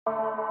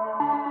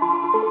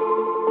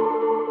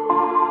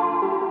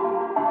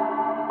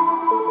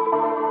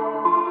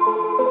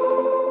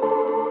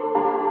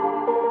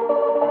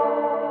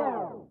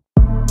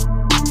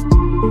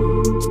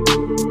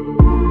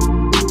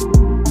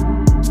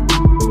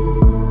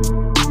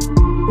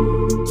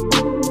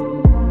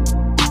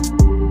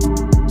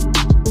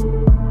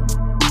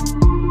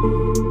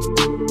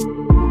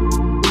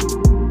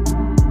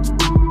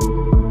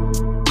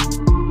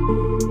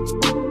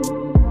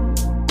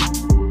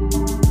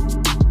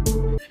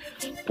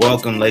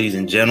Welcome, ladies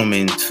and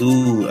gentlemen,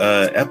 to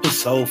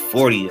episode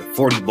 40 of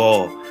 40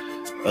 Ball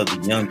of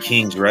the Young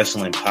Kings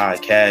Wrestling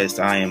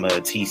Podcast. I am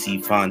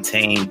TC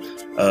Fontaine.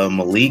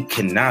 Malik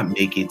cannot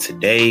make it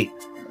today.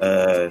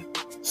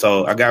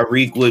 So I got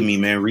Reek with me,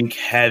 man. Reek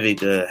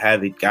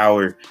Havoc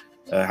Gower.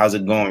 How's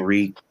it going,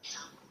 Reek?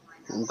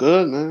 I'm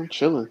good, man.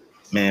 Chilling.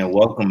 Man,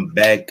 welcome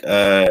back.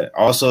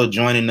 Also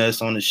joining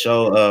us on the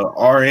show,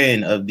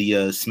 RN of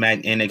the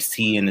Smack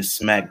NXT and the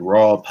Smack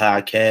Raw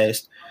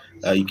podcast.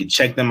 You can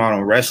check them out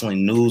on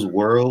Wrestling News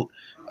World.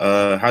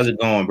 How's it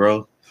going,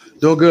 bro?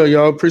 Doing good,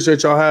 y'all.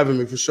 Appreciate y'all having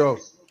me for sure.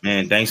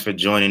 Man, thanks for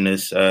joining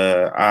us.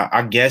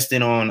 I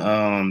guested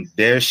on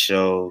their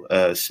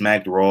show,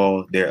 Smack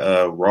Raw,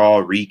 their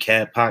Raw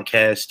recap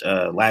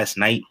podcast last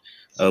night.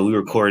 We were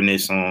recording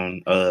this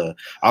on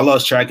I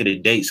lost track of the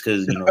dates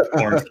because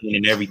quarantine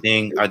and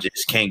everything. I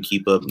just can't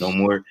keep up no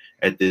more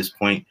at this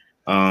point.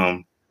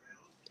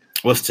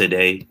 What's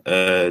today?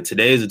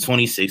 Today is the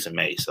 26th of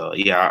May. So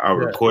yeah, I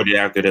recorded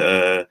after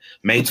the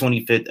May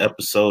 25th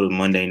episode of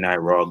Monday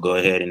Night Raw. Go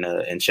ahead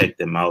and check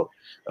them out.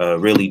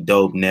 Really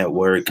dope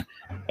network.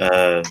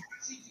 We're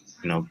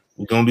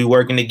gonna be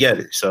working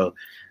together. So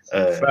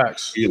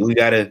facts. We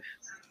gotta.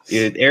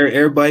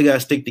 Everybody gotta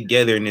stick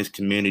together in this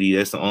community.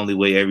 That's the only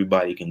way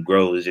everybody can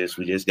grow. We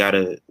just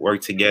gotta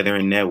work together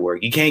and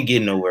network. You can't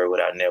get nowhere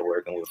without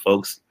networking with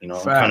folks. I'm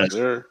kind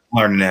of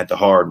learning that the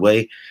hard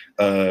way.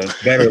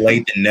 Better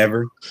late than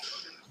never.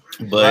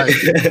 But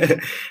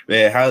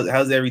man,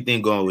 how's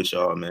everything going with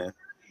y'all, man?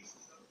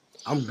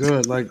 I'm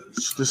good. Like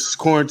this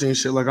quarantine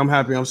shit. Like I'm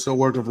happy I'm still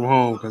working from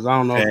home because I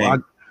don't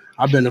know.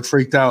 I've been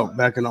freaked out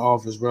back in the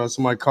office, bro.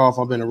 Somebody cough,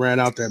 I've been ran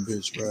out that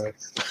bitch, bro.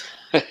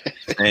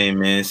 Hey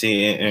man,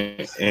 see,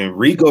 and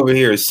Reek over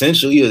here,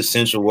 he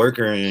essential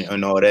worker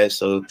and all that.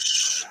 So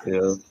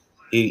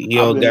he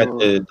all got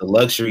the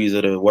luxuries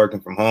of the working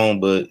from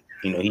home, but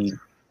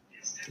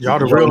y'all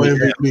the real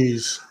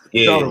MVPs.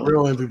 Yeah, y'all the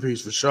real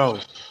MVPs for sure.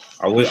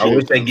 I wish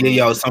they give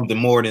y'all something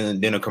more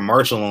than a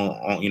commercial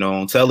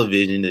on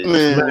television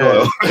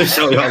to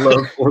show y'all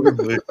love for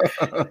it.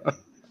 But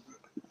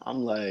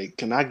I'm like,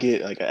 can I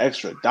get like an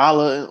extra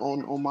 $1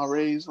 on my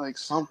raise? Like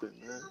something,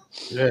 man.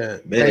 Yeah,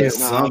 man.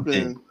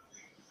 Something.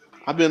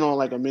 I've been on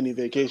like a mini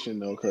vacation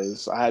though,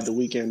 because I had the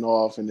weekend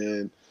off and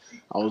then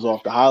I was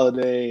off the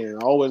holiday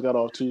and I always got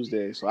off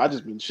Tuesday. So I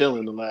just been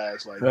chilling the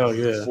last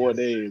 4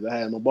 days. I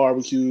had my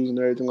barbecues and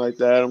everything like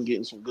that. I'm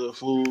getting some good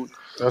food.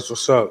 That's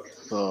what's up.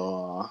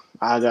 So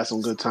I got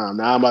some good time.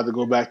 Now I'm about to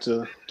go back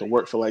to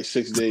work for like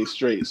 6 days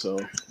straight. So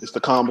it's the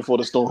calm before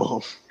the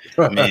storm.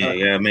 Man,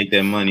 yeah, make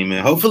that money,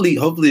 man. Hopefully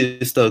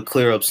it still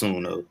clear up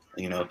soon though.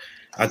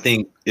 I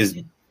think it's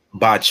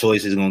by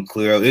choice is gonna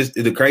clear up.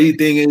 The crazy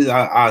thing is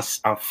I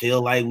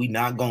feel like we're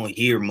not gonna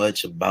hear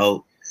much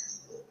about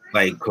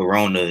like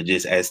Corona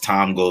just as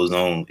time goes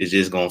on. It's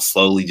just gonna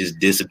slowly just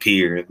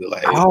disappear.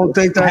 Like, I don't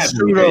think that's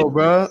true though,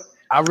 bro.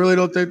 I really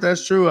don't think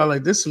that's true. I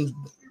like this some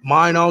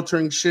mind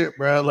altering shit,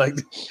 bro. Like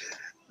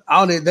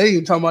they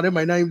even talking about it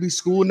might not even be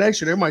school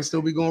next year. They might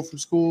still be going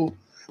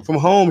from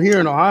home here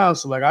in Ohio.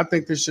 So like I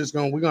think this shit's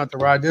we're gonna have to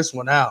ride this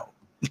one out.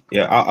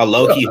 Yeah, I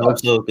low key hope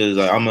so because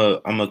I'm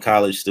a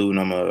college student.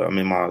 I'm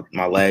in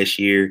my last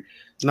year.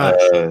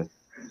 Nice.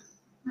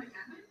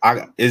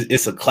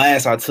 It's a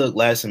class I took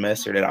last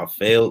semester that I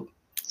failed.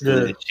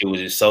 Yeah. It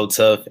was just so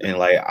tough, and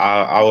like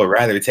I would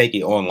rather take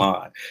it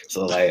online.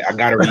 So like I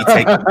gotta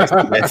retake it.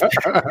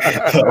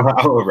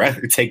 I would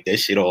rather take that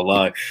shit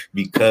online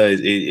because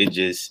it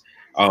just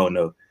I don't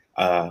know.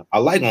 I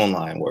like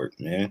online work,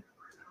 man.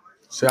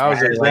 See, I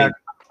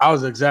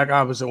was the exact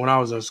opposite when I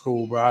was in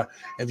school, bro.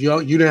 If you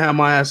didn't have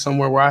my ass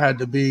somewhere where I had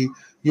to be,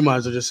 you might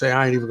as well just say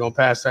I ain't even gonna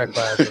pass that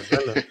class.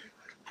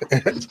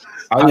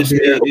 I just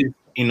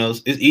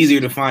it's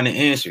easier to find the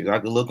answers. I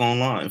could look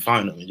online and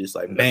find them and just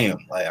like bam,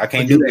 like I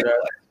can't do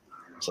that.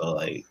 So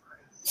like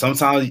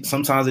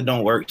sometimes it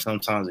don't work,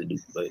 sometimes it do.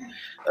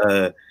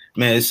 But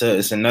man,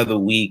 it's another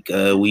week.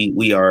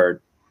 We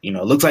are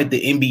looks like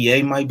the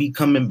NBA might be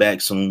coming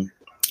back soon,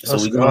 so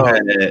we're gonna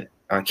have that.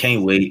 I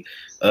can't wait.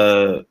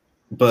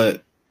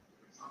 But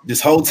this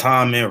whole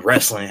time, man,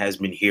 wrestling has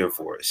been here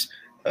for us,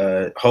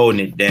 holding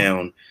it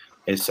down.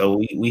 And so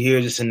we here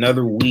just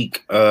another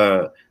week.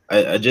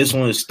 I just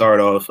want to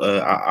start off.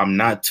 I'm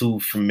not too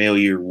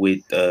familiar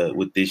with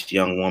this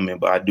young woman,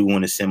 but I do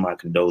want to send my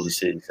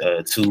condolences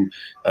to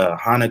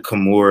Hana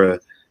Kimura.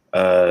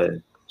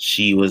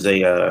 She was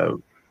a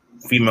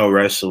female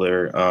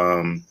wrestler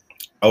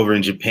over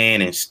in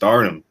Japan and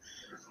Stardom.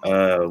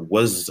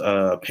 Was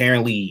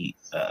apparently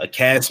a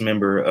cast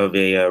member of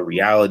a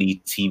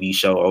reality TV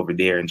show over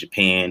there in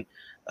Japan.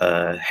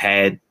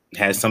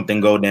 Had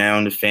something go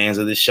down. The fans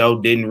of the show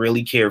didn't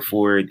really care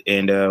for it,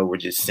 and were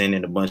just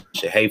sending a bunch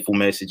of hateful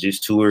messages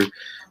to her.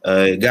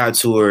 It got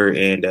to her,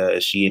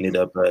 and she ended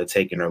up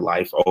taking her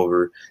life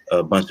over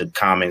a bunch of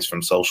comments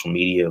from social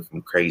media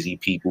from crazy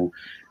people.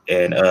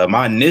 And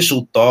my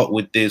initial thought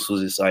with this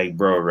was just like,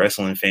 bro,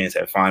 wrestling fans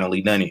have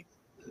finally done it.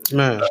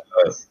 Man.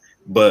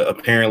 But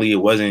apparently it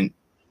wasn't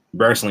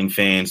wrestling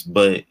fans,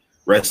 but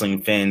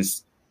wrestling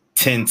fans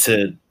tend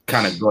to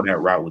kind of go that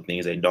route with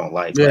things they don't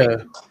like. Yeah,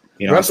 like,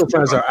 you know, wrestling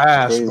fans are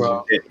ass,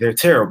 bro. They're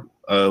terrible.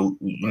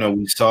 You know,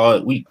 we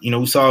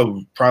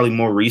saw probably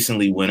more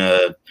recently when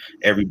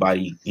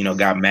everybody, you know,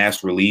 got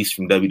mass released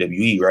from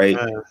WWE, right?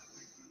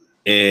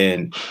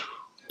 And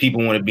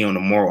people want to be on the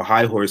moral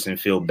high horse and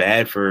feel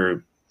bad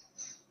for,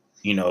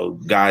 you know,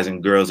 guys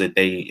and girls that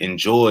they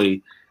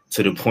enjoy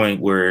to the point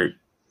where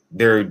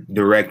they're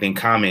directing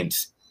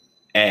comments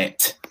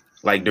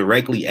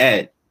directly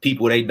at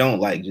people they don't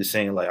like, just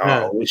saying like, "Oh,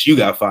 I wish you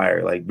got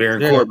fired." Like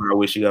Baron Corbin, I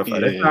wish you got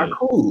fired. That's not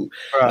cool.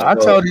 Bro, I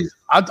tell these,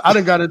 I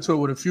done got into it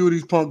with a few of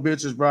these punk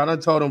bitches, bro. I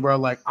told them, bro,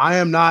 like, I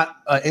am not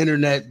an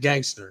internet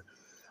gangster.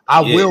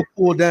 I will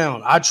pull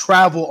down. I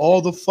travel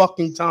all the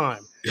fucking time.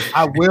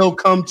 I will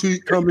come and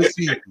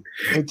see you,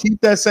 and keep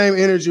that same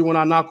energy when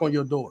I knock on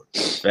your door.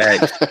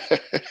 Right.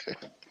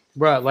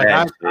 Bro, like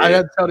I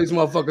gotta tell these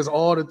motherfuckers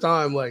all the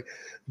time, like,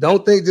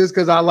 don't think just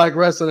because I like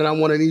wrestling and I'm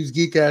one of these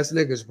geek ass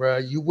niggas, bro.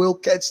 You will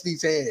catch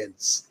these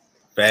hands.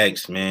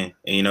 Facts, man.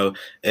 And, you know,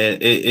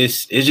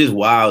 it's just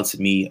wild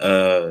to me.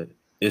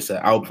 It's an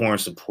outpouring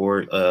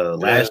support.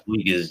 Last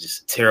week is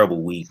just a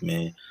terrible week,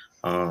 man.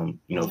 You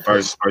know,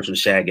 first with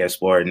Shaq got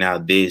Sport, now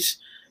this.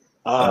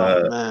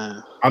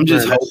 Man. I'm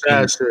just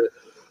hoping.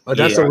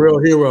 That's a real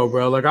hero,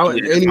 bro. Like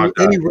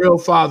any real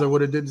father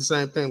would have did the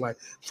same thing. Like,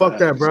 fuck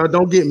that, bro.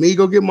 Don't get me,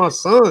 go get my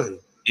son.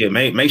 Yeah,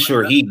 make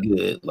sure he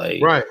good. Like,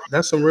 right.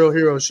 That's some real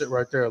hero shit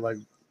right there. Like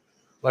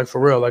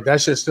for real. Like that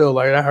shit still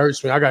like that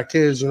hurts me. I got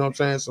kids, you know what I'm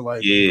saying? So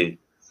like,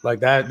 like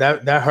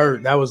that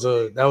hurt. That was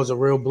a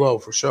real blow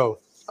for sure.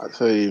 I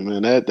tell you,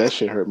 man, that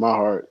shit hurt my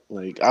heart.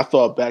 Like I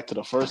thought back to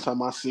the first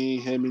time I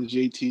seen him and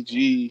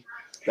JTG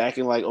back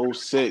in like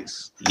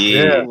 06.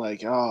 Yeah.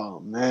 Like, oh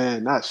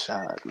man, not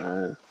shot,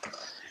 man.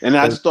 And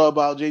I just thought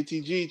about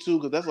JTG too,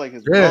 because that's like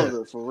his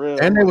brother for real.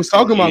 And they was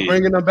talking about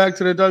bringing them back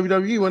to the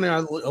WWE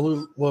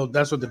when well,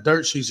 that's what the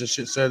dirt sheets and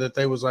shit said, that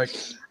they was like.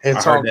 And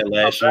I heard that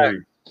last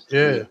year.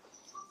 Yeah.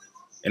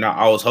 And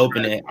I was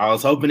hoping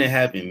it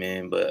happened,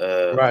 man. But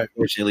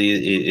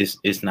unfortunately,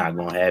 it's not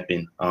gonna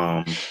happen.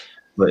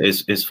 But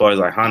as far as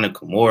like Hana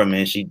Kimura,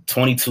 man, she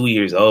 22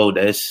 years old.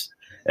 That's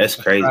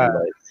crazy.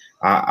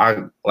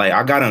 Like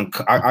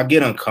I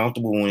get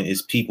uncomfortable when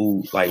it's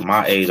people like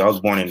my age. I was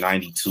born in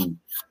 92.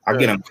 I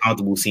get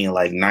uncomfortable seeing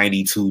like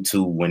 92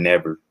 to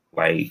whenever,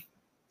 like,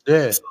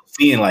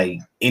 seeing like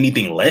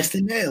anything less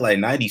than that, like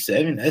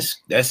 97.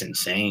 That's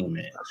insane,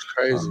 man. That's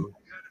crazy.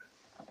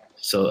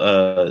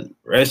 So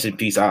rest in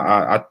peace.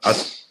 I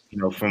you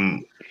know,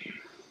 and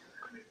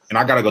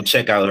I gotta go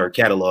check out her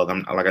catalog.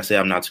 Like I said,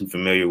 I'm not too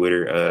familiar with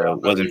her.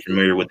 Wasn't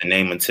familiar with the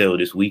name until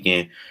this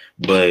weekend,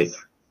 but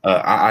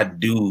I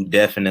do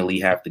definitely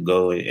have to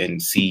go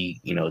and see,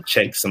 you know,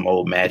 check some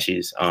old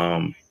matches.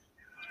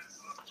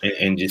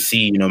 And just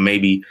see, you know,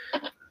 maybe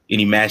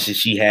any matches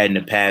she had in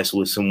the past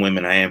with some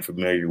women I am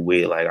familiar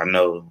with. Like I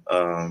know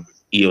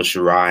Io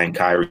Shirai and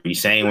Kairi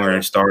Sane were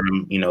in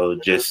Stardom, you know,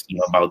 just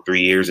about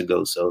 3 years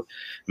ago. So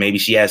maybe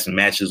she has some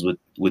matches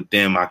with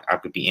them I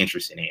could be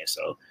interested in.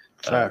 So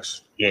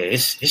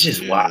it's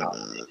just wild.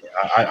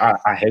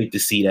 I hate to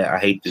see that. I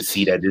hate to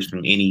see that just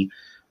from any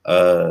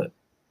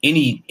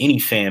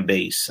fan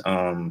base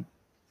in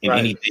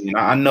anything.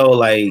 I know,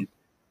 like,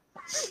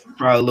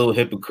 probably a little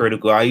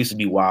hypocritical. I used to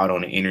be wild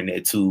on the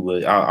internet too,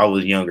 but I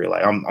was younger.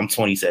 Like I'm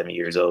 27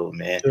 years old,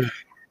 man.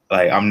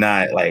 Like I'm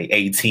not like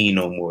 18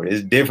 no more.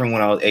 It's different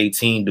when I was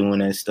 18 doing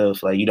that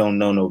stuff. Like you don't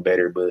know no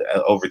better, but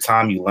over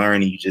time you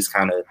learn and you just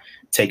kind of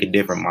take a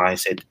different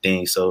mindset to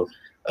things. So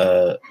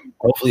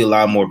hopefully a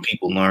lot more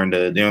people learn.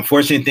 The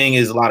unfortunate thing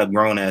is a lot of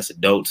grown ass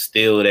adults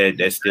still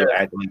that still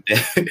act like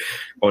that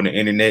on the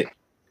internet.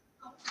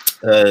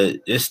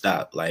 Just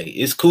stop. Like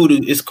it's cool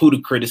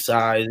to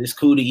criticize. It's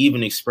cool to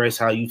even express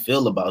how you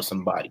feel about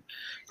somebody.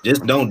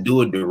 Just don't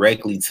do it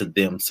directly to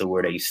them to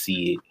where they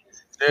see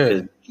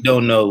it. You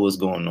don't know what's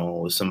going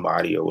on with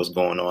somebody or what's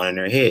going on in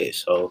their head.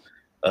 So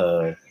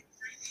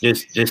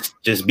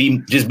just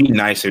be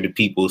nicer to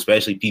people,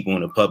 especially people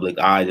in the public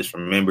eye. Just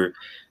remember,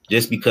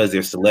 just because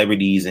they're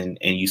celebrities and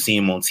you see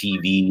them on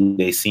TV,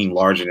 they seem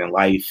larger than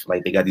life.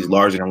 Like they got these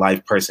larger than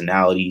life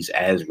personalities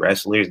as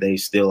wrestlers. They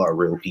still are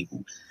real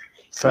people.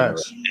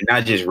 Facts.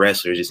 Not just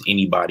wrestlers, just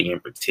anybody in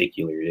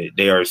particular.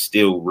 They are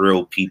still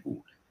real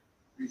people.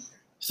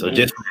 So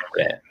just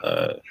remember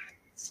that.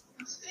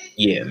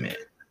 Yeah, man.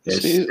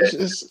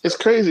 It's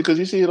crazy because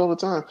you see it all the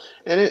time,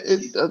 and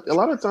it a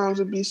lot of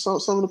times it be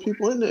some of the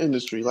people in the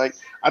industry. Like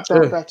I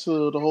thought back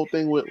to the whole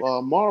thing with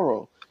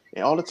Morrow,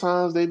 and all the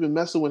times they've been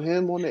messing with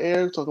him on the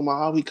air, talking about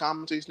how he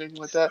commentates and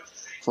everything like that.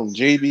 From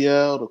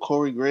JBL to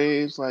Corey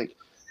Graves, like.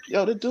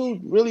 Yo, the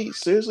dude really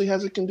seriously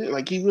has a condition.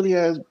 Like he really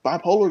has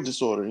bipolar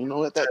disorder. You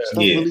know that stuff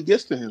really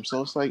gets to him.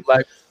 So it's like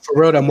for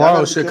real, that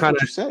Morrow shit kind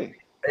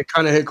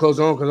of hit close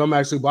on because I'm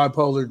actually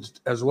bipolar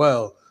as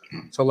well.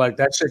 So like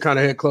that shit kind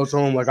of hit close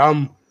home. Like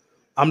I'm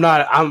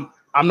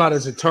not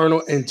as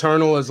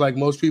internal as like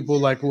most people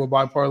like who are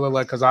bipolar.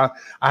 Like because I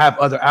have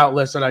other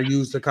outlets that I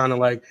use to kind of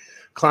like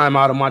climb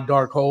out of my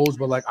dark holes.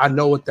 But like I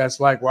know what that's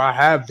like. Where I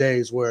have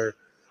days where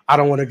I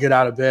don't want to get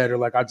out of bed, or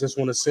like I just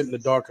want to sit in the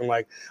dark and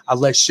like I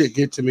let shit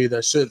get to me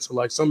that shit. So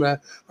like some of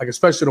that, like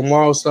especially the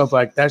moral stuff,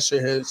 like that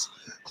shit hits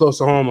close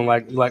to home, and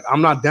like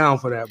I'm not down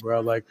for that, bro.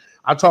 Like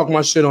I talk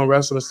my shit on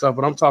wrestling stuff,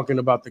 but I'm talking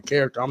about the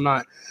character. I'm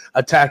not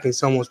attacking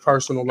someone's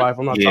personal life.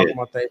 I'm not talking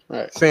about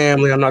their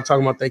family. I'm not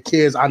talking about their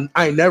kids. I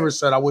ain't never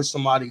said I wish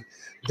somebody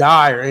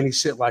die or any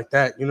shit like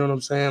that. You know what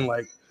I'm saying?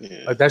 Like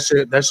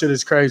that shit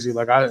is crazy.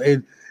 Like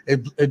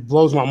it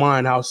blows my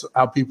mind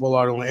how people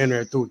are on the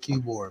internet through a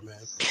keyboard, man.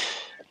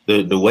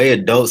 The way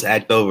adults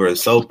act over a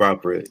soap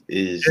opera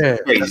is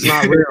crazy. That's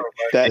not real.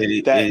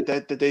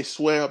 that they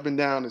swear up and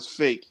down is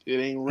fake. It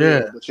ain't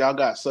real. But y'all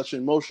got such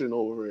emotion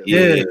over it.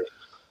 Yeah.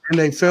 And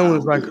they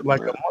feelings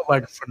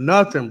like for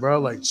nothing, bro.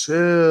 Like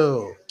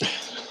chill.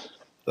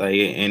 Like,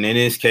 and in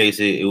this case,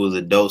 it was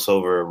adults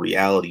over a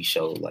reality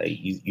show. Like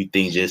you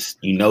think just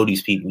you know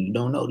these people, you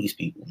don't know these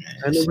people, man.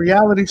 And the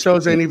reality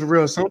shows ain't even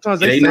real. Sometimes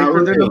they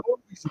faker than the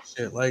movies and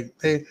shit. Like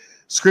they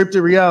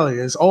scripted reality.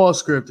 It's all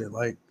scripted.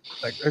 Like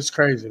it's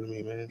crazy to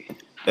me, man.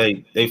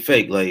 Like they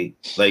fake. Like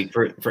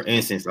for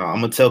instance,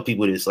 I'm gonna tell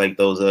people this. Like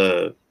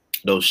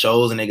those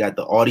shows and they got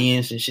the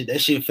audience and shit.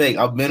 That shit fake.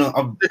 I'm an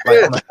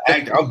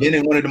actor. I've been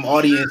in one of them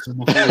audiences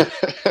before.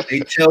 They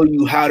tell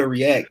you how to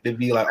react. They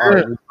be like, all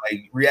right,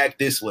 like react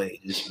this way.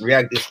 Just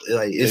react this way.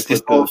 Like it's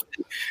all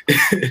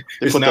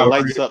they put the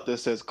lights up that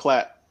says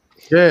clap.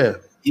 Yeah.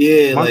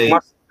 Yeah. My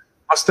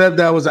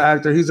stepdad was an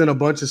actor. He's in a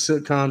bunch of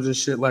sitcoms and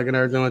shit like and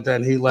everything like that.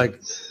 And he like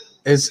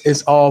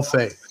it's all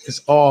fake.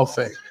 It's all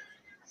fake.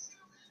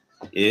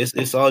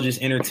 It's all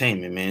just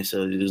entertainment, man.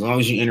 So as long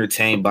as you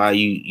entertained by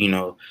you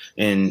know,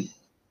 and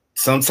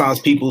sometimes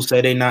people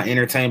say they're not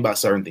entertained by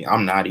certain things.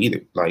 I'm not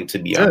either. Like to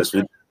be honest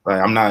with you,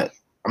 like I'm not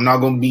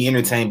going to be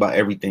entertained by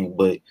everything,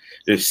 but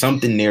there's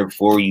something there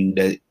for you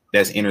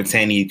that's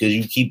entertaining you because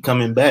you keep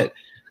coming back.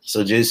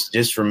 So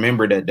just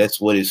remember that's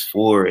what it's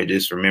for, and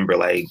just remember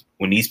like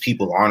when these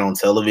people aren't on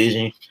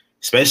television,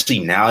 especially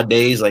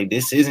nowadays, like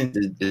this isn't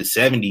the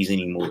 70s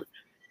anymore.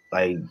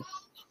 Like.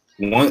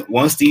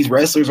 Once these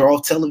wrestlers are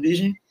off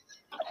television,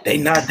 they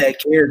not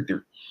that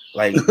character.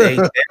 Like they're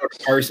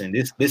a person.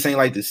 This ain't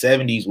like the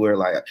 70s where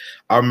like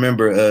I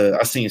remember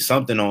I seen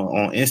something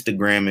on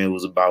Instagram and it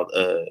was about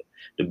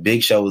the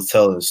Big Show was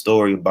telling a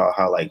story about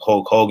how like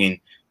Hulk Hogan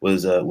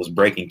was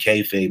breaking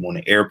kayfabe on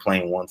an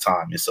airplane one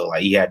time, and so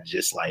like he had to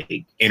just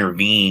like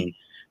intervene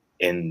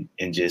and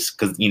just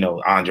because you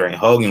know Andre and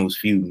Hogan was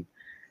feuding,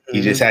 he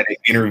just had to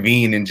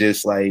intervene and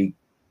just like.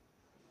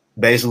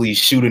 Basically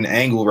shoot an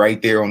angle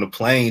right there on the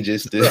plane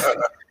just to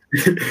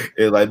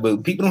like,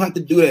 but people don't have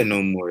to do that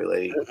no more.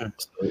 Like,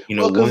 so, you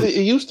know, because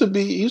it used to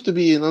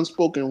be an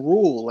unspoken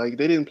rule. Like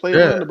they didn't play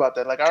around about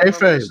that. Like I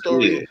remember the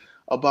story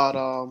about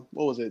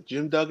what was it,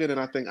 Jim Duggan and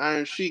I think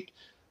Iron Sheik.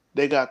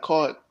 They got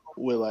caught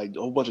with like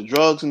a whole bunch of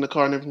drugs in the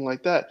car and everything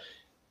like that.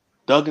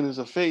 Duggan is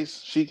a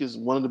face. Sheik is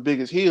one of the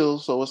biggest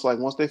heels. So it's like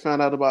once they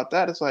found out about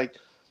that, it's like,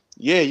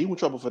 yeah, you in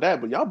trouble for that,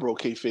 but y'all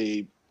broke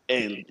kayfabe.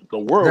 And the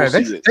world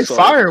they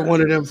fired one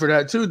of them for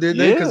that too, didn't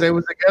they? Because they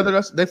was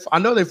together. I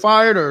know they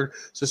fired or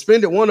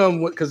suspended one of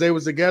them because they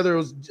was together. It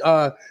was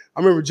I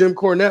remember Jim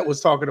Cornette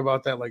was talking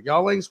about that. Like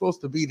y'all ain't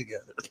supposed to be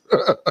together.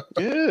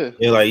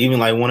 Yeah. Like even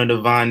like one of the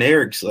Von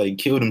Erichs like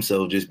killed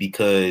himself just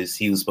because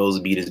he was supposed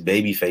to be this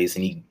baby face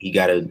and he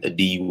got a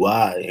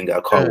DUI and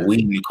got caught with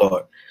weed in the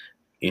car.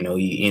 You know,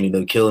 he ended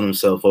up killing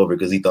himself over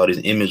because he thought his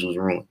image was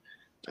ruined.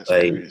 That's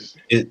like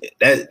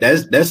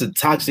that's a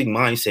toxic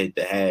mindset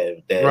to have.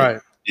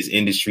 That this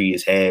industry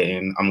has had,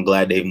 and I'm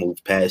glad they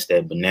moved past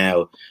that. But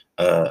now,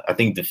 I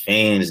think the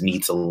fans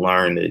need to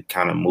learn to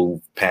kind of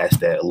move past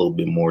that a little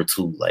bit more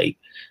too. Like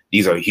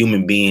these are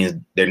human beings;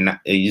 they're not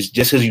just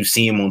because you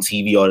see them on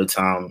TV all the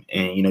time,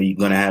 and you know you're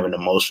gonna have an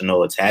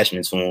emotional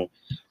attachment to them.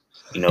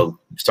 You know,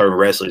 certain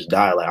wrestlers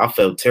die. Like I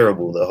felt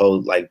terrible the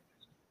whole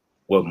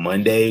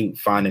Monday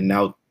finding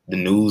out the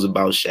news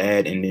about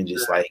Shad, and then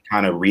just like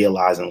kind of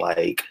realizing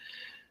like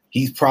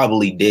he's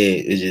probably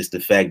dead. It's just the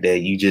fact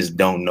that you just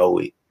don't know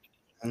it.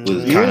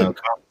 Was kind of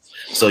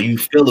so you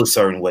feel a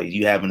certain way,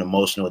 you have an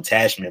emotional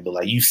attachment, but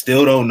like you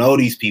still don't know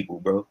these people,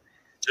 bro.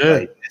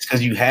 Like, it's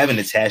because you have an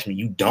attachment,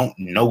 you don't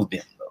know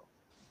them, bro.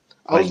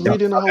 I was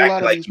reading a whole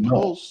lot of these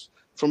posts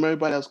from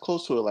everybody that's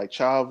close to it, like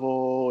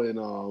Chavo and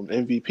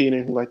MVP and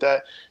everything like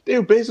that. They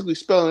were basically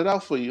spelling it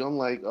out for you. I'm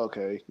like,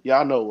 okay,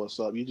 y'all know what's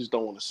up. You just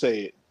don't want to say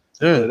it,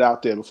 put it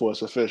out there before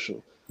it's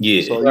official.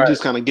 Yeah. So you're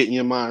just kind of getting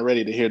your mind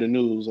ready to hear the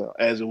news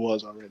as it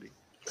was already.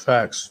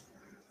 Facts.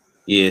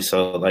 Yeah,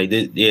 so like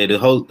the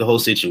whole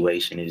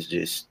situation is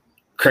just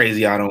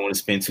crazy. I don't want to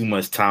spend too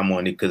much time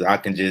on it because I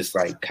can just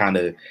like kind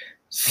of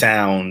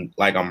sound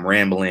like I'm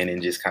rambling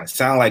and just kind of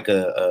sound like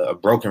a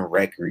broken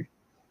record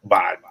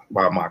by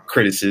my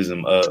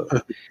criticism of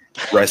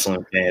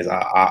wrestling fans.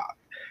 I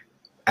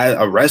as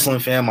a wrestling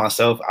fan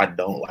myself, I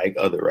don't like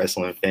other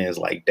wrestling fans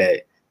like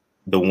that.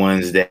 The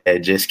ones that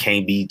just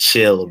can't be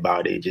chill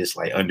about it, just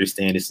like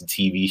understand it's a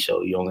TV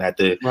show. You don't have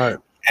to be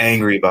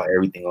angry about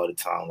everything all the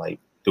time. Like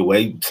the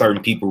way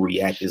certain people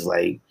react is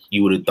like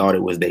you would have thought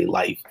it was their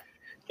life,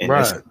 and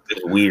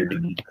it's weird to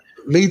me.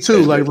 Me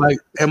too. Like,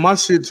 and my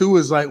shit too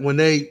is like when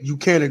you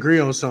can't agree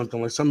on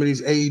something. Like some of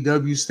these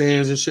AEW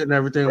stands and shit and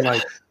everything. I'm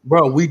like,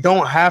 bro, we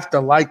don't have to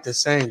like the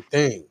same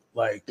thing.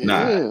 Like,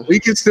 we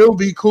can still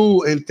be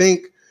cool and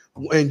think.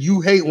 And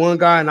you hate one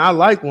guy and I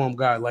like one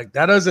guy. Like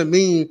that doesn't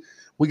mean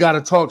we got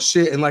to talk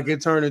shit and like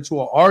it turned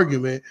into an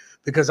argument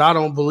because I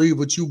don't believe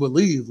what you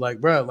believe. Like,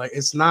 bro, like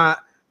it's not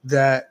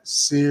that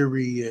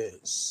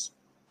serious.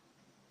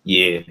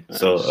 Yeah.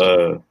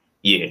 So,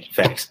 yeah,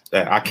 facts.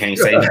 I can't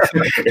say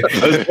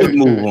that. Let's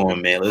move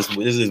on, man. Let's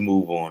just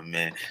move on,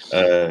 man.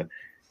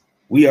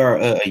 We are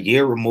a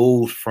year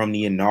removed from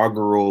the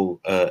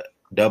inaugural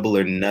Double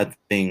or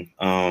Nothing.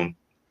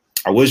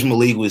 I wish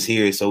Malik was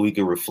here so we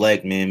could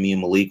reflect, man. Me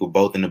and Malik were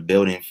both in the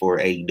building for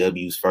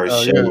AEW's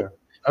first show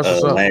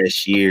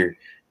last year.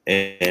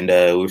 And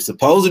we were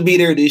supposed to be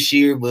there this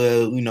year,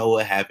 but we know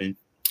what happened.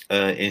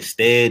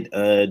 Instead,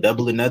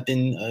 Double or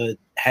Nothing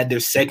had their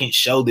second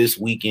show this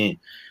weekend.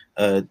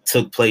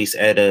 Took place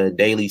at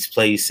Daly's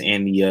Place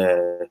in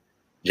the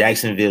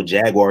Jacksonville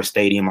Jaguar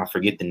Stadium. I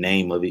forget the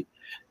name of it.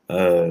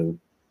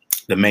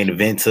 The main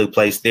event took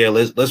place there.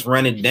 Let's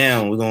run it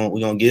down. We're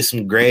gonna get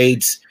some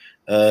grades.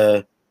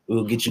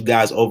 We'll get you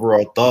guys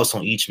overall thoughts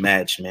on each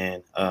match,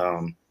 man.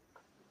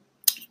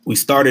 We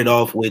started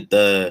off with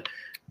the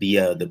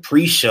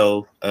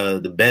pre-show.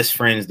 The Best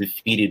Friends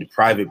defeated the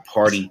Private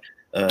Party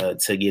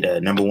to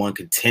get number one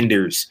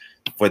contenders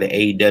for the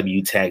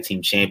AEW Tag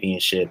Team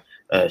Championship.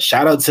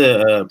 Shout out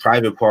to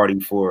Private Party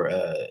for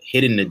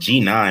hitting the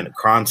G9, the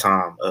Crime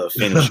Time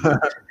finish.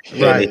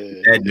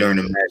 That during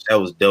the match,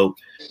 that was dope.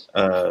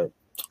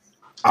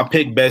 I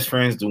picked Best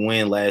Friends to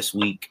win last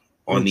week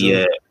on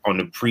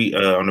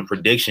the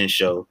prediction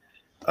show,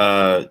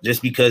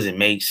 just because it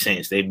makes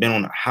sense. They've been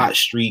on a hot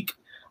streak.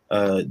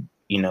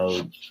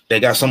 They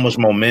got so much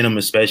momentum,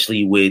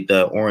 especially with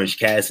Orange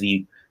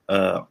Cassidy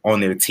on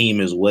their team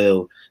as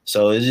well.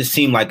 So it just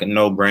seemed like a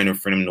no-brainer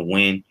for them to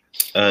win.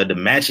 The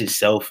match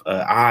itself,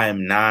 I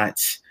am not.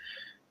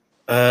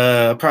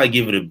 I'll probably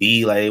give it a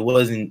B. Like it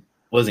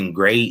wasn't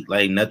great.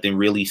 Like nothing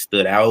really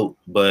stood out,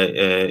 but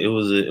it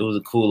was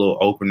a cool little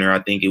opener. I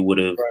think it would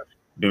have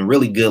been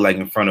really good, like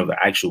in front of an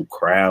actual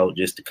crowd,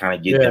 just to kind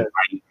of get them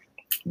hype.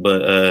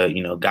 But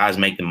guys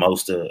make the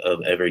most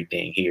of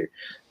everything here.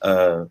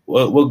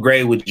 What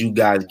grade would you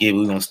guys give?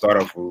 We're gonna start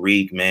off with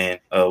Reek, man.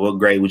 What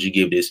grade would you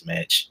give this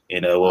match?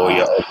 And what were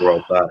your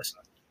overall thoughts?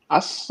 I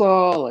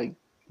saw like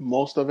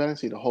most of it. I didn't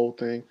see the whole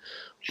thing,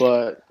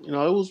 but it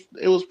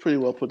was pretty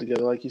well put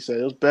together. Like you said,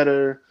 it was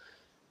better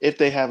if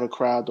they have a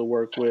crowd to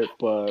work with.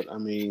 But I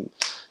mean,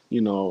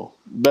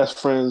 Best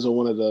Friends are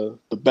one of the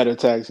better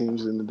tag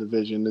teams in the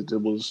division. It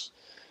was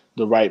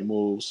the right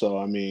move. So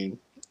I mean,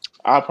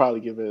 I'll probably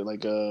give it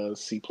like a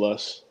C+,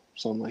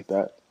 something like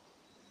that.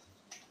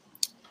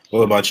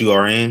 What about you,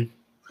 RN?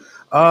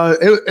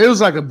 It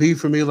was like a B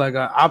for me. Like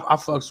I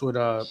fucks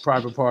with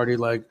Private Party.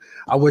 Like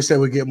I wish they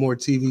would get more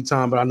TV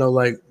time, but I know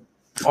like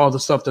all the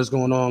stuff that's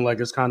going on, like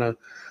it's kind of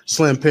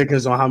slim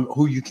pickings on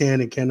who you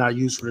can and cannot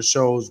use for the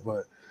shows.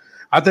 But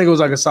I think it was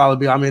like a solid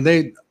B. I mean,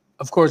 they,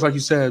 of course, like you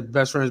said,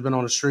 Best Friends been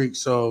on a streak,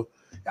 so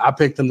I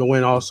picked them to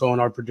win also on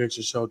our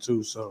prediction show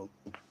too. So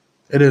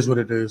it is what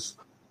it is.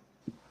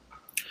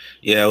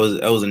 Yeah, it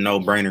was a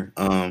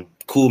no-brainer.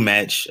 Cool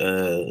match.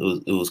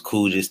 It was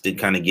cool just to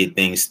kind of get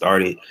things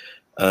started.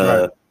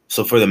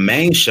 So for the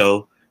main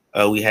show,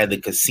 we had the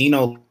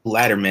Casino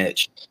Ladder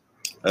match.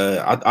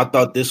 I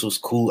thought this was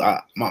cool.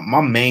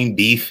 My main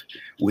beef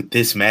with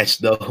this match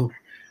though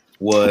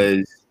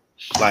was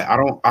like I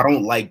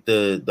don't like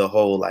the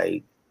whole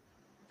like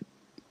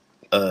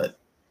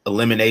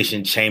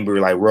elimination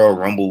chamber, like Royal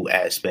Rumble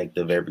aspect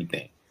of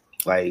everything.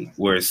 Like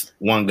where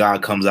one guy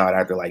comes out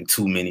after like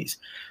 2 minutes.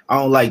 I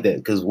don't like that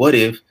because what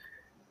if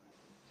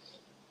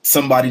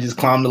somebody just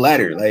climbed the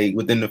ladder like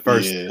within the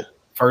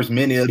first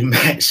minute of the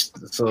match?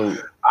 So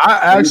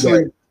I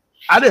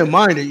didn't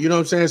mind it, you know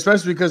what I'm saying?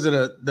 Especially because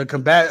of the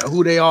combat,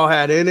 who they all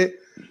had in it.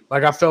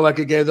 Like I felt like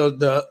it gave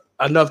the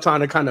enough time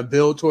to kind of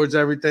build towards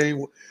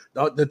everything.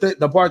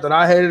 The part that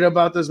I hated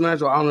about this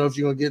match, well, I don't know if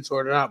you're gonna get to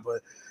it or not,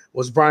 but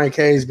was Brian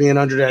Cage being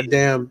under that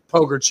damn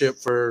poker chip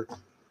for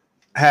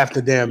half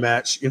the damn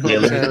match. You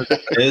know what I'm saying?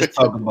 Let's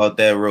talk about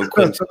that real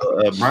quick. So,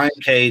 Brian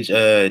Cage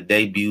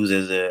debuts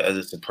as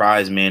a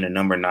surprise man, a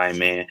number 9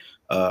 man.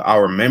 I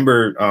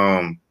remember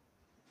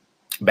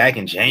back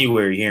in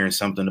January hearing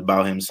something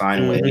about him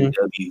signing with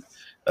AEW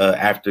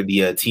after the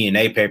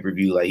TNA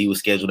pay-per-view. Like he was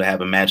scheduled to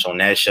have a match on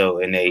that show,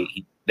 and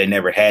they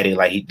never had it.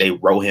 Like they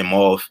wrote him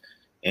off,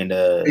 and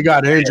he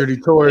got injured. He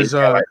tore his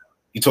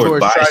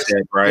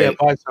bicep, right? Yeah,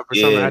 bicep or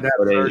something.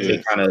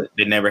 So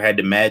they never had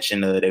the match,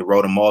 and they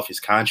wrote him off. His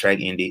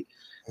contract ended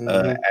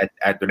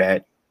after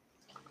that,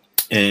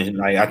 and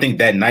like I think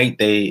that night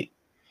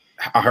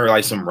I heard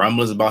like some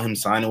rumblings about him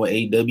signing with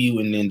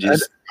AEW, and then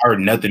just heard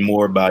nothing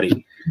more about it.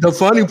 The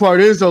funny part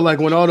is though, like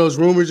when all those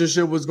rumors and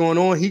shit was going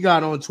on, he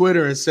got on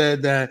Twitter and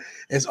said that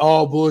it's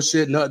all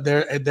bullshit. No,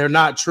 they're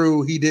not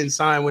true. He didn't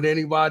sign with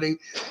anybody,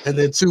 and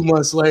then 2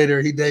 months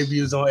later, he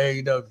debuts on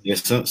AEW.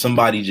 Yeah,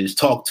 somebody just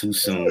talked too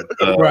soon,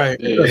 right?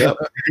 Yeah.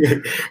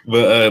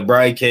 But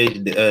Brian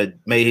Cage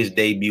made his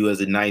debut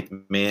as a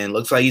 9th man.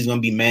 Looks like he's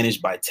gonna be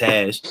managed by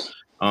Taz.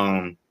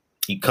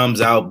 He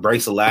comes out,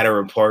 breaks a ladder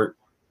apart.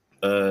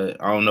 I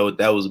don't know what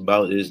that was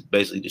about. It's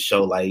basically to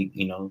show, like,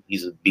 you know,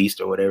 he's a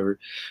beast or whatever.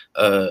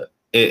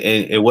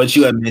 And what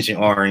you had mentioned,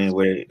 Arian,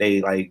 where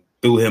they like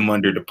threw him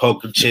under the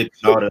poker chip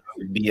and all the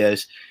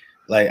BS.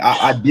 Like,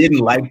 I didn't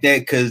like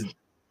that because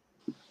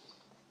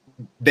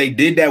they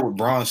did that with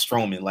Braun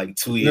Strowman like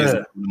 2 years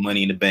ago,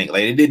 Money in the Bank.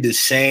 Like, they did the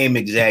same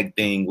exact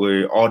thing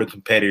where all the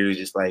competitors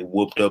just like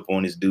whooped up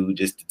on this dude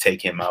just to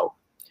take him out.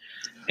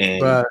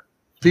 And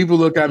people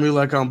look at me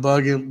like I'm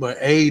bugging, but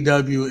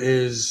AEW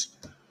is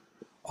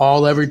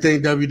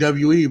everything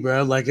WWE,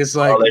 bro. Like, it's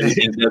like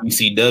everything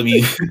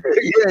WCW.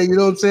 Yeah, you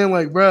know what I'm saying?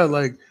 Like, bro,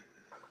 like,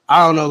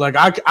 I don't know. Like,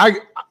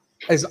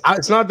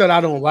 it's not that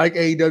I don't like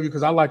AEW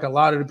because I like a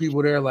lot of the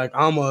people there. Like,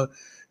 I'm a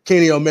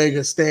Kenny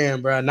Omega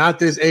stan, bro. Not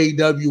this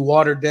AEW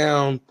watered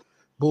down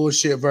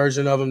bullshit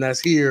version of him that's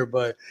here,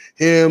 but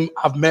him.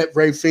 I've met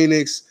Ray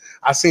Phoenix.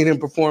 I've seen him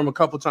perform a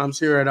couple times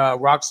here at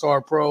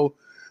Rockstar Pro,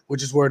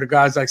 which is where the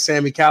guys like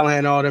Sami Callihan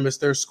and all them, it's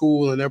their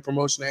school and their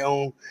promotion they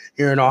own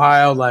here in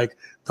Ohio. Like,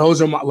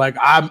 those are my, like,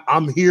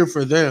 I'm here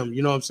for them,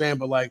 you know what I'm saying?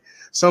 But like,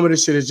 some of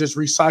this shit is just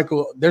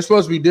recycled. They're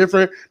supposed to be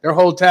different. Their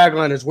whole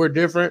tagline is "We're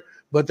different,"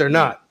 but they're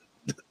not.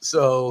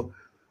 So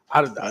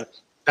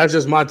that's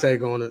just my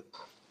take on it.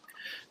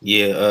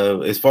 Yeah,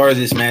 as far as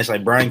this match,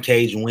 like, Brian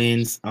Cage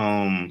wins.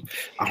 I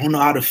don't know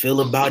how to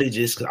feel about it,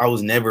 just 'cause I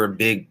was never a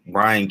big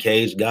Brian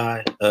Cage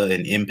guy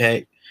in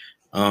Impact.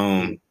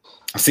 I've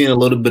seen a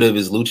little bit of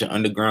his Lucha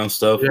Underground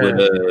stuff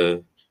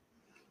with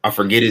I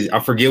forget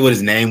what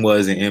his name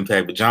was in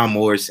Impact, but John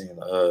Morrison.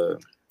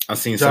 I've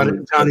seen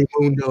Johnny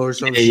Mundo or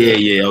something.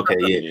 Yeah.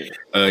 Okay,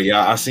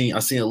 yeah. I seen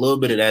a little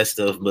bit of that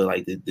stuff, but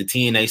like the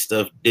TNA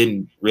stuff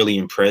didn't really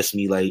impress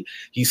me. Like,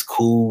 he's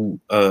cool.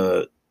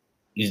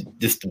 He's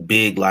just a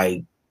big,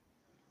 like,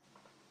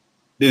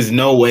 there's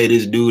no way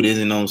this dude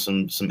isn't on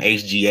some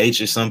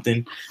HGH or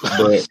something,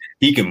 but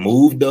he can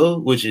move though,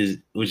 which is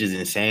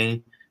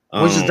insane.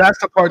 That's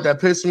the part that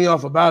pissed me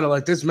off about it.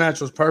 Like, this match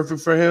was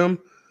perfect for him.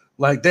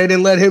 Like, they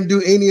didn't let him do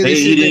any of the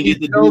shit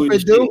that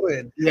he's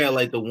doing. He had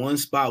like the one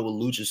spot with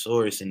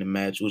Luchasaurus in the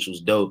match, which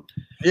was dope.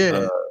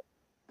 Yeah.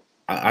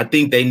 I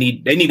think they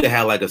need to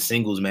have like a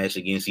singles match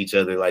against each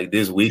other like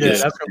this week. Yeah,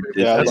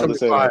 that's gonna be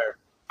fire.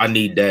 I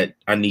need that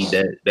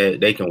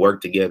they can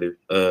work together.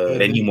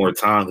 They need more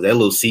time because that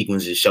little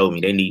sequence just showed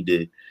me they need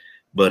to.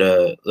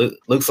 But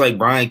looks like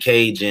Brian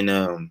Cage and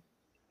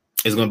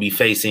is going to be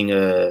facing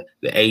the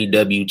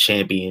AEW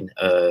champion.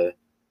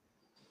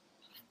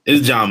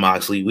 It's John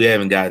Moxley. We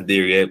haven't gotten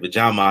there yet, but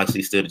John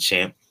Moxley's still the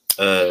champ.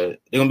 They're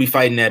going to be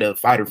fighting at a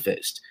Fyter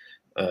Fest.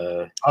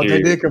 They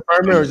did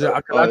confirm it? Or is it,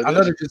 I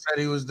know they just said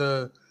he was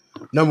the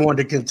number one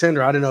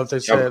contender. I didn't know if they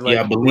said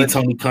I believe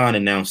Tony Khan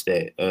announced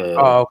that.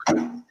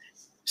 Okay.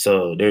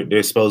 So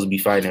they're supposed to be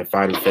fighting at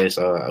Fyter Fest,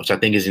 which I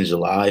think is in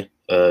July,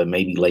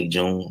 maybe late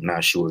June. I'm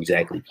not sure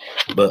exactly.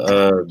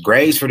 But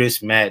grades for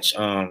this match,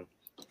 the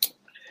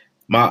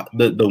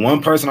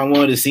one person I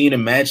wanted to see in the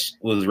match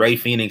was Ray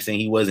Phoenix, and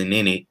he wasn't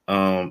in it.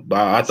 But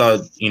I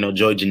thought,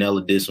 Joey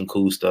Janela did some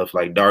cool stuff.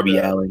 Like Darby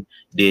Allin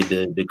did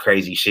the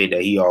crazy shit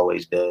that he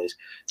always does.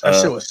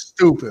 That shit was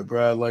stupid,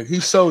 bro. Like,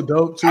 he's so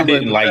dope too. I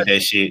didn't like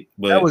that shit,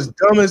 but that was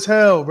dumb as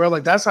hell, bro.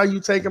 Like, that's how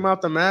you take him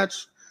out the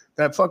match.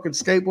 That fucking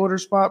skateboarder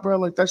spot, bro.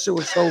 Like, that shit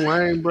was so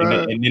lame,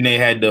 bro. And then they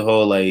had the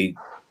whole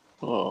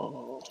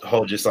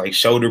whole just like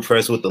shoulder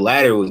press with the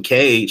ladder with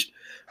Cage.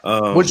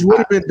 Which would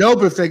have been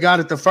dope if they got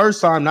it the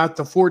first time, not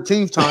the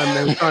 14th time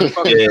they were trying to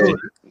fucking do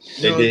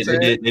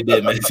it. They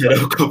did mess it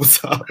up a couple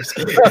times.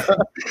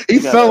 He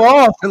fell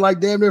off and like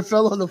damn near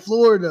fell on the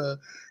floor the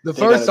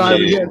first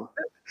time.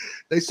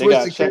 They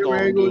switched the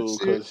camera angle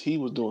because he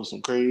was doing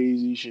some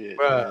crazy shit.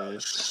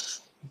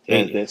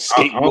 That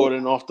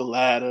skateboarding off the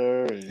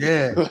ladder. And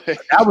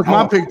that was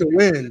my pick to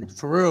win.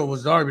 For real,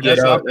 was Darby. Yeah,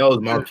 that was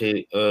my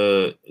pick.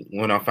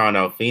 When I found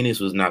out Phoenix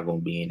was not going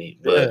to be in it,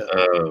 but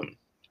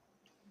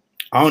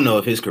I don't know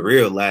if his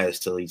career will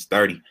last till he's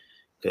 30,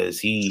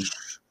 because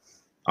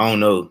I don't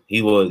know.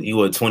 He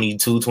was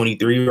 22,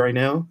 23 right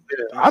now.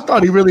 Yeah, I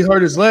thought he really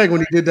hurt his leg when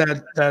he did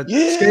that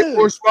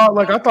skateboard spot.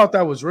 Like, I thought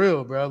that was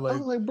real, bro. Like, I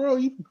was like, bro,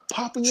 you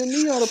popping your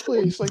knee out of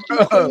place. Like, you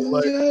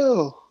crazy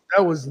hell.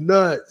 That was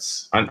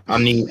nuts. I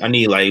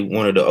need like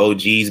one of the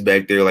OGs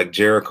back there, like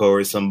Jericho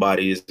or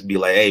somebody, to be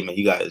like, hey man,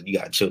 you got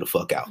to chill the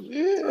fuck out.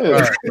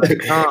 Yeah,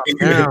 calm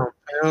down.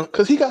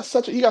 Because he got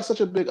such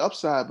a big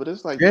upside, but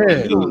it's like, bro,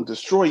 you don't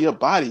destroy your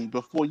body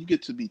before you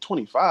get to be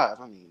 25.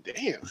 I mean,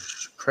 damn,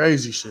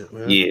 crazy shit,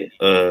 man.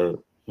 Yeah.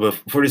 But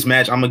for this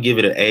match, I'm gonna give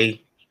it an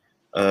A.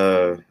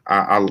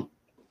 I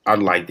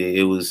liked it.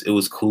 It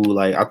was cool.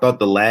 Like, I thought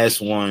the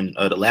last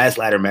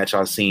ladder match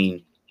I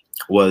seen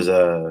was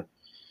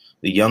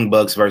Young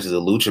Bucks versus the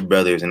Lucha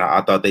Brothers, and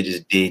I thought they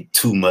just did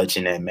too much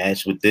in that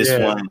match. With this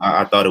one,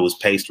 I thought it was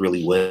paced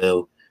really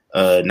well.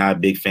 Not a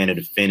big fan of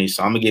the finish,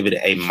 so I'm gonna give it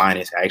an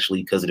A-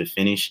 actually because of the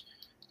finish.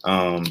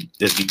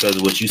 Just because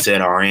of what you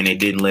said, RN, they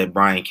didn't let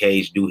Brian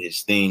Cage do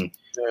his thing,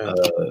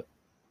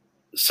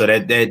 so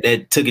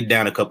that took it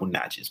down a couple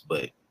notches.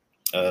 But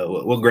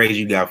what grades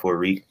you got for it,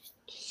 Reek?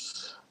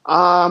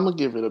 I'm gonna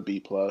give it a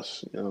B+. You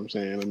know what I'm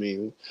saying? I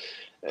mean,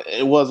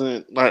 it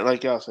wasn't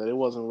like y'all said, it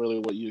wasn't really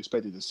what you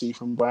expected to see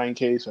from Brian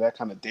Cage, so that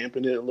kind of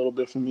dampened it a little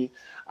bit for me.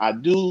 I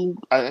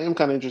am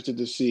kind of interested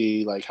to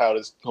see like how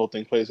this whole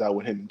thing plays out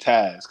with him and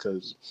Taz,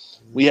 because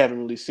we haven't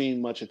really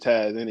seen much of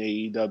Taz in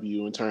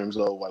AEW in terms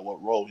of like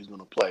what role he's going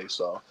to play.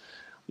 So,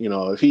 you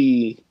know, if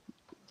he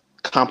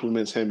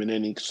compliments him in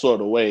any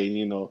sort of way,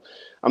 you know,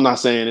 I'm not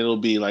saying it'll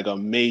be like a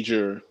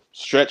major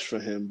stretch for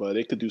him, but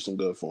it could do some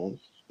good for him.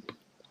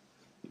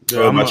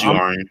 Yeah, I'm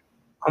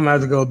gonna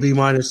have to go B-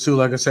 too.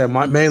 Like I said,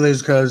 mainly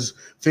is because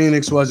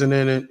Phoenix wasn't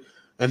in it,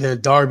 and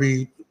then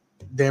Darby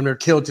damn near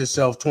killed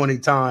himself 20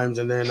 times,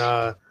 and then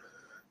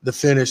the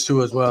finish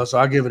too as well. So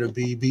I give it a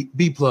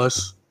B+.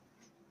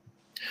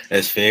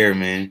 That's fair,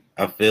 man.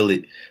 I feel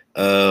it.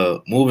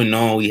 Moving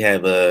on, we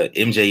have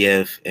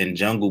MJF and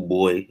Jungle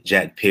Boy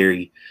Jack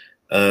Perry.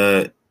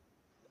 It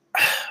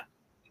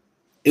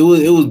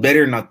was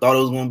better than I thought it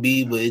was gonna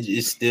be, but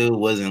it still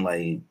wasn't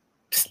like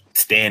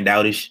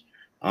standoutish.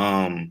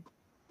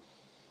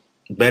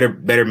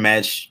 Better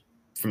match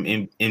from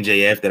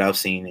MJF that I've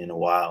seen in a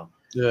while.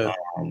 Yeah.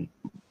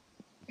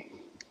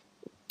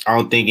 I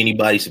don't think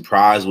anybody's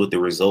surprised with the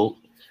result.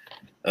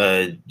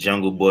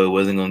 Jungle Boy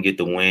wasn't gonna get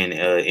the win.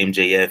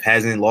 MJF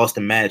hasn't lost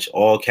a match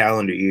all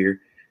calendar year,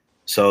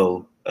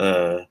 so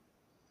I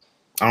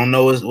don't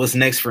know what's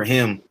next for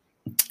him.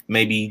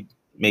 Maybe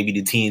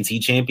the TNT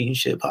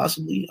Championship,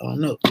 possibly. I don't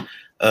know.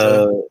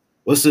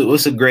 What's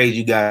the grade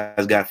you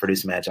guys got for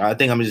this match? I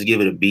think I'm gonna just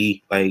give it a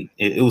B. Like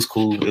it was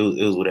cool.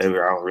 It was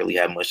whatever. I don't really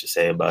have much to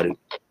say about it.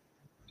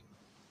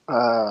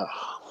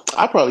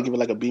 I'd probably give it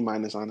like a B-,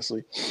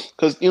 honestly,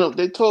 because you know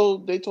they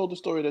told the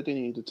story that they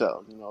needed to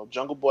tell. You know,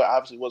 Jungle Boy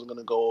obviously wasn't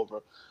gonna go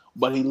over,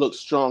 but he looked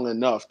strong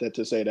enough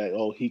to say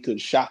that he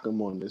could shock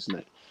him on this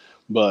night.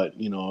 But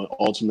you know,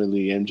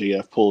 ultimately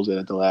MJF pulls it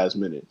at the last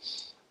minute.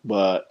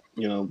 But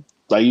you know,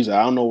 like you said,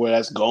 I don't know where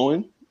that's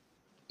going,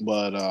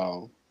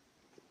 but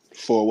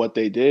for what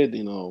they did,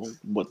 you know,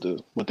 what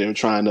they were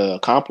trying to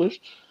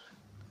accomplish,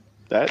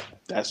 it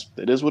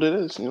is what it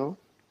is, you know.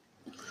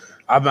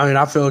 I mean,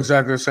 I feel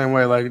exactly the same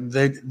way. Like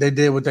they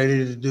did what they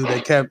needed to do.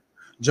 They kept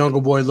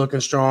Jungle Boy looking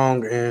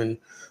strong and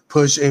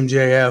pushed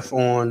MJF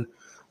on.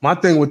 My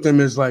thing with them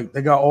is like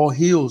they got all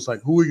heels.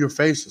 Like, who are your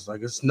faces?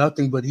 Like, it's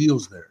nothing but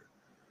heels there.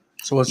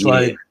 So it's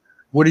like,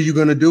 what are you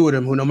gonna do with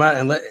him? Who no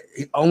matter,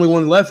 only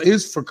one left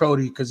is for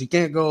Cody because he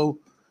can't go.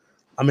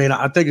 I mean,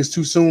 I think it's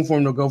too soon for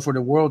him to go for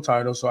the world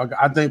title. So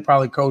I think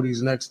probably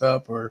Cody's next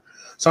up or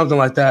something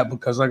like that.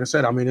 Because like I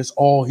said, I mean, it's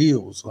all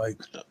heels. Like,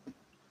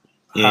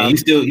 yeah, you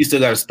still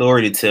got a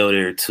story to tell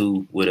there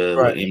too with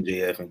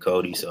MJF and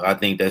Cody. So I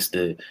think that's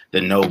the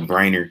no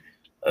brainer.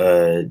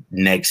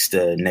 Next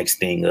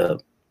thing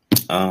up.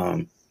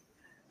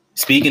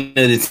 Speaking of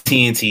the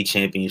TNT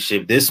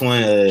Championship, this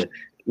one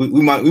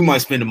we might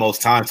spend the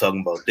most time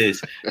talking about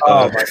this.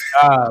 Oh my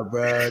god,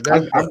 bro!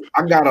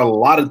 I got a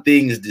lot of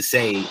things to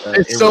say.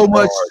 It's so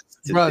much,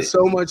 bro.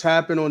 So much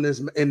happened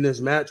in this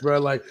match, bro.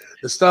 Like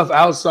the stuff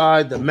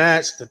outside the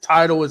match, the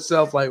title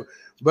itself, like.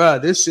 Bro,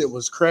 this shit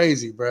was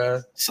crazy,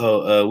 bro.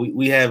 So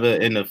we have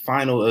in the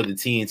final of the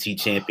TNT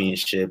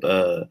Championship,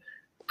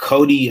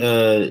 Cody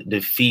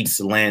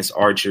defeats Lance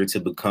Archer to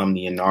become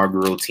the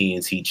inaugural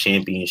TNT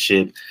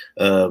Championship,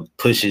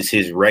 pushes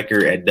his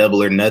record at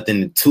Double or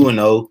Nothing to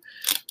 2-0.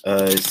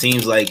 It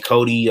seems like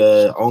Cody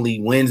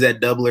only wins at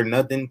Double or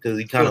Nothing because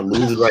he kind of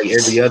loses like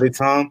every other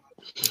time.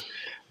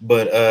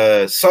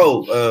 But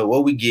so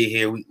what we get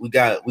here, we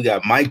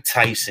got Mike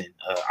Tyson,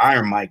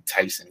 Iron Mike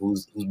Tyson,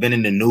 who's been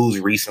in the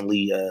news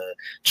recently,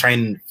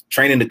 training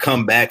to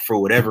come back for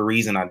whatever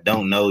reason. I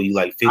don't know. You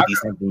like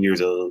 50-something years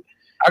old.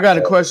 I got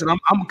a question.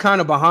 I'm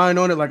kind of behind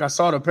on it. Like I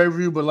saw the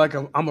pay-per-view, but like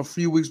I'm a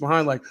few weeks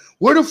behind. Like,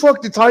 where the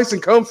fuck did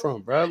Tyson come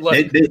from, bro?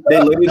 Like they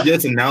literally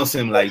just announced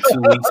him like 2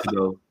 weeks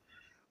ago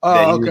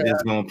that he was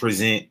just gonna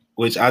present.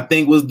 Which I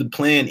think was the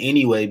plan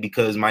anyway,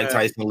 because Mike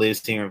Tyson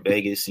lives here in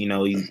Vegas. You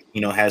know, he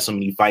has so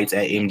many fights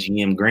at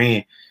MGM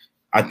Grand.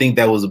 I think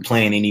that was the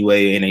plan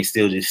anyway, and they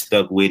still just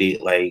stuck with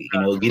it. Like,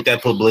 get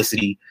that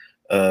publicity.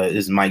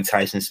 Is Mike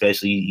Tyson,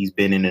 especially he's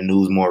been in the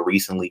news more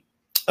recently.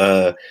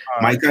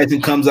 Mike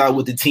Tyson comes out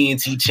with the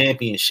TNT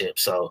Championship.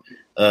 So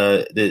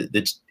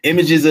the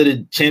images of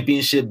the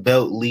championship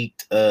belt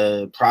leaked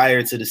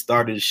prior to the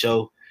start of the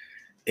show,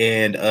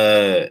 and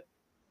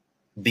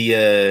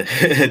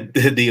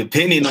the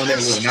opinion on that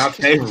was not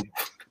favorable.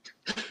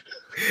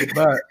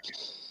 But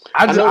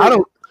I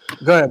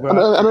Go ahead,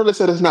 bro. I know they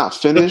said it's not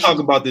finished. Let's talk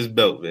about this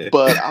belt, man.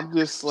 But I'm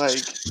just like,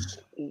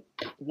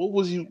 what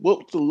was the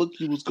look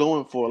you was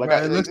going for? Like,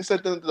 right, they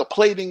said the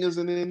plating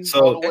isn't in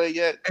all the way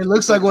yet. It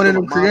looks like one of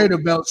them creator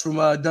belts from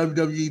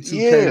WWE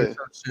 2K or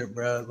some shit,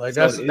 bro. Like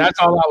that's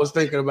all I was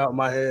thinking about in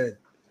my head.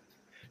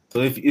 So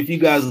if you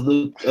guys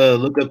look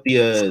up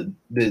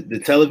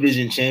the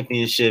television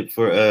championship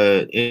for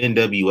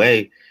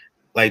NWA,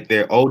 like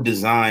their old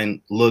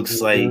design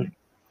looks like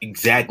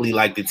exactly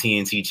like the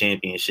TNT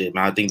Championship. And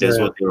I think that's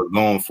what they were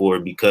going for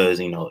because,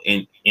 in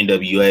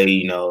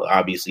NWA,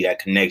 obviously that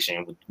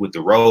connection with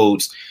the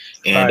roads.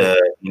 And,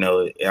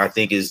 I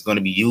think it's going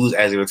to be used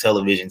as their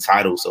television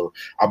title. So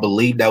I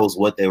believe that was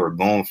what they were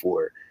going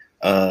for.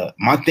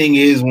 My thing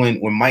is when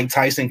Mike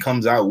Tyson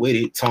comes out with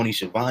it, Tony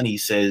Schiavone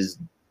says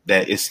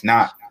that it's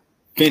not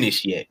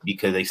finished yet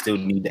because they still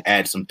need to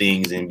add some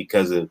things. And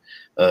because of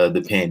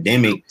the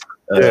pandemic,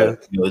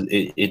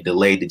 it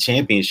delayed the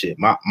championship.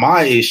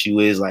 My issue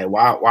is like,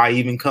 why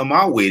even come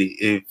out with it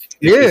if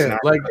it's not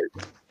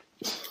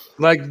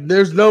like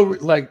there's no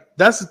like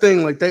that's the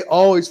thing. Like they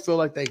always feel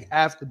like they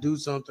have to do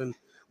something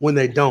when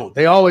they don't.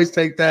 They always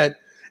take that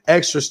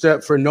extra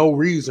step for no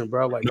reason,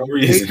 bro. Like no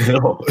reason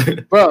at all.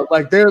 Bro,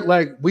 like they're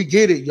like, we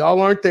get it.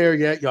 Y'all aren't there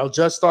yet. Y'all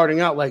just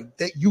starting out. Like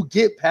you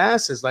get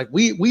passes. Like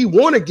we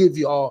want to give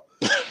y'all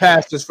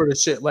passes for the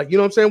shit. Like, you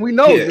know what I'm saying? We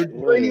know it's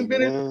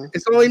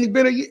only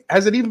been a year.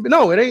 Has it even been?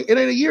 No, it ain't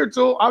a year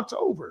till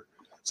October.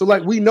 So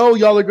like we know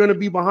y'all are gonna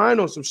be behind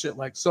on some shit.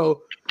 Like,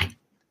 so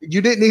you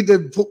didn't need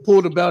to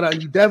pull the belt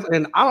out. You definitely,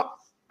 and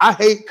I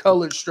hate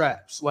colored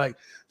straps. Like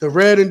the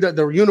red and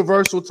the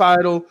Universal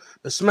title,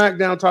 the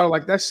SmackDown title,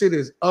 like that shit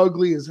is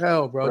ugly as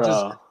hell, bro.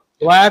 Just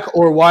black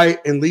or white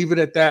and leave it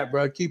at that,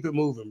 bro. Keep it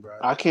moving, bro.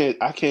 I can't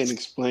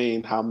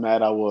explain how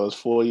mad I was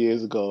 4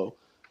 years ago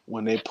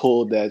when they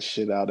pulled that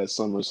shit out at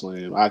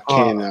SummerSlam. I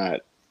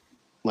cannot,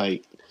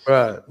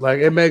 bro. Like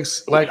it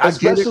makes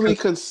especially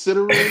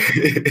considering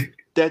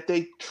that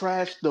they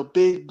trashed the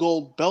big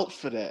gold belt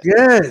for that.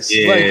 Yes,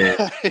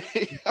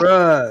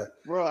 bro,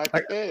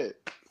 I can't.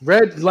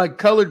 Red, like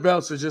colored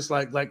belts are just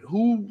like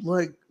who,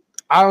 like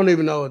I don't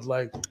even know. It's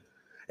like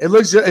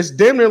it's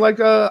damn near like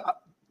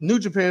New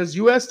Japan's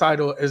US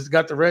title has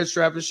got the red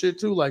strap and shit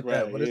too, like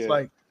that. But it's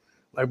like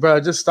bro,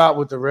 just stop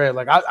with the red.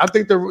 Like I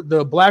think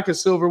the black and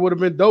silver would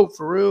have been dope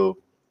for real.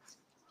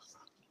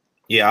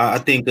 Yeah, I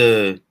think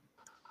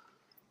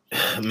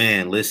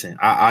man, listen,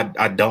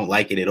 I don't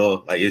like it at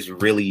all. Like it's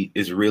really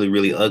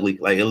ugly.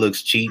 Like it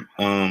looks cheap.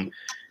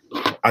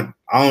 I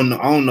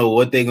don't know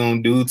what they're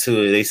gonna do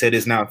to it. They said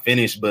it's not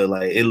finished, but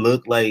like it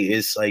looked like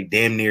it's like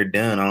damn near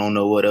done. I don't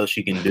know what else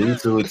you can do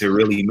to it to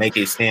really make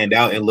it stand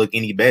out and look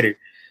any better.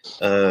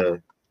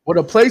 Well,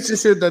 the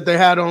places shit that they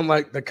had on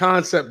like the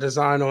concept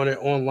design on it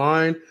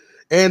online,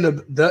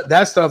 and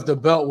that stuff, the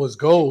belt was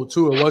gold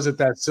too. It wasn't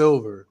that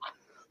silver.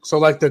 So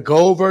like the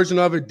gold version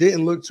of it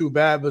didn't look too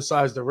bad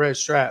besides the red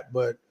strap.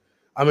 But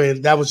I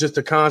mean, that was just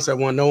the concept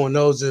one. No one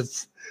knows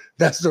if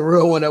that's the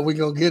real one that we're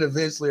gonna get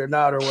eventually or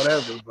not or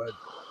whatever. But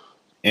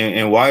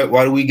and why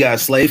do we got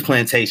slave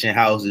plantation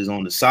houses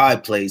on the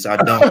side plates? I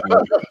don't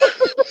know.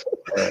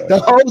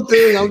 The whole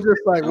thing, I'm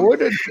just like,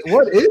 what is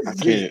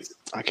this?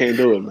 I can't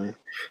do it, man.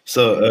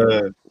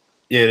 So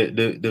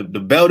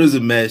the belt is a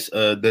mess.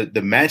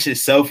 The match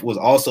itself was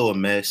also a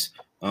mess.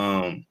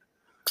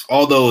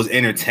 Although it was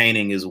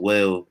entertaining as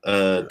well.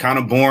 Kind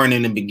of boring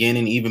in the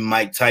beginning. Even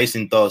Mike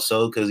Tyson thought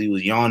so because he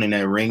was yawning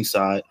at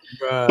ringside.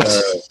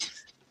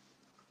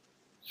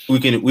 We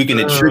can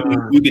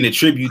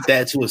attribute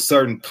that to a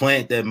certain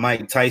plant that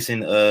Mike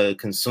Tyson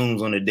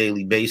consumes on a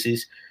daily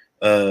basis.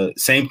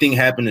 Same thing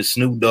happened to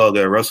Snoop Dogg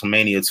at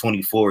WrestleMania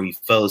 24. He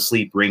fell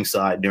asleep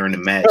ringside during the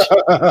match.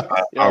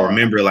 I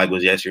remember like it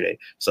was yesterday.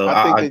 So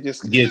I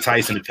just give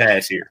Tyson a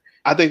pass here.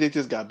 I think they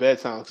just got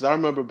bedtime because I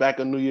remember back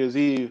on New Year's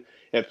Eve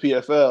at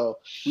PFL,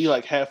 we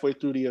like halfway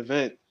through the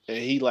event and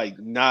he like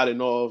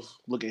nodding off,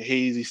 looking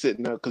hazy,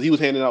 sitting up because he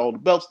was handing out all the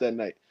belts that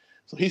night.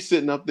 So he's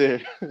sitting up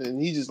there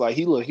and he just like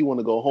he want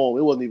to go home.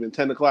 It wasn't even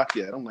 10 o'clock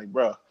yet. I'm like,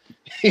 bro,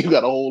 you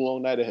got a whole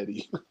long night ahead of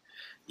you.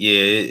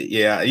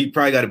 Yeah. He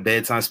probably got a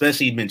bedtime,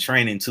 especially he's been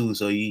training too.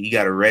 So he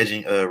got a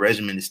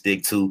regimen to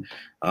stick to.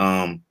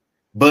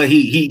 But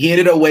he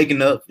ended up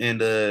waking up and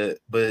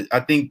but I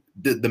think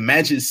the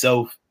match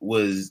itself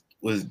was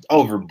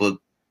overbooked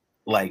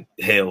like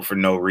hell for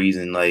no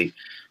reason. Like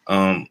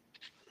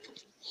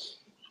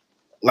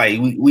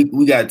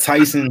we got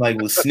Tyson like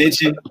was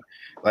snitching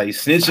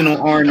on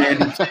Arn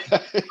Anderson.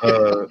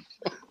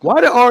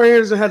 Why did Arn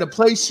Anderson had a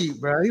play sheet,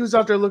 bro? He was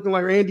out there looking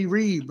like Andy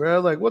Reid, bro.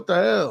 Like what the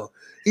hell?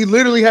 He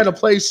literally had a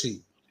play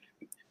sheet.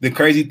 The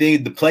crazy thing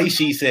is the play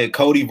sheet said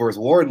Cody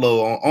versus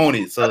Wardlow on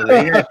it, so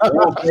they had the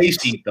wrong play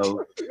sheet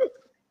though.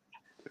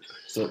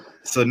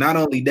 So not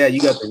only that, you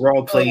got the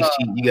wrong play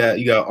sheet.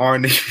 You got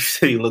Arn.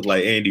 Say he look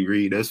like Andy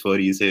Reid. That's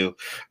funny as hell.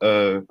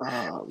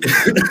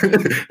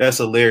 That's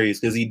hilarious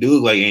because he do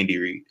look like Andy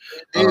Reid.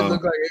 He did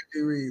look like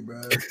Andy Reid,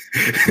 bro.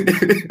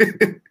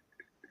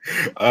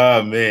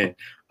 Oh man,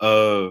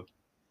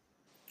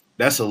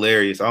 that's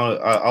hilarious.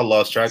 I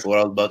lost track of what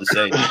I was about to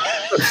say.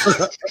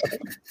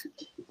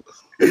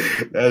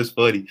 That's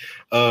funny.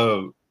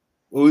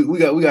 We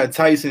got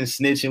Tyson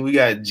snitching. We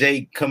got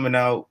Jake coming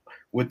out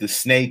with the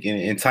snake,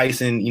 and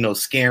Tyson,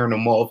 scaring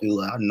him off. He's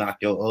like, "I'll knock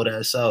your old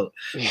ass out."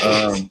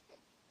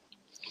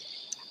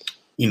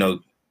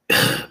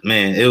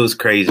 Man, it was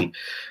crazy.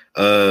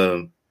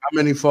 How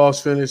many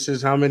false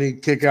finishes? How many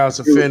kickouts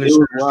of finishes? It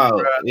was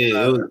wild.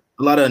 Yeah, it was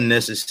a lot of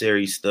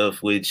unnecessary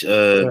stuff, which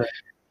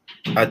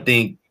I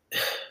think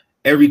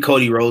every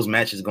Cody Rhodes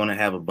match is going to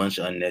have a bunch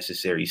of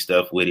unnecessary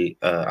stuff with it.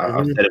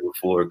 I've said it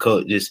before.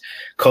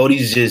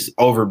 Cody's just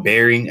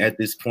overbearing at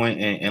this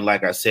point, and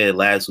like I said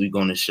last week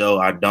on the show,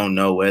 I don't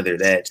know whether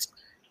that's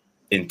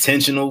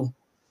intentional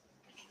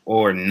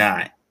or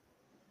not.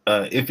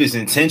 If it's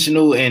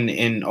intentional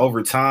and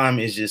over time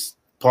it's just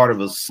part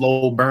of a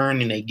slow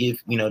burn, and they give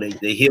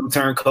they heel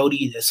turn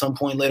Cody at some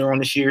point later on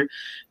this year,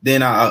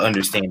 then I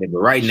understand it. But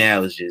right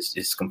now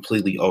it's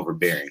completely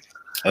overbearing.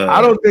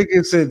 I don't think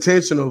it's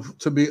intentional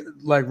to be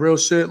like real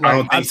shit. Like, I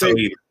don't think so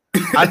either.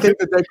 I think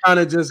that they kind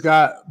of just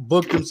got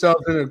booked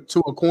themselves into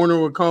a corner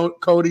with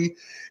Cody.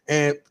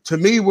 And to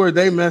me, where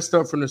they messed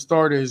up from the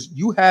start is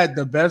you had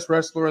the best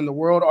wrestler in the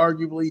world,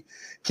 arguably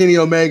Kenny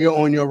Omega,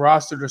 on your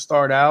roster to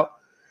start out.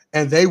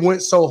 And they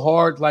went so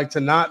hard, like to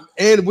not,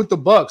 and with the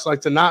Bucks,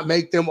 like to not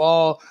make them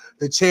all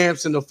the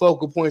champs and the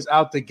focal points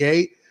out the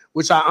gate,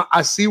 which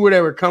I see where they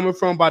were coming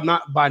from by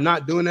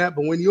not doing that.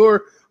 But when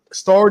you're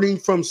starting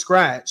from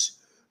scratch,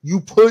 you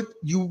push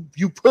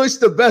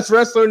the best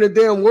wrestler in the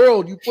damn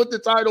world. You put the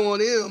title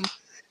on him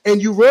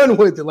and you run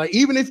with it. Like,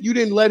 even if you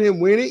didn't let him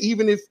win it,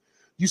 even if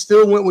you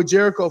still went with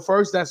Jericho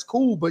first, that's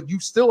cool. But you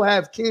still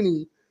have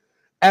Kenny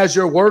as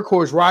your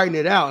workhorse riding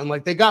it out. And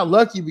like, they got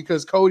lucky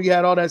because Cody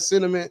had all that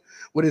sentiment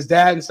with his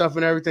dad and stuff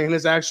and everything. And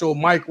his actual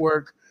mic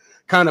work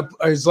kind of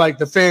is like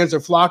the fans are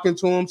flocking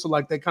to him. So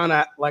like they kind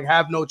of like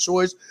have no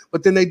choice.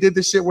 But then they did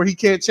the shit where he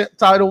can't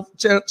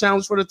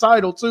challenge for the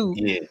title too.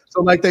 Yeah.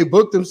 So like they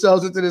booked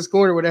themselves into this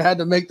corner where they had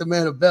to make the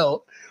man a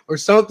belt or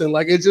something.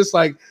 Like, it's just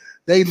like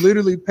they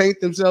literally paint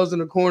themselves in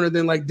the corner,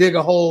 then like dig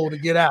a hole to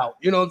get out.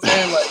 You know what I'm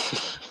saying? Like,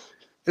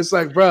 it's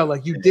like, bro,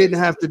 like you didn't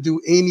have to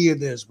do any of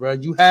this, bro.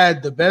 You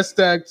had the best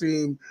tag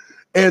team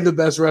and the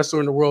best wrestler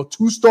in the world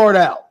to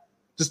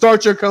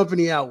start your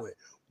company out with.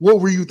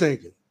 What were you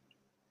thinking?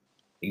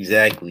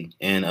 Exactly.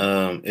 And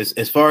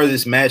as far as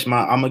this match,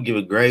 I'm gonna give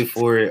a grade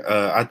for it.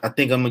 I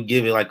think I'm gonna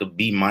give it like a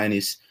B-.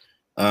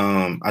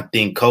 I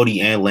think Cody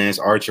and Lance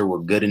Archer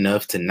were good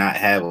enough to not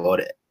have all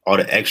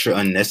the extra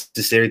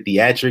unnecessary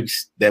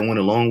theatrics that went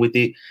along with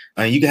it.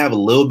 You can have a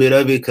little bit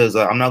of it because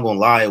I'm not gonna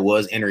lie, it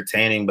was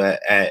entertaining,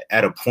 but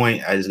at a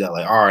point I just got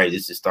like, all right,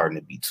 this is starting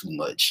to be too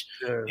much.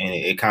 And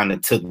it kind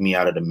of took me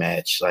out of the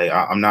match. Like,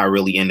 I'm not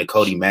really into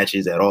Cody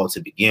matches at all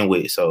to begin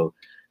with. So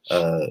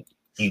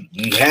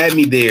you had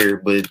me there,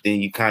 but then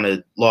you kind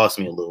of lost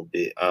me a little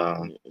bit.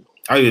 I'll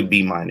give it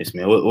B-, man.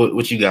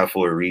 What you got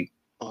for it, Reed?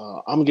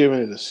 I'm giving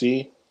it a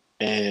C,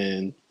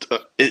 and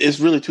it's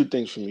really two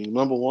things for me.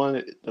 Number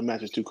one, the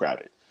match is too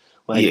crowded.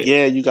 Like,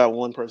 yeah, you got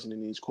one person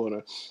in each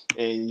corner,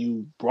 and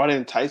you brought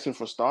in Tyson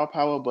for star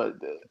power, but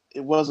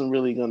it wasn't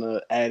really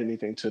gonna add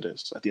anything to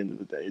this at the end of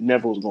the day. It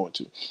never was going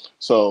to.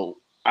 So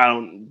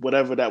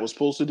whatever that was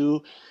supposed to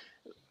do,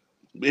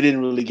 it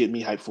didn't really get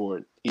me hyped for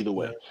it either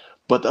way.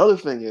 But the other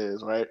thing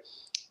is, right,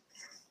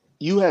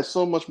 you had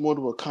so much more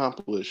to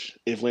accomplish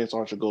if Lance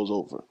Archer goes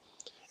over.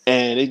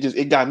 And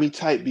it got me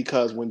tight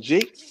because when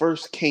Jake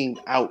first came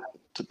out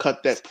to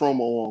cut that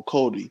promo on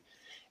Cody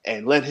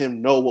and let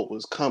him know what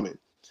was coming,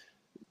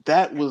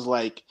 that was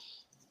like,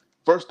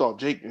 first off,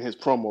 Jake and his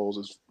promos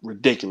is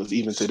ridiculous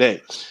even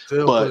today.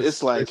 But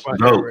it's like,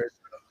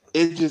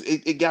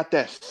 it got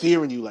that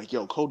fear in you, like,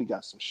 yo, Cody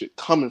got some shit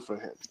coming for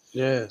him.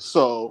 Yeah.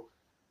 So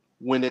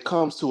when it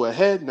comes to a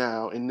head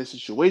now in this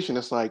situation,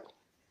 it's like,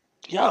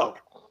 yo,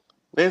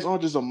 Lance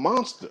Archer's a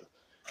monster.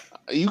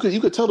 You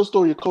could tell the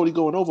story of Cody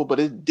going over, but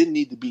it didn't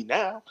need to be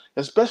now,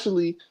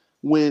 especially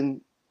when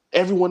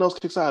everyone else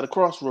kicks out of the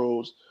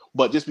crossroads.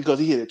 But just because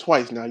he hit it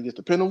twice, now you get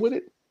to pin him with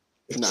it?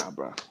 Nah,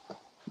 bro.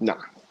 Nah.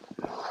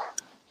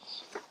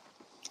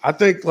 I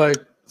think, like,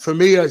 for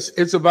me,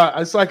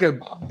 it's like a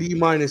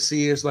B-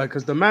 C. It's like,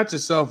 because the match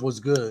itself was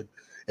good.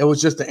 It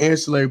was just the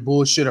ancillary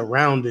bullshit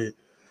around it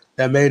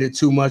that made it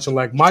too much. And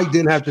like, Mike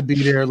didn't have to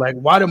be there. Like,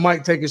 why did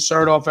Mike take his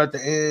shirt off at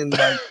the end?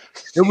 Like,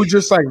 it was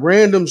just like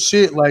random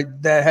shit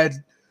like that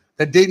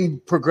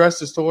didn't progress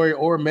the story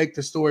or make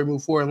the story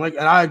move forward. And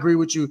I agree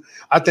with you.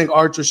 I think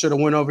Archer should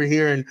have went over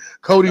here, and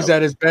Cody's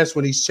at his best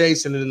when he's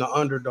chasing it in the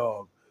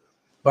underdog.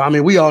 But I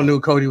mean, we all knew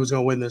Cody was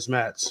gonna win this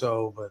match.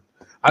 So, but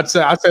I'd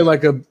say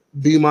like a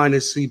B-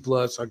 C+,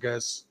 I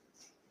guess.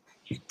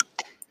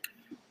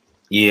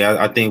 Yeah,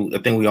 I think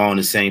we all on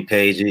the same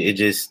page. It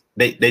just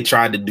they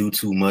tried to do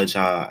too much.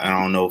 I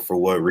don't know for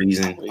what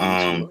reason.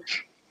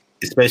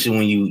 Especially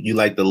when you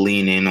like to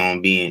lean in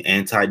on being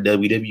anti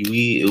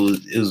WWE,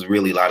 it was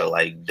really a lot of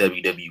like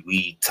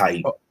WWE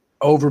type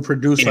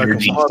overproduced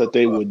energy like that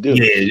they would do.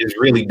 Yeah, just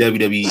really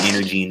WWE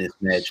energy in this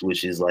match,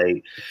 which is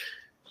like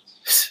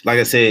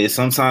I said,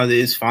 sometimes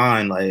it's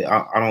fine. Like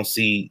I don't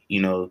see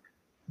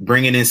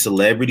bringing in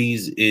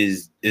celebrities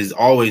is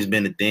always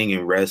been a thing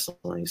in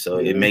wrestling. So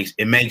it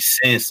makes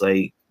sense,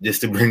 like,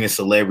 just to bring in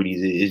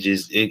celebrities.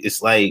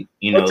 It's like,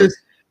 you know,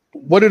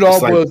 what it all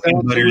boils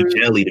down to is,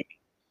 jelly to me.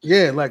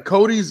 Yeah, like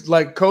Cody's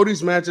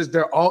matches,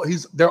 they're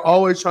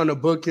always trying to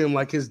book him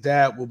like his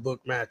dad will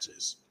book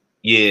matches.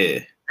 Yeah.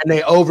 And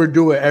they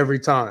overdo it every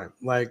time.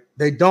 Like,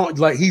 they don't,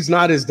 like, he's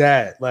not his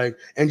dad. Like,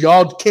 and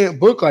y'all can't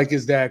book like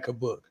his dad could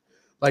book.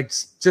 Like,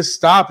 just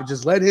stop it.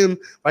 Just let him,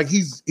 like,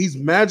 he's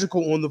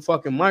magical on the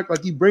fucking mic.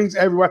 Like, he brings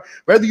everybody,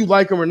 whether you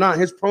like him or not,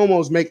 his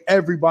promos make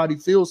everybody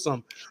feel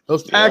something.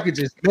 Those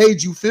packages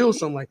made you feel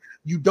something. Like,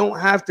 you don't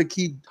have to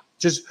keep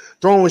just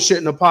throwing shit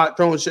in the pot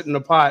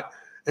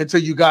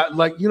until you got,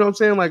 like, you know what I'm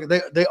saying? Like,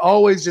 they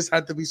always just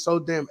have to be so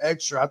damn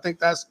extra. I think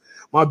that's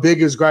my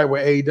biggest gripe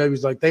with AEW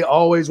is, like, they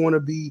always want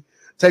to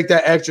take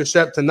that extra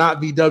step to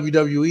not be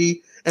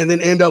WWE and then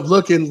end up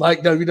looking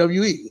like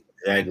WWE.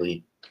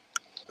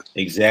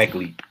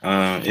 Exactly.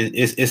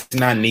 It's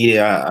not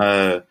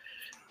needed.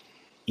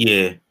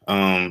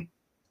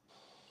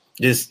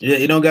 Just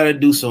you don't got to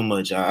do so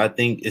much. I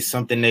think it's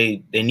something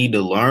they need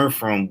to learn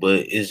from,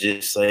 but it's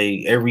just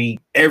like every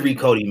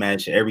Cody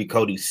match, every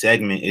Cody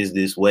segment is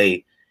this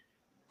way,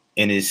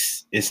 and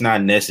it's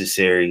not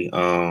necessary.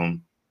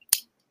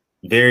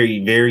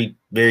 Very, very,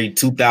 very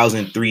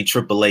 2003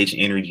 Triple H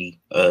energy.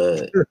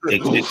 Except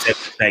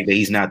the fact that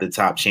he's not the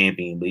top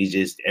champion, but he's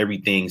just,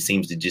 everything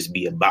seems to just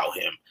be about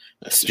him.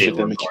 That's the shit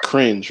that make you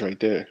cringe right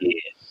there. Yeah.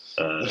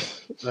 All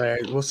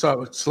right, what's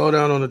up? Slow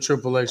down on the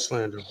Triple H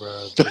slander,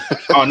 bro.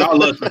 Oh no, I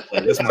love Triple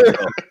H. That's my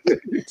fault.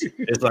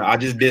 It's like I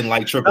just didn't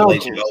like Triple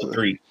H in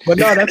 03. But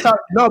no, that's how.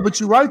 No, but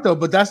you're right though.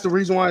 But that's the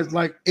reason why it's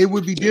like it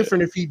would be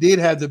different if he did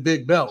have the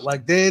big belt.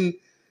 Like then,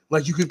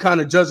 like you could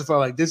kind of justify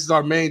like this is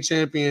our main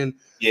champion.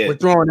 Yeah, we're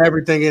throwing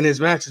everything in his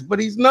matches, but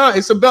he's not.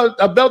 It's a belt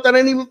that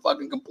ain't even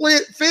fucking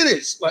complete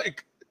finished.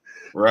 Like,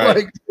 right?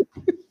 Like,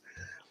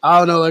 I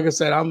don't know. Like I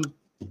said,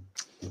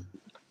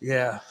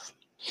 yeah.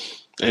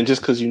 And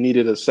just because you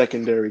needed a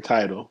secondary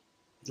title,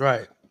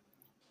 right?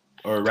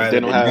 Or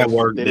rather,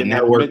 the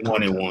network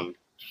wanted one.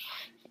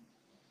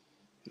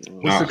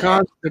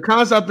 The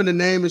concept and the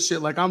name and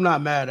shit, like I'm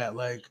not mad at.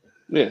 Like,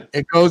 yeah,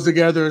 it goes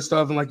together and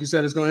stuff. And like you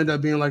said, it's gonna end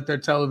up being like their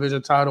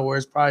television title, where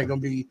it's probably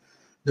gonna be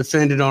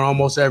defended on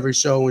almost every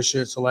show and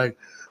shit. So like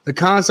the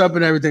concept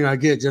and everything, I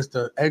get. Just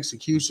the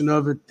execution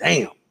of it,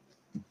 damn.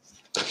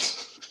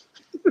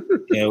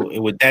 Yeah.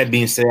 With that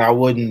being said, I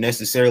wouldn't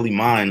necessarily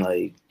mind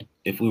like.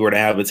 If we were to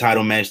have a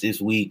title match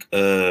this week,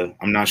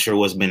 I'm not sure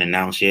what's been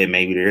announced yet.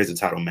 Maybe there is a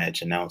title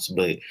match announced,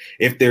 but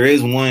if there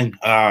is one,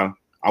 I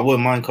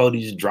wouldn't mind Cody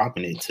just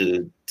dropping it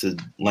to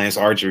Lance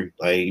Archer.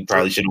 Like he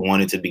probably should have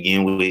won it to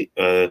begin with.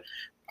 I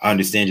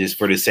understand just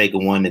for the sake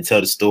of one to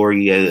tell the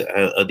story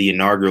of the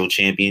inaugural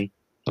champion,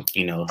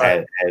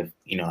 have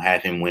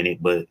him win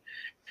it, but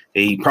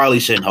he probably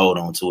shouldn't hold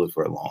on to it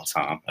for a long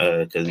time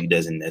because he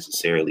doesn't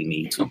necessarily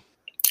need to.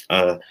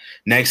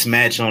 Next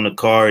match on the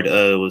card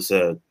was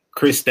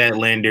Chris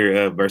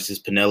Statlander versus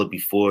Penelope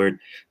Ford.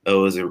 It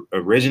was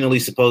originally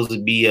supposed to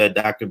be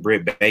Dr.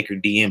 Britt Baker,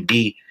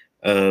 DMD,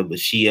 but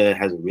she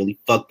has a really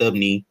fucked up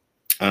knee.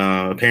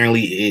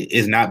 Apparently, it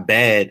is not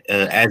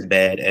as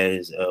bad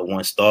as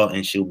once thought,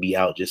 and she'll be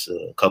out just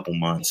a couple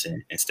months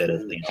instead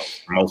of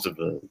most of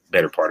the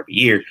better part of a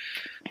year.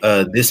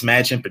 This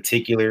match in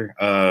particular,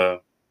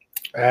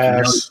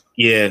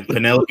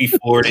 Penelope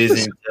Ford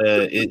is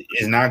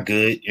not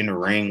good in the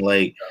ring.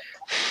 Like.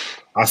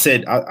 I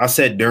said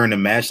during the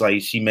match,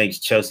 like she makes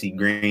Chelsea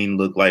Green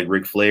look like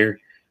Ric Flair,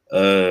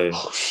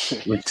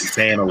 which is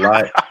saying a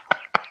lot.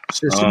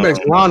 Shit, she makes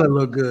Lana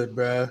look good,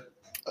 bro.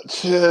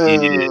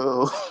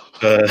 Chill.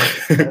 But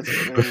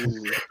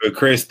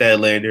Chris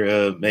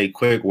Statlander made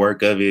quick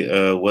work of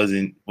it.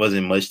 Wasn't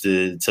much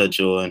to touch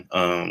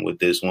on with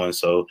this one.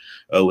 So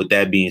with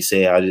that being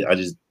said, I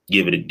just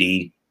give it a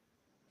D.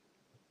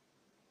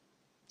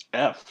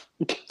 F.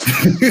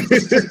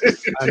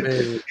 I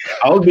mean,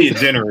 I was being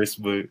generous,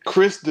 but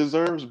Chris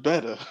deserves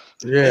better.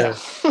 Yeah,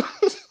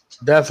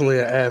 definitely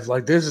an F.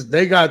 Like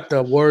they got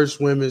the worst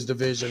women's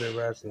division in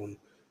wrestling.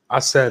 I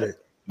said it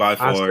by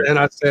far,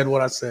 I said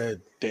what I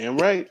said. Damn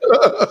right.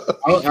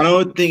 I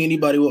don't think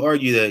anybody will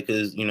argue that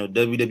because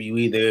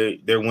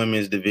WWE their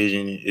women's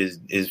division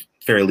is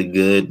fairly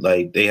good.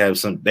 Like they have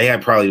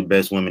probably the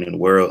best women in the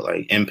world.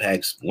 Like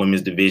Impact's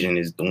women's division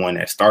is the one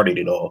that started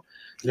it all.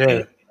 Yeah.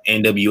 And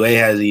NWA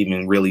has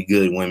even really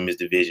good women's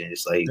division.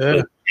 It's like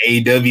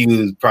AEW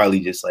is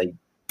probably just like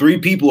 3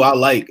 people I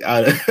like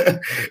out of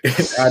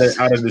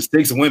the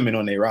 6 women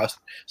on their roster.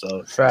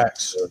 So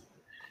facts.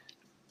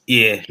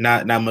 Yeah,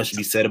 not much to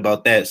be said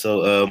about that.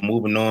 So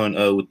moving on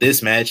with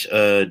this match,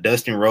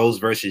 Dustin Rhodes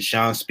versus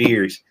Shawn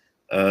Spears.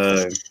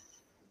 Dumb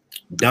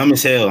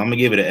as hell. I'm gonna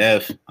give it an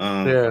F.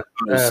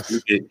 F.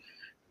 Stupid,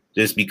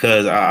 just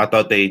because I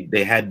thought they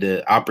had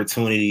the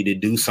opportunity to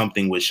do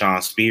something with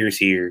Shawn Spears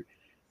here.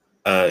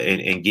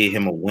 And get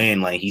him a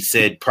win. Like he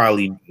said,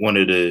 probably one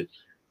of the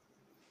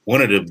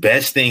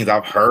best things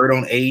I've heard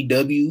on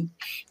AEW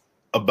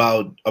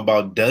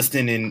about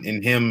Dustin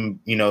and him,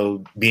 you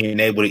know, being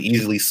able to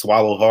easily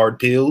swallow hard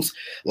pills,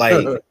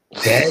 like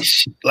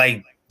that.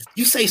 Like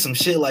you say some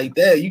shit like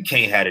that, you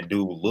can't have a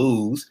dude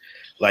lose.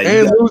 Like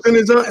and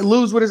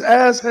lose with his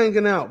ass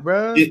hanging out,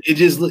 bro. It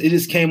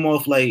just came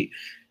off like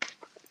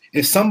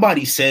if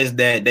somebody says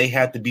that, they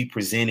have to be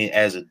presented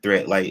as a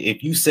threat. Like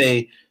if you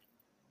say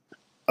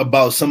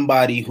about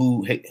somebody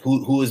who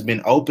has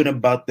been open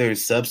about their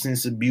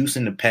substance abuse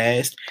in the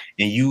past,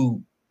 and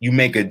you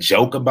make a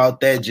joke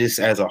about that just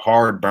as a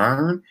hard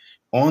burn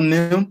on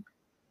them,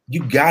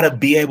 you gotta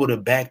be able to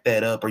back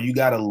that up, or you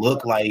gotta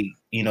look like,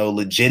 you know,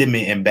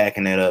 legitimate in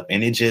backing that up.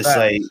 And it just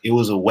like it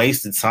was a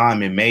waste of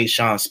time and made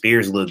Sean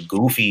Spears look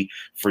goofy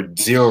for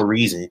zero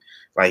reason.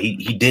 Like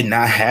he did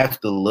not have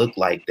to look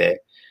like that.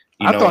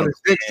 I thought his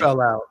dick fell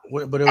out,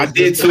 but it was I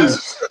did too.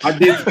 I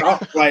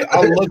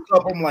looked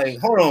up. I'm like,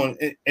 hold on,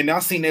 and I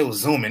seen they was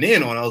zooming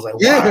in on. I was like,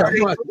 wow.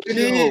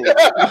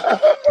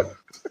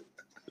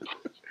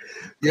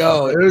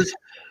 Yo, it was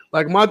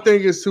like my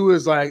thing is too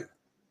is like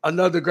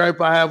another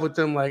gripe I have with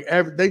them. Like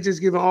they just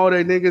giving all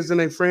their niggas and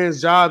their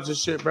friends jobs and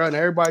shit, bro. And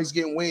everybody's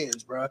getting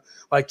wins, bro.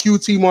 Like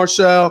QT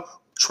Marshall,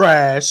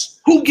 trash.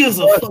 Who gives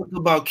a fuck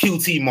about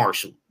QT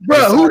Marshall,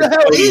 bro? Who the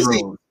hell is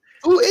he?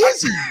 Who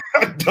is he?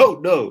 I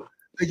don't know.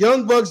 The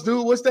Young Bucks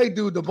dude, what's they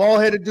do? The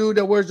bald-headed dude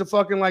that wears the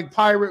fucking like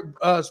pirate,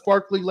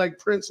 sparkly like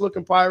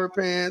Prince-looking pirate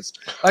pants.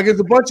 Like there's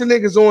a bunch of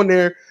niggas on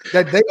there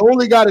that they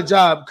only got a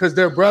job because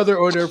their brother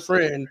or their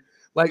friend.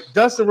 Like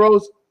Dustin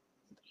Rhodes,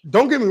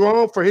 don't get me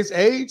wrong, for his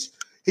age,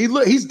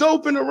 he's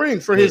dope in the ring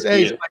for his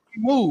age. Like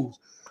he moves.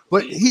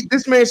 But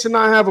this man should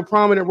not have a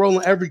prominent role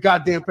in every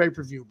goddamn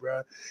pay-per-view,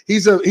 bro.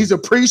 He's a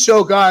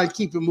pre-show guy and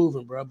keep it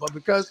moving, bro. But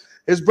because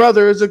his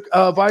brother is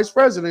a vice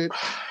president,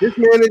 this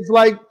man is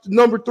like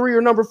number 3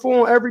 or number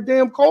 4 on every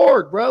damn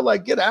card, bro.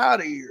 Like, get out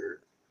of here.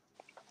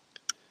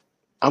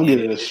 I'm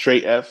getting a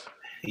straight F.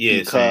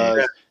 Yes,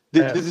 because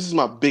this is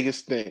my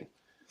biggest thing.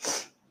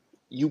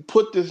 You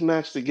put this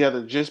match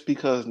together just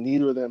because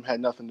neither of them had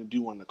nothing to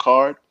do on the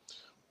card.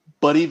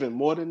 But even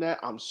more than that,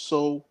 I'm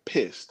so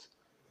pissed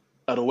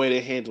of the way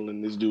they're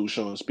handling this dude,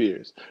 Sean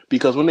Spears.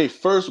 Because when they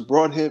first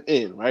brought him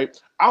in, right,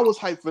 I was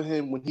hyped for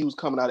him when he was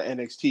coming out of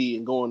NXT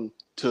and going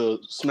to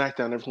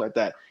SmackDown and everything like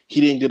that. He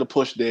didn't get a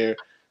push there,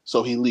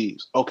 so he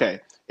leaves.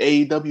 Okay,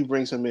 AEW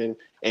brings him in,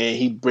 and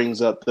he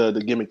brings up the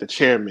gimmick, the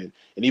chairman.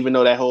 And even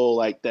though that whole,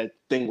 like, that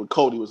thing with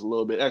Cody was a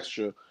little bit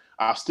extra,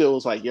 I still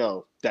was like,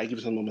 yo, that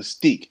gives him a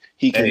mystique.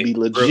 He can be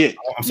legit.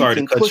 Bro, I'm sorry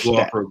to cut you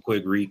off real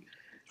quick, Reek.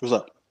 What's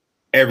up?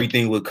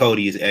 Everything with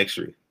Cody is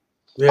extra.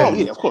 Yeah. Oh,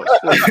 yeah, of course.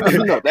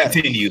 You know that.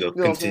 Continue, though. You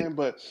know what I'm saying?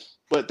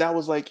 But that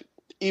was like,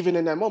 even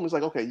in that moment, it's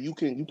like, okay, you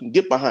can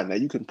get behind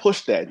that. You can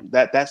push that.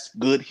 That's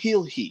good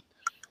heel heat.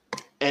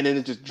 And then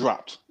it just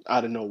dropped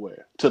out of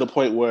nowhere to the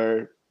point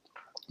where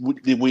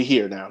we're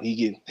here now. He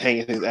get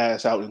hanging his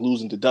ass out and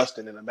losing to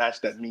Dustin in a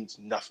match that means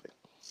nothing.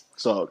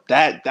 So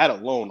that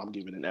alone, I'm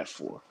giving an F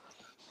for.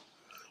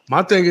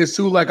 My thing is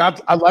too, like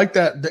I like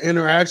that the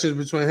interactions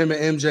between him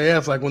and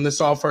MJF, like when this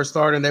all first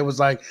started, and they was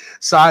like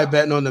side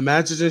betting on the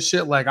matches and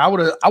shit. Like I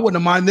wouldn't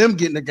have mind them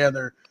getting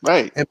together,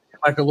 right? And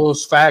like a little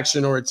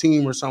faction or a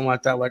team or something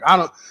like that. Like I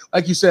don't,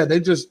 like you said, they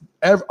just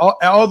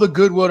all the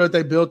goodwill that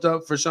they built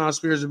up for Sean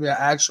Spears to be an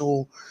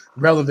actual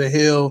relevant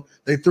heel,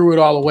 they threw it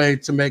all away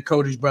to make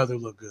Cody's brother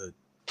look good.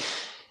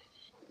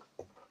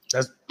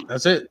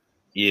 That's it.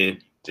 Yeah,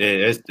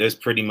 that's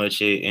pretty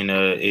much it, and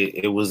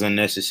it was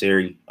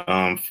unnecessary.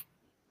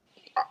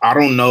 I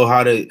don't know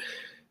how to,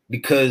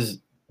 because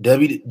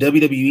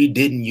WWE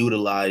didn't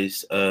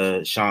utilize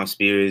Sean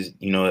Spears,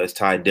 you know, as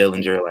Ty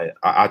Dillinger. Like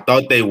I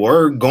thought they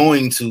were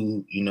going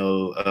to, you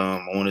know,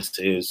 I want to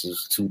say this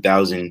was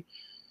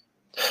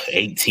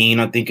 2018,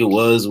 I think it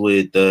was,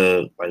 with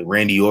like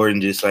Randy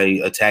Orton just like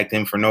attacked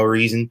him for no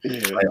reason.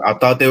 Yeah. Like I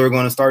thought they were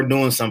going to start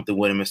doing something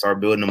with him and start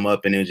building him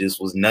up, and it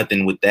just was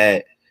nothing with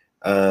that.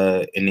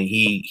 And then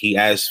he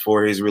asked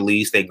for his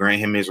release. They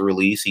grant him his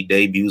release. He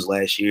debuts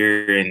last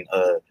year, and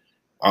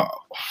I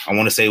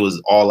want to say it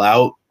was All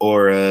Out,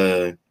 or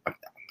I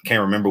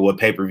can't remember what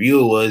pay-per-view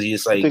it was. He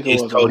just like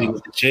it's Cody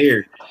with the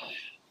chair,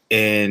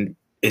 and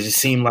it just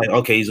seemed like,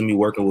 okay, he's gonna be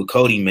working with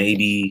Cody.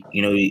 Maybe,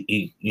 you know,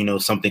 you know,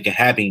 something can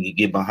happen. You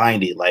get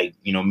behind it. Like,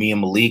 you know, me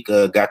and Malik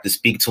got to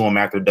speak to him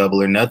after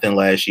Double or Nothing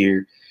last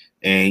year,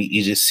 and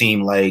he just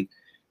seemed like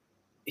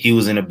he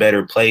was in a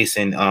better place,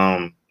 and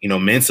you know,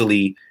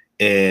 mentally.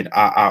 And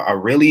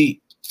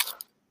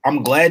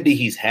I'm glad that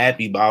he's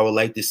happy, but I would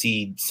like to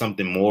see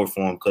something more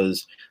for him,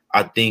 because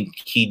I think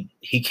he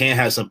can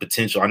have some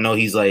potential. I know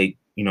he's like,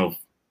 you know,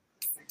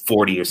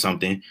 40 or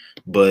something,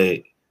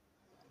 but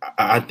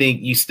I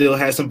think you still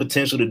have some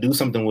potential to do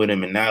something with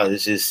him. And now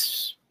it's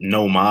just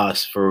no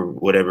mas for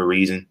whatever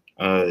reason.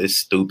 It's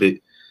stupid.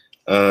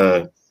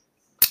 With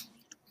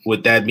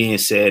that being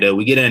said,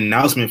 we get an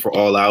announcement for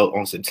All Out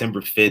on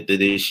September 5th of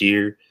this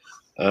year.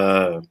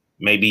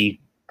 Maybe.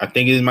 I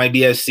think it might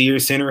be at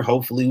Sears Center.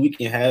 Hopefully we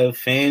can have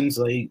fans,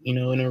 like, you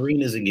know, in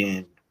arenas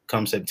again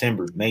come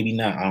September. Maybe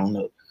not. I don't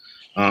know.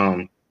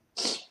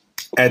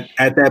 at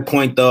that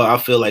point though, I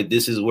feel like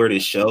this is where the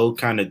show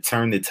kind of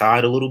turned the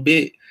tide a little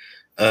bit.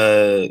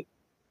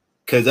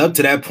 Because up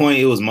to that point,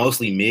 it was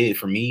mostly mid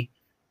for me.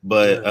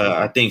 But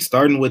I think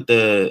starting with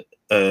the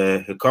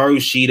Hikaru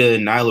Shida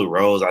and Nyla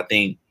Rose, I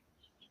think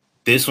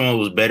this one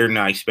was better than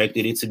I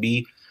expected it to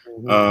be.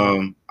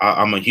 I'm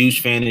a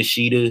huge fan of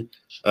Shida.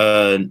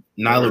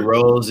 Nyla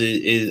Rose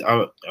is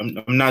I'm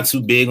not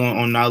too big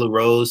on Nyla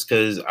Rose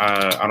because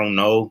I don't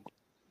know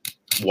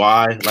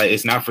why. Like,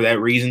 it's not for that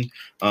reason.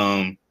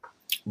 But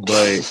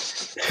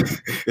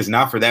it's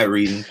not for that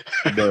reason.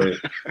 But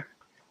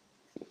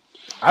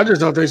I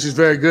just don't think she's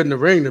very good in the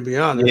ring, to be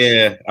honest.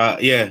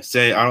 Yeah.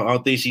 Say I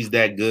don't think she's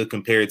that good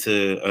compared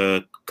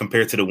to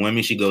the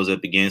women she goes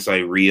up against,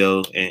 like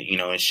Rio and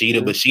and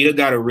Shida. But Shida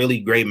got a really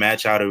great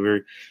match out of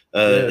her.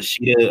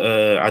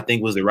 Shida, I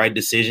think, was the right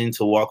decision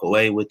to walk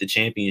away with the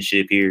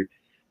championship here.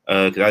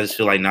 Because I just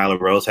feel like Nyla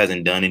Rose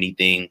hasn't done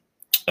anything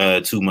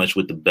too much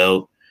with the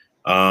belt.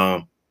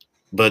 But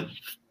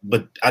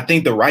I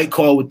think the right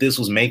call with this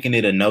was making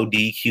it a no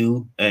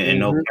DQ and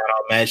no count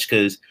out match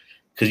because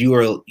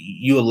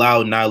you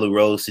allowed Nyla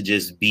Rose to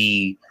just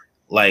be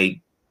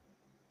like,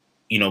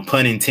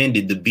 pun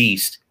intended, the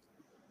beast.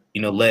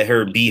 Let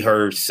her be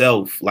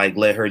herself. Like,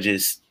 let her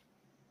just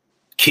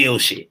kill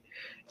shit.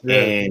 Yeah.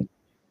 And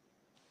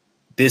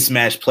this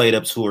match played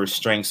up to her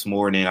strengths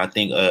more than I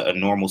think a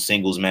normal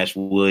singles match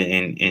would.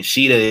 And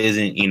Shida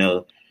isn't,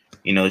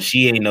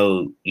 she ain't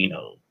no,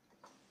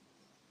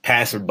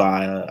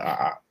 passerby.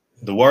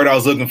 The word I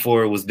was looking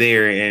for was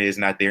there and it's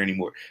not there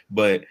anymore.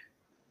 But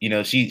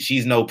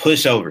she's no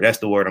pushover. That's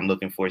the word I'm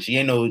looking for. She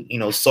ain't no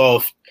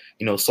soft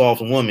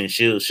woman.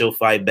 She'll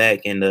fight back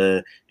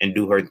and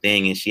do her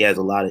thing, and she has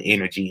a lot of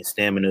energy and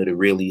stamina to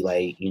really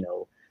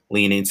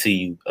lean into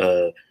you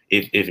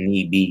if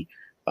need be.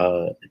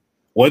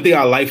 One thing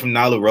I like from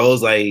Nyla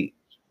Rose, like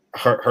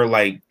her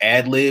like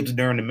ad libs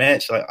during the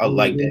match, like I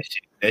like that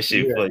shit. That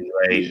shit funny.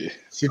 Like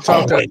she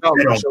talked that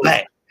on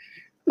black.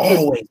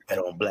 Always bet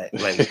on black,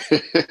 like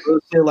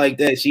shit like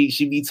that.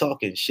 She be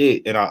talking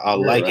shit, and I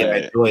like it. I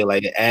enjoy it.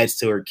 Like, it adds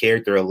to her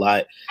character a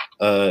lot.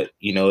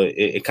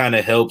 It kind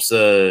of helps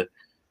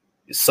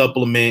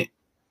supplement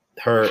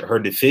her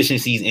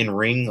deficiencies in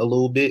ring a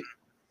little bit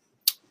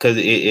because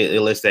it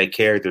lets that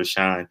character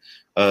shine.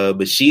 But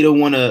Shida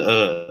won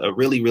a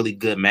really, really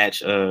good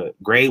match.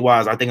 Grade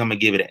wise, I think I'm gonna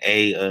give it an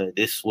A.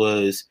 This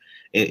was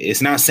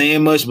it's not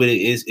saying much, but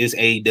it's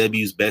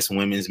AEW's best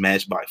women's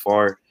match by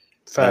far.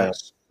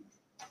 Fast.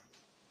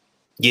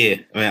 Yeah,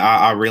 I mean,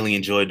 I really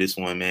enjoyed this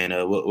one, man.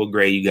 What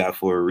grade you got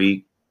for it,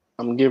 Reed?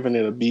 I'm giving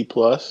it a B+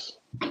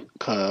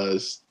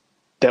 because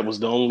that was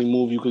the only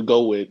move you could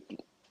go with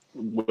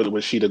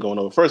Shida going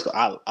over. First,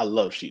 I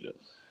love Shida.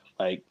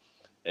 Like,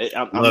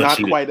 I'm not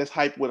Shida. Quite as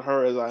hyped with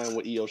her as I am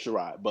with Io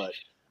Shirai, but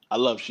I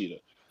love Shida.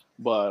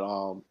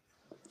 But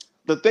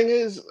the thing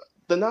is,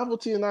 the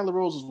novelty of Nyla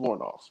Rose is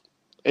worn off.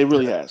 It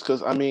really has.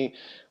 Because, I mean,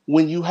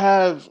 when you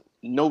have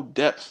no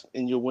depth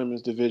in your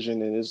women's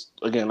division, and it's,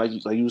 again, like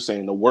you were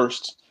saying, the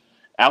worst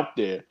out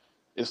there,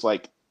 it's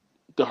like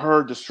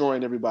her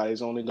destroying everybody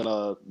is only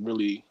gonna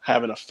really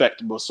have an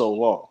effect for so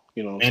long.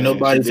 Ain't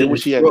nobody did what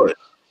she had to do.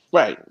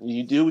 Right.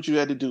 You did what you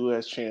had to do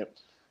as champ.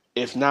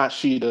 If not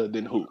Shida,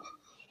 then who?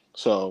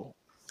 So,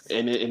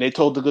 and they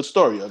told the good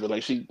story of it.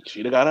 Like,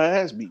 Shida got her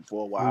ass beat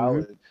for a while,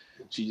 and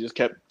she just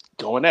kept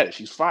going at it.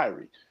 She's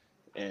fiery,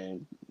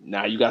 and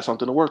now you got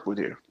something to work with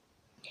here.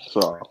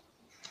 So,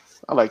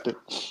 I liked it.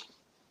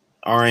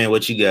 Arian,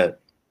 what you got?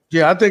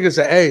 Yeah, I think it's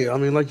an A. I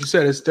mean, like you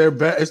said, it's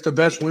it's the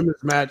best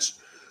women's match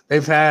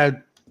they've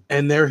had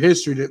in their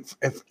history,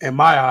 in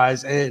my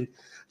eyes, and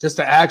just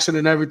the action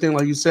and everything.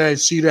 Like you said,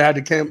 Shida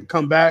had to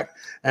come back,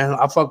 and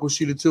I fuck with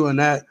Shida too. And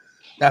that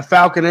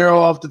Falcon Arrow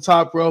off the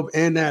top rope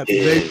and that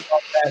big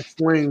that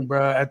swing,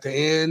 bro, at the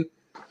end,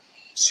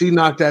 she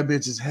knocked that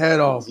bitch's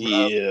head off. Bro.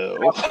 Yeah,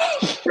 that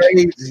was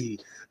crazy.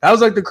 That was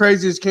like the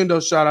craziest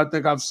kendo shot I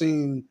think I've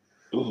seen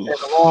in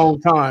a long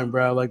time,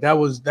 bro. Like, that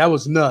was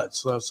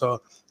nuts. So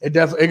it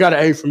definitely got an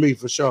A for me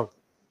for sure.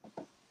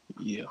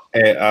 Yeah.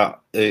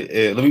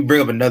 Hey, let me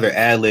bring up another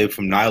ad lib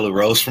from Nyla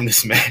Rose from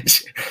this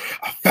match.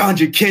 I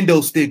found your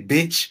kendo stick,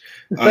 bitch.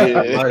 I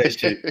love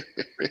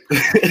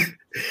that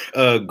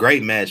shit.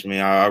 Great match,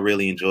 man. I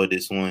really enjoyed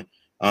this one.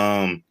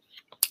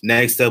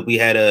 Next up, we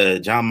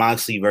had Jon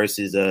Moxley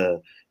versus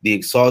the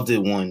Exalted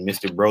One,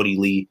 Mr. Brody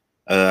Lee.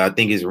 I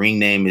think his ring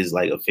name is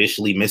like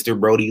officially Mr.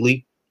 Brody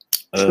Lee.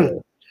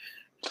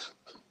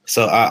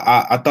 So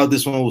I thought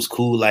this one was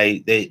cool.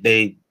 Like,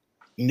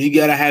 you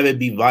gotta have it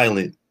be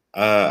violent.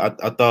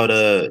 I thought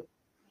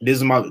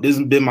this has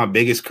been my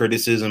biggest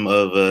criticism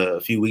of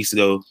a few weeks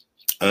ago.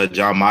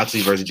 Jon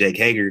Moxley versus Jake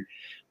Hager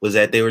was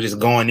that they were just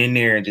going in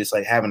there and just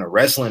like having a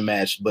wrestling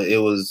match, but it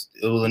was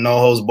a no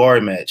holds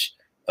barred match.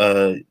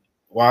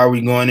 Why are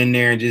we going in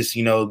there and just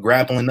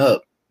grappling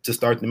up to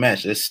start the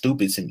match? That's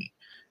stupid to me.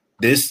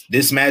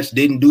 This match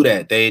didn't do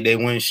that. They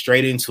went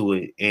straight into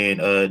it,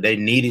 and they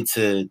needed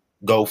to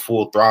go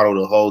full throttle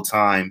the whole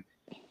time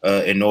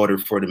in order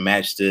for the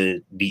match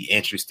to be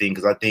interesting.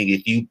 Because I think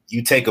if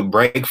you take a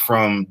break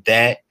from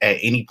that at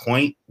any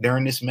point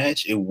during this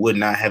match, it would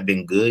not have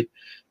been good.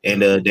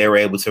 And they were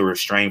able to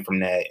restrain from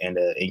that and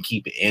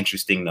keep it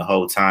interesting the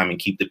whole time and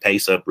keep the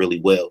pace up really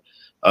well.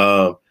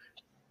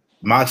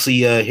 Moxley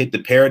hit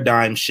the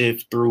paradigm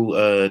shift through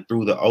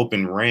the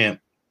open ramp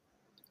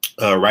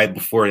right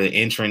before the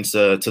entrance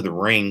to the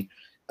ring,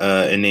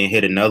 and then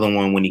hit another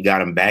one when he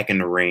got him back in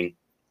the ring.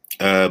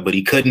 But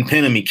he couldn't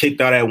pin him. He kicked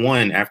out at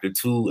one after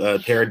 2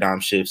 paradigm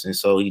shifts, and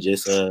so he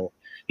just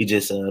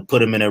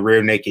put him in a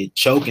rear naked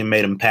choke and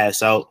made him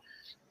pass out.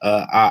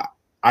 I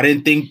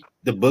didn't think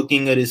the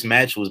booking of this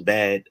match was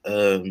bad,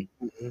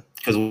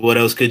 because what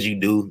else could you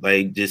do?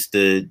 Like,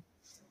 you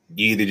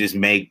either just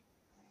make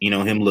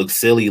him look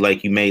silly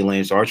like you made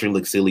Lance Archer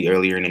look silly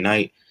earlier in the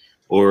night,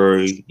 or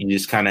you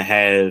just kind of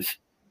have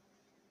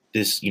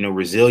this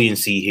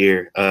resiliency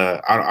here.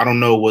 I don't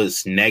know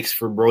what's next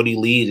for Brody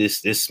Lee.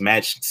 This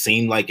match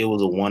seemed like it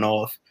was a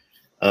one-off,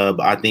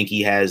 but I think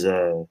he has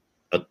a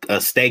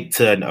stake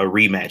to a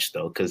rematch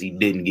though, because he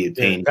didn't get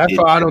pinned. That's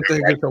why I don't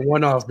think it's a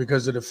one-off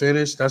because of the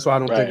finish. That's why I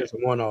don't think it's a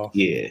one-off.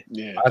 Yeah.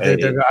 I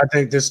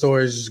think this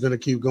story is just going to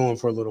keep going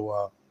for a little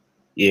while.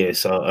 Yeah.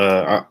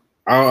 So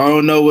I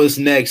don't know what's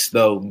next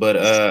though,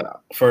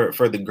 but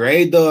for the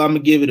grade though, I'm gonna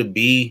give it a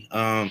B.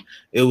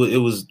 It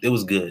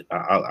was good.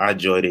 I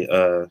enjoyed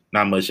it.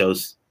 Not much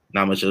else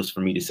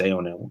for me to say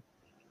on that one.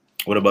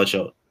 What about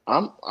y'all?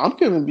 I'm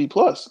giving B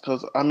plus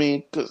because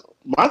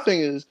my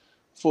thing is,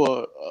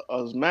 for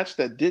a match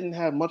that didn't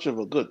have much of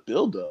a good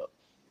build up,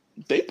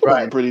 they put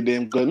on a pretty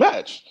damn good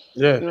match.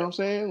 Yeah, you know what I'm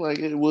saying? Like,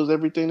 it was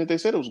everything that they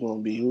said it was going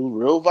to be. It was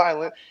real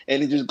violent,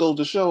 and it just goes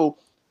to show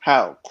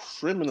how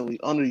criminally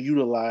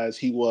underutilized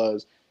he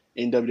was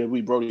in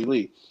WWE. Brody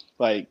Lee,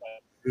 like,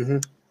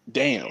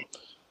 damn.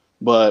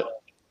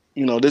 But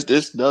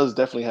this does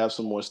definitely have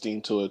some more steam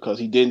to it because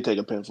he didn't take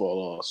a pinfall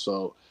loss.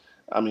 So,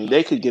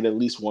 they could get at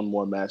least one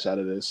more match out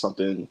of this,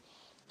 something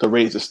to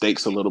raise the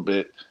stakes a little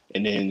bit,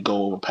 and then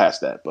go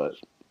past that. But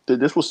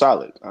this was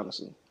solid,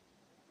 honestly.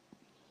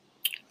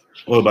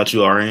 What about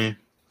you, RN?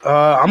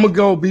 I'm gonna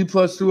go B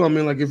plus too.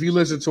 Like, if you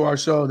listen to our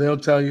show, they'll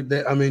tell you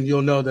that.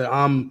 You'll know that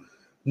I'm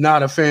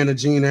not a fan of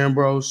Dean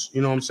Ambrose.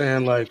 You know what I'm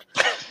saying? Like,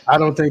 I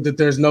don't think that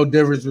there's no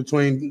difference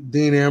between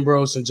Dean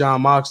Ambrose and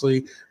John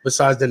Moxley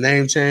besides the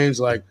name change.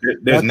 Like,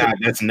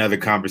 that's another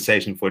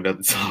conversation for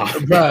another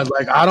time. But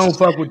like, I don't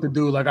fuck with the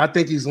dude. Like, I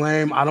think he's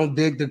lame. I don't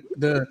dig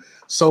the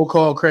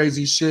so-called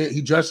crazy shit.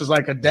 He dresses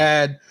like a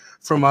dad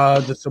from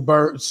the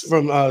suburbs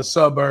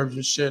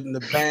and shit, and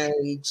the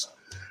bangs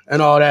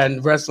and all that,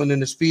 and wrestling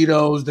in the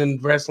Speedos, then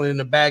wrestling in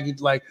the baggy.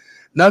 Like,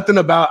 nothing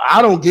about.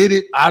 I don't get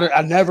it.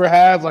 I never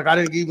have. Like, I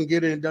didn't even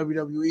get it in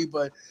WWE,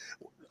 but.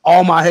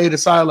 All my hate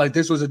aside, like,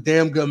 this was a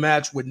damn good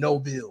match with no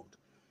build.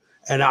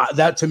 And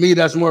that, to me,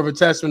 that's more of a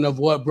testament of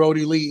what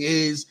Brody Lee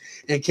is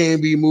and can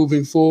be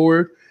moving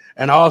forward.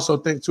 And I also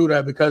think, too,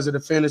 that because of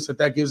the finish,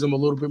 that gives him a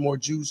little bit more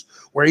juice,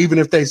 where even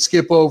if they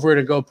skip over it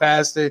and go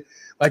past it,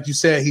 like you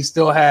said, he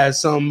still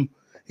has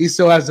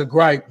a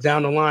gripe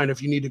down the line.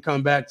 If you need to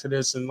come back to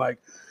this and, like,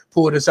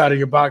 pull this out of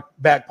your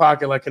back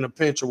pocket, like in a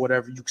pinch or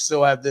whatever, you can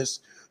still have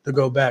this to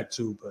go back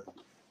to. But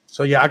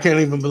so, yeah, I can't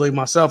even believe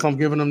myself I'm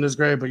giving him this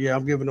grade, but yeah,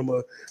 I'm giving him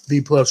a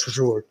B plus for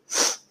sure.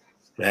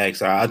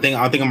 Thanks. I think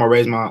I'm gonna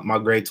raise my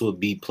grade to a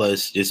B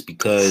plus just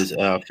because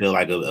I feel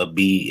like a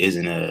B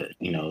isn't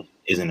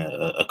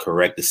a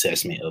correct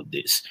assessment of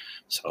this.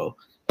 So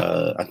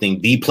I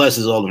think B plus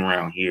is all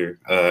around here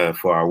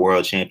for our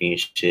World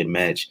Championship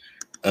match.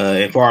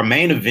 And for our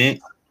main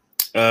event,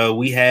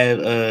 we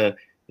have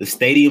the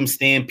Stadium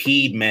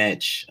Stampede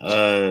match,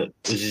 which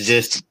is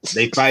just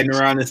they fighting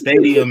around the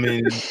stadium,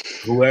 and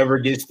whoever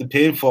gets the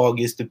pinfall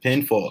gets the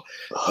pinfall.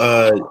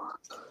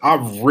 I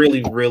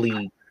really,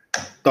 really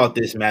thought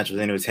this match was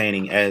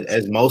entertaining,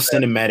 as most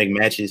cinematic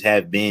matches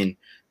have been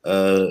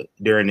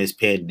during this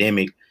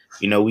pandemic.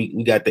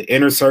 We got the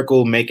Inner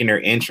Circle making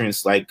their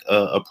entrance like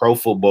a pro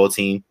football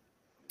team,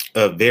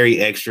 very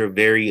extra,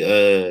 very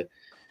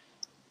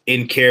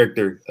in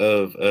character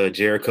of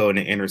Jericho and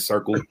the Inner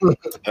Circle.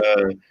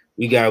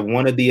 We got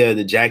one of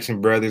the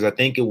Jackson brothers, I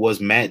think it was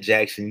Matt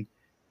Jackson,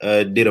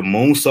 did a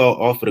moonsault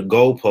off of the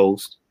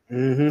goalpost.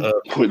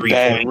 With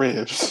bad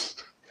ribs.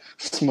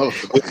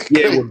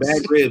 with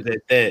bad ribs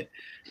at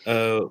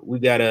that. We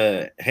got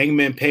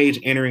Hangman Page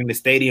entering the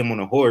stadium on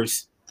a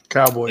horse.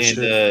 Cowboy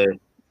shit.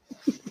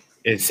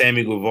 And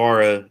Sammy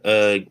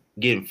Guevara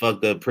getting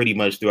fucked up pretty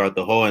much throughout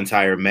the whole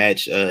entire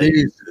match.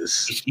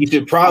 Jesus. You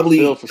should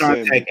probably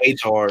contact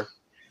HR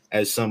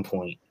at some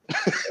point.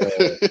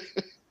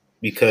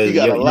 Because you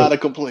got a lot of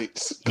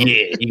complaints.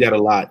 Yeah, you got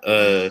a lot.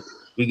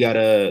 We got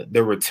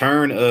the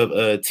return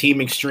of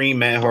Team Extreme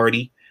Matt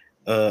Hardy,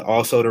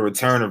 also the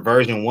return of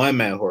Version 1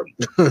 Matt Hardy.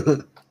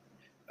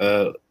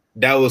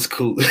 That was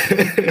cool.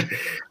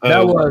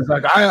 That was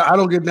like I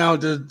don't get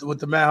down with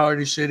the Matt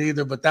Hardy shit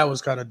either, but that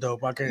was kind of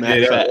dope. I can't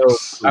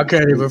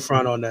even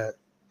front on that.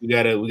 We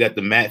got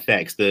the Matt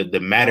facts, the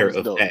matter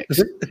of dope.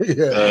 facts.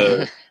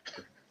 Yeah.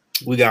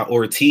 We got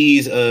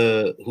Ortiz,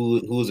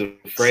 who's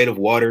afraid of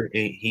water,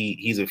 and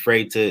he's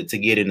afraid to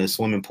get in a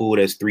swimming pool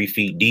that's 3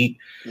 feet deep.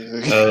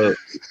 That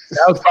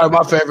was probably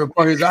my favorite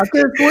part. He's, I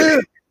can't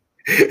swim.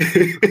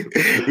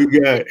 we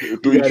got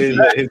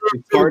his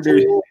partner.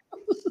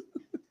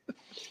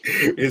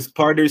 His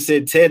partner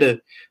Santana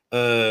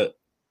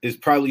is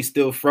probably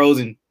still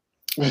frozen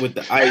with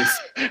the ice.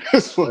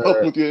 That's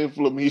what with your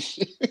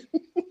inflammation.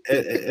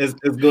 It's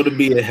going to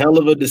be a hell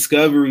of a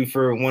discovery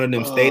for one of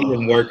them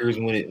stadium workers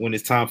when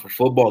it's time for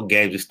football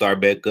games to start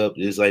back up.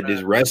 It's like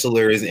this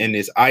wrestler is in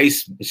this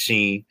ice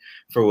machine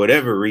for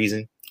whatever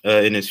reason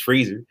in his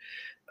freezer.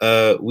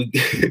 We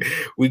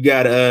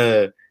got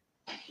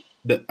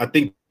I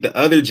think the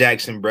other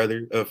Jackson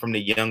brother from the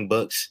Young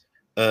Bucks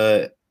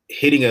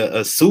hitting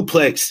a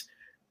suplex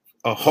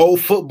a whole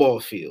football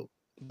field.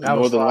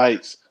 Northern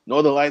Lights,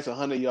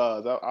 100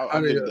 yards.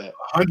 I get that.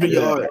 100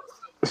 yards.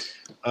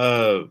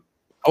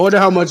 I wonder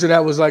how much of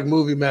that was like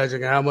movie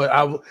magic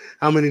and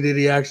how many did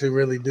he actually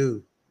really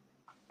do?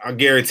 I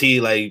guarantee,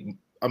 like,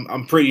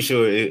 I'm pretty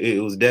sure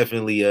it was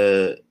definitely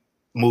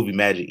movie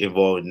magic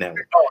involved in that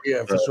one. Oh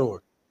yeah, for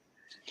sure.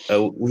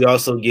 We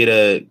also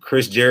get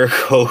Chris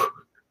Jericho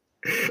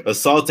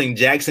assaulting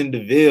Jackson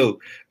DeVille,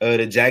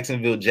 the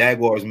Jacksonville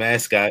Jaguars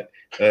mascot,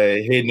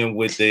 hitting him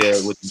with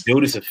the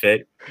Judas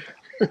effect.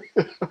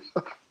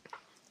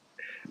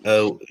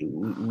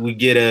 We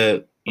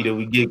get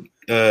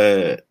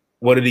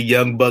one of the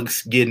Young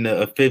Bucks getting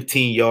a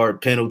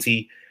 15-yard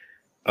penalty.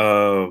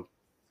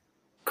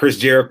 Chris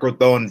Jericho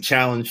throwing the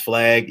challenge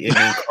flag and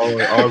then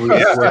calling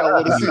Aubrey. I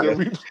want to see the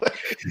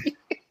replay.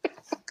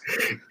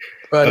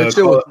 Bro, this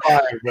shit was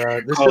fire,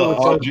 bro. This shit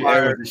was so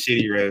fire. The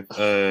shitty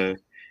ref.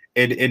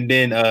 And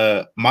then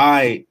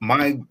my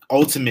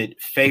ultimate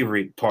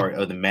favorite part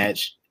of the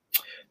match.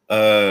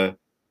 Did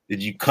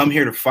you come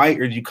here to fight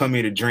or did you come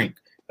here to drink?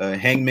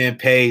 Hangman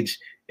Page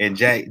and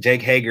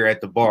Jake Hager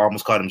at the bar. I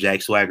almost called him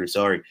Jack Swagger.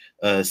 Sorry.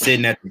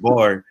 Sitting at the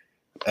bar,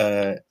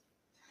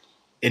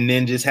 and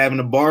then just having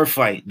a bar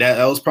fight.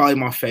 That was probably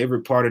my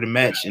favorite part of the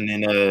match. And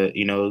then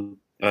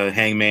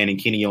Hangman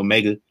and Kenny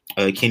Omega.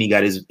 Kenny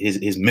got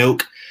his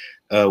milk.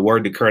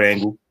 Word to Kurt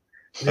Angle.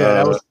 Yeah,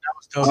 that was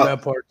dope.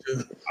 That part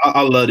too.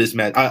 I love this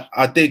match.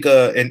 I think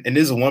and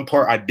this is one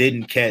part I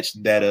didn't catch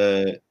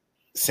that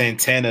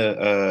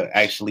Santana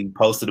actually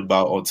posted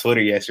about on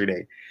Twitter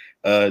yesterday.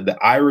 The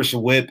Irish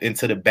whip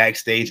into the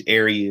backstage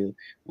area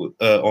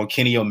on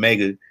Kenny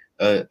Omega.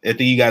 I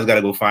think you guys got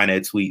to go find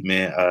that tweet,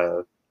 man.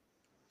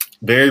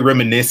 Very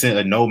reminiscent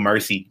of No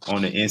Mercy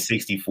on the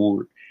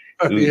N64.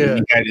 Yeah.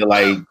 You had to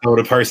like throw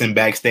the person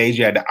backstage.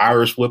 You had the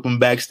Irish whip them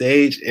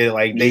backstage, and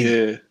like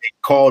they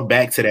called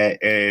back to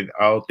that, and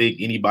I don't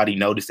think anybody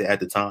noticed it at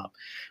the time.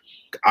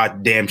 I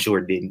damn sure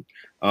didn't.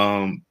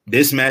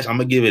 This match, I'm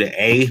gonna give it an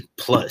A+.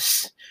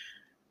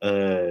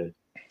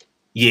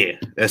 Yeah,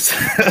 that's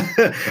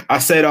I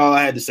said all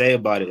I had to say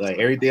about it. Like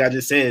everything I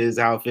just said is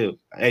how I feel.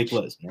 A+.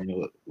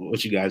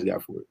 What you guys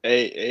got for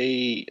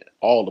it?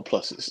 All the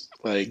pluses.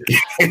 Like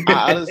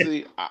I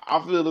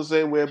feel the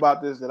same way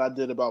about this that I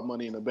did about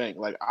Money in the Bank.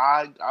 Like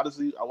I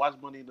watched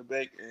Money in the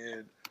Bank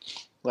and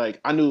like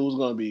I knew it was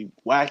gonna be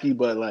wacky,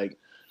 but like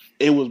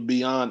it was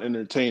beyond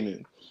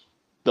entertaining.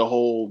 The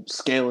whole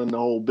scaling, the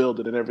whole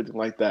building, and everything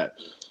like that.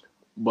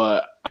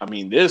 But I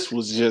mean, this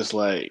was just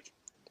like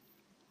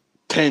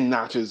 10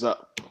 notches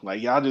up.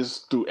 Like y'all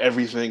just threw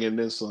everything and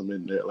then some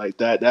in there. Like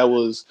that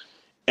was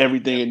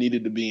everything it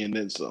needed to be and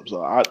then some.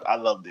 So I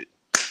loved it.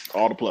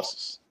 All the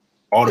pluses.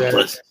 All the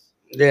pluses.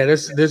 Yeah,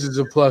 this is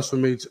a plus for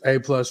me, A+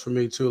 for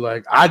me too.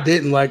 Like I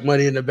didn't like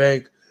Money in the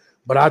Bank,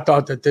 but I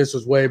thought that this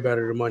was way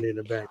better than Money in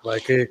the Bank.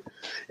 Like it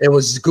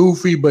was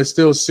goofy but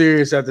still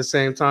serious at the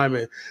same time.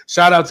 And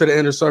shout out to the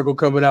Inner Circle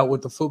coming out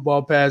with the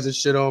football pads and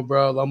shit on,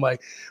 bro. I'm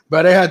like,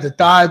 bro, they had the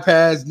thigh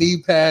pads,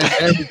 knee pads,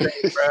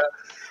 everything, bro.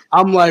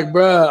 I'm like,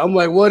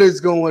 what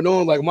is going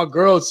on? Like, my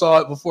girl saw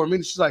it before me.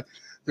 She's like,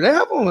 do they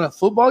have on a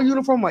football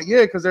uniform? I'm like,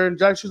 yeah, because they're in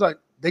Jack. She's like,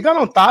 they got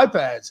on thigh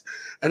pads.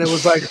 And it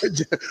was like,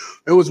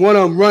 it was one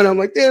of them running. I'm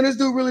like, damn, this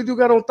dude really do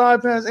got on thigh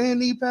pads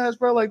and knee pads,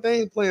 bro. Like, they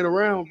ain't playing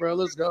around, bro.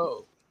 Let's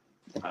go.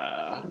 Hey,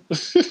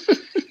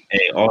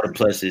 all the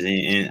pluses.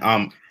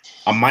 And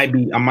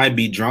I might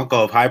be drunk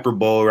off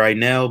Hyperbole right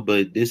now,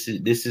 but this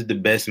is the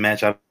best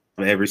match I've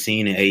ever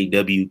seen in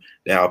AEW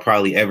that I'll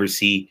probably ever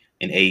see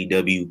in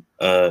AEW.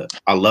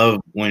 I love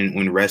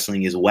when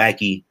wrestling is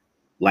wacky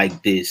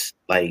like this.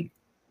 Like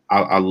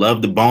I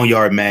love the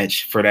Boneyard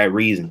match for that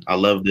reason. I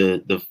love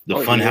the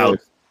Funhouse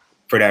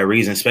for that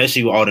reason,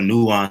 especially with all the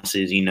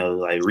nuances. You know,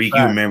 like Reek,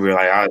 you remember,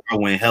 like I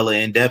went hella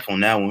in depth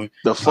on that one.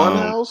 The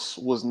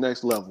Funhouse was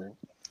next level.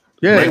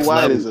 Yeah, Bray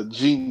Wyatt is a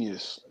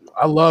genius.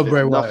 I love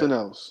Bray Wyatt. Nothing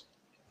else.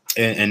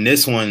 And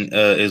this one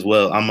as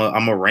well.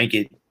 I'm a rank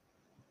it.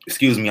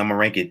 Excuse me. I'm gonna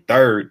rank it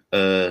third.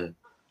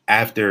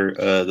 After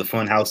the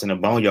Funhouse and the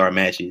Boneyard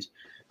matches,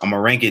 I'm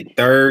gonna rank it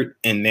third,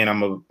 and then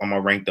I'm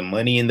gonna rank the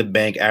Money in the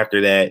Bank after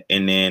that,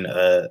 and then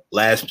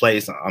last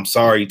place. I'm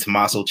sorry,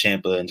 Tommaso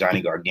Ciampa and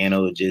Johnny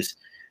Gargano. It just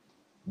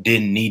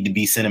didn't need to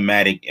be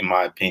cinematic, in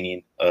my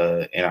opinion,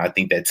 and I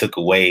think that took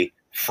away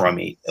from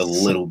it a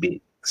little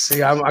bit.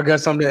 See, I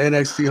guess I'm the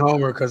NXT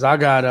homer because I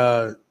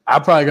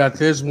probably got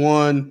this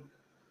one.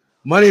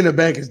 Money in the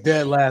Bank is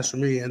dead last for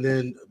me, and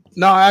then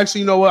no,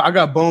 actually, you know what? I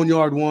got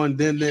Boneyard one,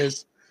 then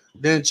this,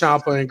 then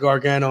Ciampa and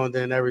Gargano, and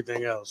then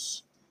everything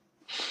else.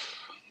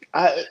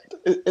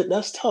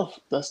 That's tough.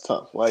 That's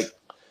tough. Like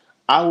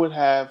I would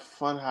have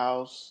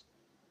Funhouse,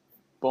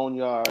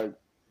 Boneyard,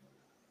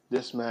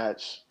 this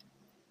match.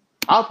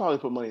 I'll probably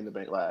put Money in the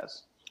Bank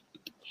last,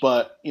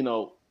 but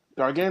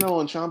Gargano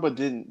and Ciampa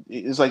didn't.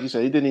 It's like you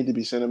said, it didn't need to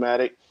be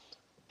cinematic.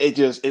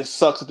 It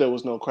sucks that there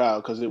was no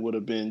crowd because it would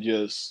have been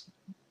just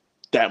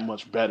that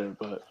much better.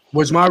 But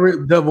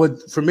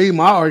for me,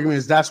 my argument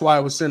is that's why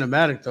it was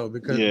cinematic though,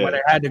 because when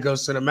it had to go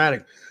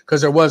cinematic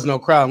because there was no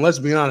crowd. And let's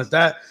be honest,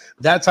 that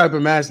type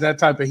of match, that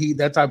type of heat,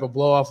 that type of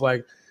blow off,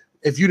 like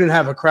if you didn't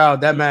have a crowd,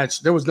 that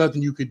match, there was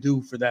nothing you could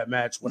do for that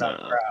match without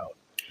a crowd.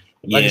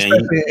 Like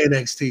especially in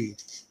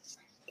NXT.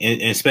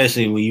 And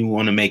especially when you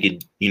want to make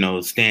it,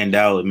 stand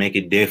out and make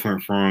it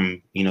different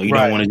from, you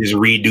don't want to just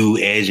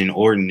redo Edge and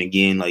Orton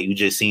again. Like you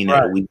just seen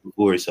that a week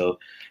before. So,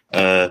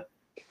 yeah,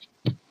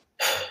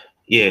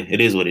 it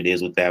is what it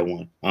is with that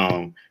one.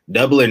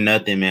 Double or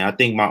Nothing, man. I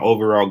think my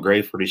overall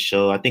grade for the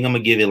show, I think I'm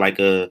going to give it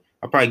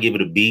I'll probably give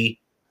it a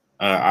B.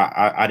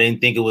 I didn't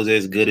think it was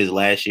as good as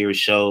last year's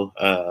show,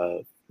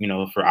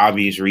 for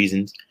obvious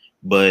reasons,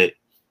 but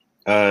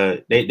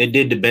they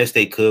did the best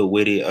they could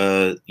with it.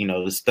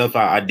 The stuff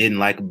I didn't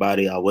like about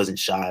it, I wasn't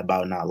shy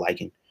about not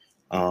liking.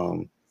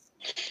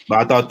 But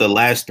I thought the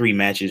last 3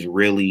 matches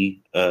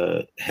really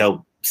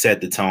helped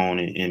set the tone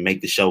and make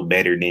the show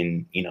better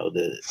than,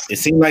 it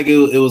seemed like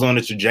it was on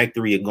a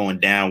trajectory of going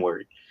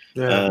downward.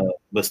 Yeah.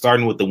 But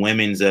starting with the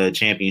women's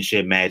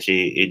championship match,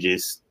 it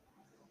just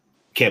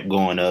kept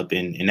going up,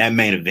 and that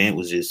main event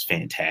was just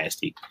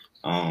fantastic.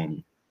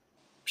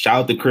 Shout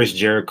out to Chris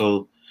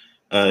Jericho.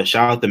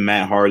 Shout out to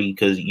Matt Hardy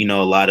because a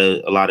lot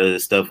of the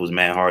stuff was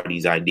Matt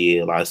Hardy's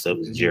idea. A lot of stuff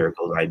was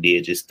Jericho's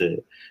idea. Just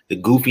the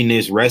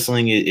goofiness.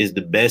 Wrestling is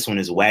the best when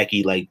it's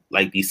wacky,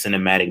 like these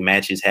cinematic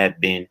matches have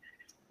been.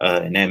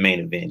 And that main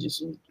event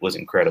just was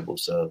incredible.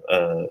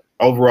 So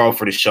overall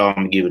for the show, I'm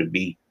gonna give it a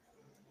B.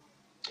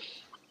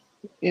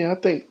 Yeah, I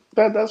think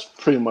that's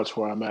pretty much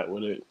where I'm at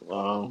with it.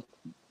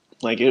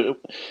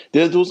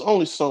 There was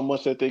only so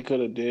much that they could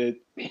have did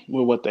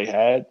with what they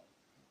had,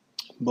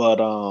 but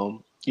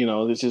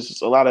there's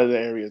just a lot of the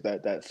areas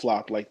that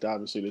flopped, like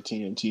obviously the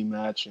TNT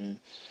match and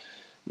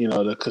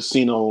the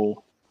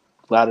casino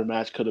ladder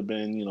match could have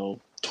been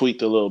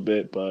tweaked a little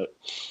bit, but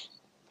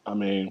I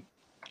mean,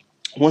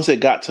 once it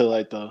got to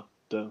like the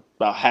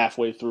about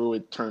halfway through,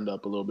 it turned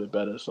up a little bit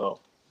better. So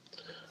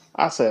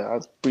I say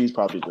B's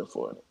probably good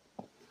for it.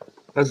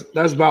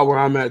 That's about where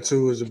I'm at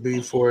too, is a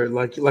B for it.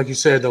 Like you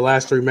said, the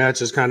last 3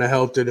 matches kind of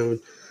helped it and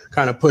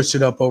kind of pushed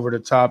it up over the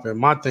top. And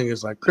my thing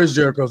is like Chris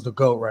Jericho's the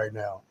GOAT right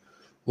now.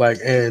 Like,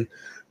 and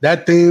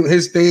that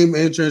his theme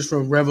entrance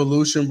from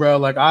Revolution, bro.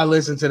 Like, I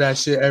listen to that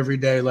shit every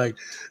day. Like,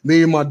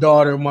 me and my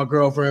daughter, my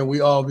girlfriend,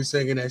 we all be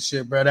singing that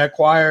shit, bro. That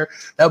choir,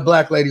 that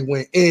black lady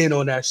went in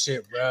on that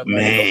shit, bro.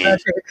 Like,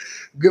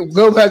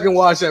 go back and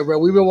watch that, bro.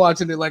 We've been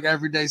watching it like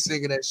every day,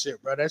 singing that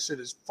shit, bro. That shit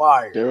is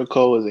fire.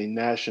 Jericho is a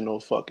national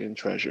fucking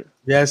treasure.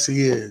 Yes,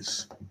 he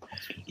is.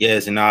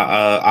 Yes, and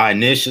I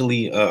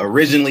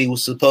originally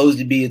was supposed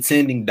to be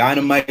attending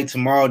Dynamite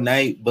tomorrow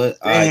night, but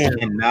I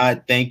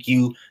cannot. Thank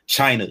you,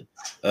 China.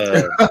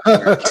 But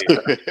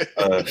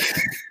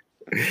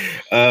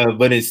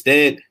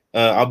instead,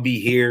 I'll be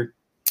here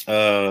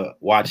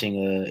watching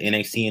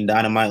NXT and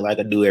Dynamite like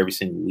I do every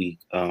single week.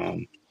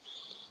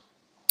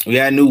 We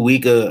had a new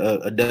week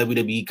of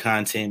WWE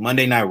content.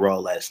 Monday Night Raw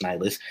last night.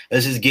 Let's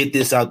just get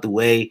this out the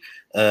way.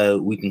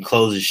 We can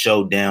close the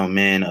show down,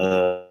 man.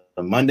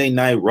 Monday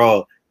Night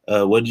Raw.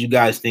 What did you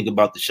guys think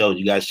about the show? Did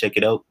you guys check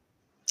it out?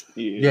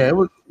 Yeah,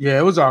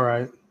 it was all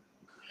right.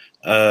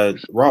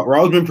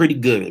 Raw's been pretty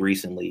good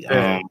recently.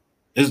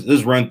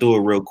 Let's run through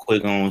it real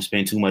quick. I don't want to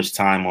spend too much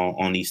time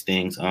on these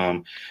things.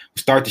 We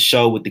start the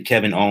show with the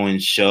Kevin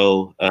Owens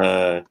show.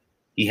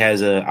 He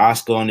has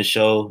Asuka on the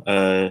show.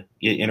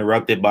 Get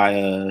interrupted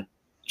by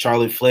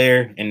Charlotte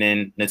Flair, and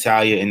then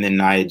Natalya, and then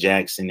Nia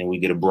Jax, and then we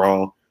get a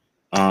brawl.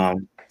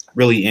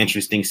 Really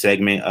interesting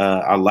segment.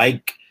 I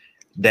like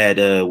that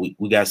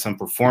we got some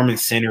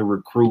Performance Center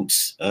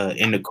recruits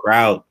in the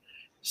crowd.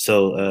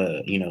 So,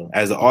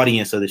 as the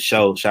audience of the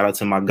show, shout out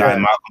to my guy,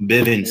 Malcolm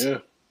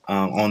Bivens,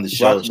 on the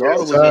show.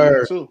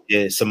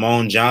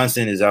 Simone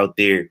Johnson is out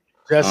there.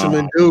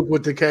 Jessamine Duke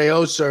with the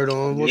KO shirt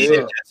on. What's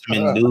up?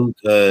 Jessamine Duke.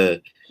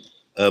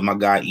 My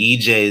guy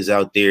EJ is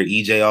out there.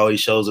 EJ always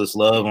shows us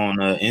love on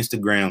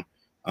Instagram.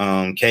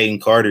 Caden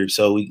Carter.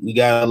 So we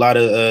got a lot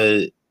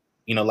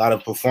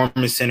of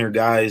Performance Center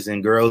guys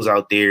and girls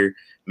out there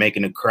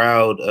making a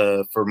crowd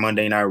for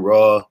Monday Night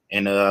Raw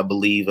and I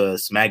believe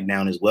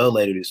SmackDown as well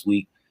later this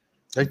week.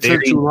 They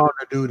took too long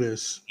to do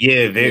this.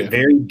 Yeah,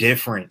 very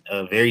different.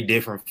 Very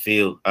different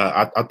feel.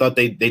 I thought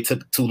they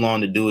took too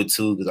long to do it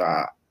too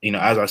because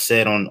as I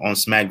said on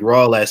Smack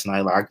Raw last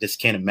night, like I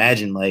just can't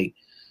imagine like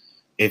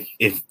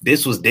if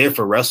this was there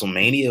for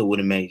WrestleMania, it would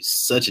have made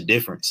such a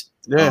difference.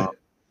 Yeah.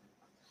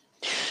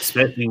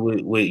 especially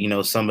with you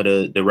know some of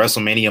the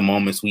WrestleMania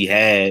moments we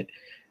had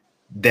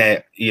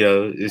that you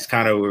know it's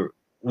kind of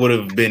would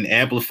have been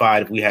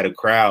amplified if we had a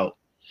crowd.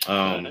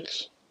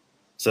 Nice.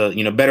 So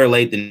you know, better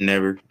late than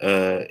never.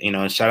 You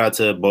know, shout out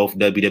to both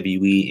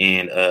WWE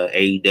and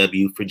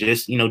AEW for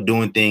just you know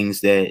doing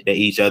things that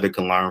each other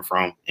can learn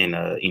from and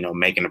you know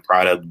making the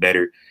product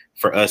better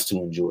for us to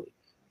enjoy.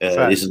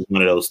 This is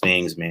one of those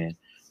things, man.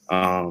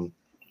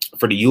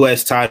 For the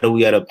U.S. title,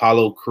 we had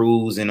Apollo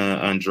Crews and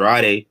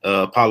Andrade.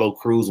 Apollo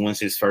Crews wins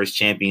his first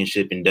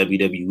championship in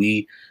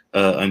WWE.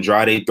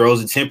 Andrade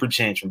throws a temper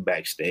tantrum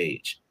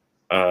backstage.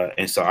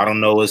 And so I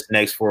don't know what's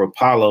next for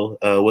Apollo.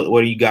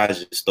 What are you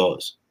guys'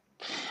 thoughts?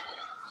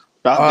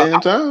 About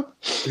damn time.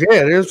 Yeah, you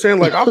know what I'm saying?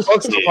 Like, I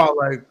fucks with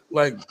Apollo.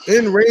 Like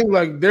in ring,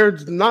 like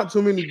there's not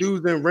too many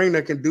dudes in ring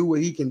that can do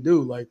what he can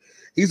do. Like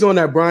he's on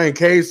that Brian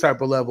Cage type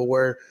of level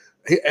where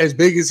as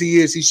big as he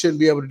is, he shouldn't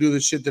be able to do the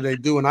shit that they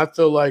do. And I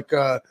feel like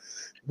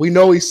we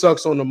know he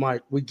sucks on the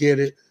mic. We get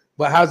it.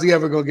 But how's he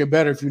ever going to get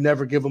better if you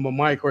never give him a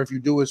mic or if you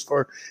do his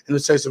for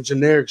and say some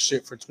generic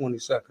shit for 20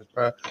 seconds,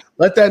 bro?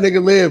 Let that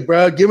nigga live,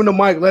 bro. Give him the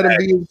mic. Let him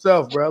be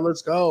himself, bro.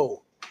 Let's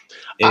go.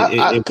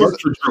 It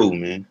works for Drew,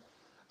 man.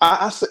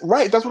 I said,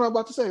 right. That's what I'm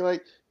about to say.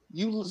 Like,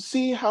 you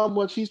see how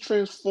much he's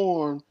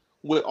transformed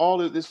with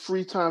all of this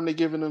free time they're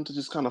giving him to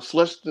just kind of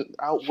flesh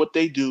out what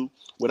they do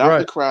without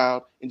the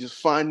crowd and just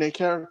find their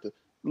character.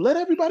 Let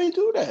everybody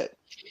do that.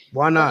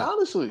 Why not? Like,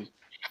 honestly.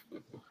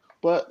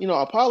 But, you know,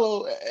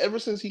 Apollo, ever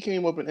since he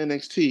came up in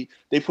NXT,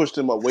 they pushed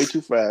him up way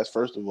too fast,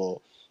 first of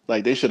all.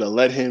 Like, they should have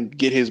let him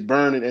get his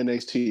burn in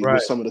NXT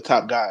with some of the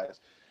top guys.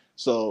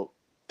 So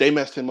they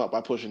messed him up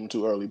by pushing him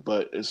too early.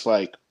 But it's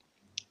like,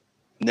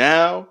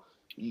 now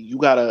you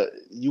gotta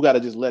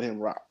just let him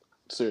rock.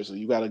 Seriously,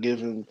 you gotta give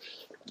him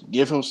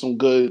some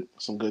good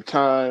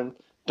time.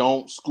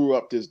 Don't screw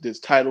up this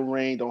title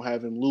reign. Don't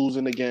have him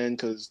losing again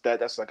because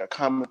that's like a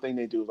common thing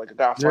they do. Like a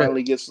guy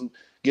finally gets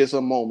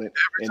a moment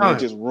and they're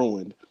just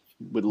ruined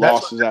with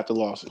losses after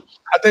losses.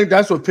 I think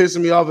that's what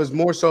pisses me off is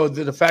more so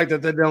the fact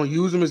that they don't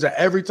use him is that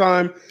every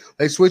time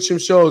they switch him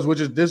shows,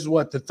 this is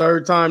what the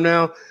third time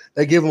now,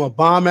 they give him a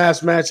bomb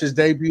ass match, his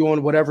debut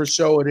on whatever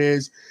show it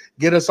is,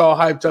 get us all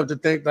hyped up to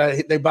think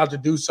that they about to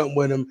do something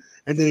with him,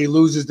 and then he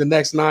loses the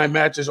next 9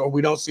 matches or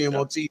we don't see him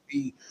on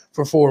TV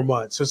for 4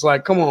 months. It's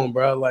like, come on,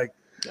 bro, like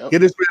get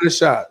this man a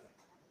shot.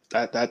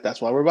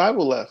 That's why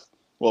Revival left.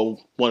 Well,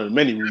 one of the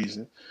many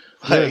reasons.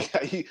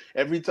 Like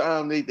every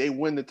time they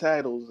win the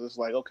titles, it's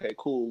like, okay,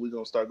 cool, we're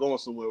gonna start going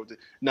somewhere with it.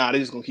 Nah,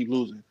 they're just gonna keep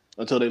losing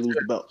until they lose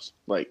the belts.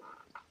 Like,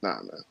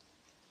 nah, man.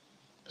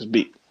 Just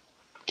beat.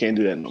 Can't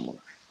do that no more.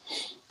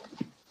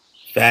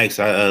 Facts.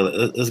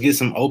 Let's get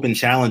some open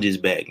challenges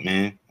back,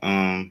 man.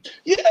 Man.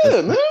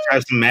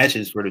 Have some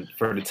matches for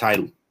the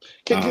title.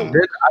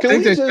 I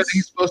think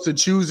he's supposed to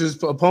choose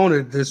his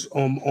opponent this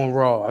on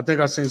Raw. I think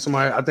I seen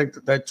somebody. I think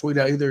that tweet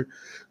out either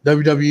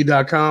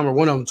WWE.com or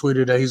one of them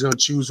tweeted that he's going to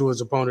choose who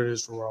his opponent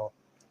is for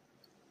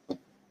Raw.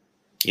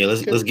 Yeah,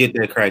 let's get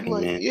that cracking,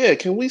 man. Yeah,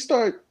 can we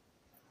start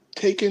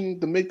taking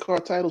the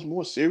mid-card titles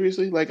more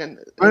seriously? Like,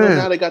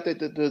 now they got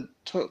the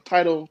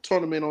title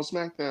tournament on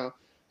SmackDown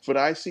for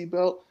the IC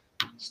belt.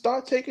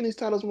 Start taking these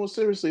titles more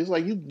seriously. It's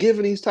like you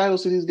giving these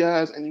titles to these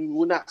guys and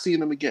we're not seeing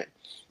them again.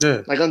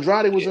 Yeah. Like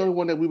Andrade was the only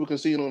one that we were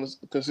seeing on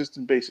a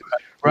consistent basis.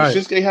 Right.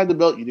 Shinsuke had the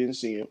belt, you didn't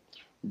see him.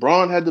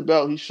 Braun had the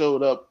belt, he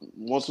showed up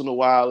once in a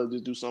while and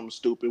just do something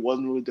stupid.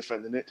 Wasn't really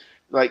defending it.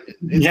 Like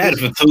he had it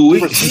for 2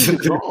 weeks.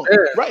 Gone.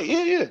 Right,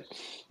 yeah.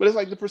 But it's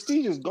like the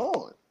prestige is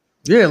gone.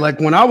 Yeah,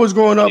 like when I was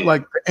growing up,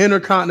 like the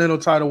Intercontinental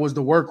title was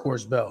the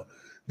workhorse belt.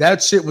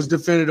 That shit was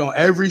defended on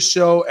every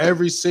show,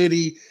 every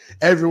city,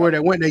 everywhere they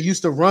went. They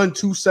used to run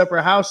 2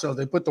 separate house shows.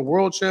 They put the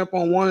world champ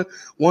on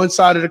one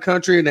side of the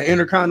country and the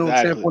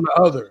Intercontinental champ on the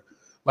other.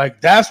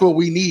 Like that's what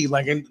we need.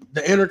 Like, and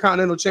the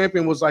Intercontinental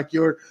champion was like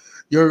your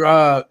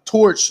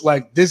torch.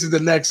 Like this is the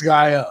next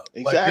guy up.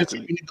 Exactly. Like, this is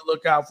what you need to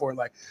look out for.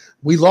 Like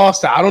we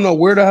lost it. I don't know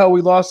where the hell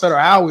we lost it or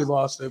how we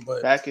lost it,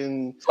 but back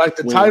in like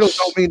the titles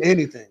don't mean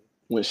anything.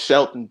 When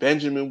Shelton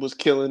Benjamin was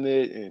killing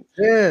it, and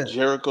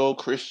Jericho,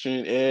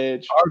 Christian,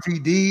 Edge,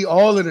 RVD,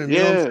 all of them. You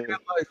know what I'm saying?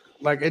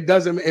 Like it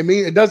doesn't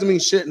mean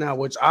shit now.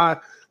 Which I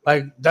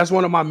like. That's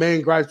one of my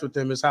main gripes with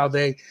them is how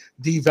they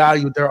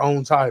devalued their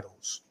own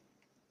titles.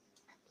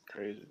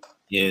 Crazy.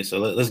 Yeah, so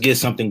let's get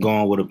something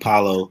going with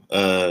Apollo,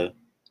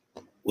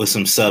 with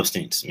some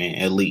substance, man.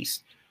 At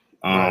least.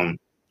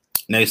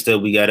 Next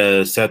up, we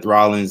got Seth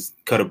Rollins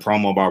cut a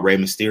promo about Rey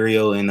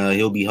Mysterio, and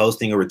he'll be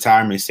hosting a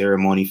retirement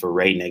ceremony for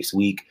Rey next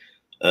week.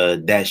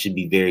 That should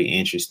be very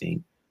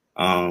interesting.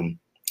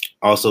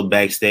 Also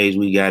backstage,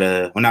 we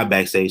got not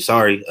backstage,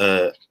 sorry.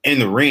 In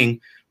the ring,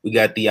 we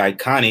got the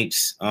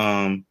Iconics.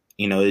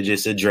 It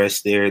just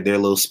addressed their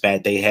little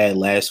spat they had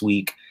last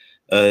week.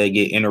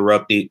 Get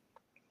interrupted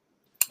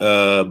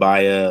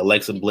by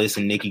Alexa Bliss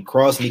and Nikki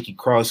Cross. Nikki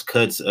Cross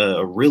cuts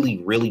a really,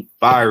 really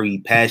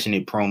fiery,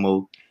 passionate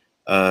promo.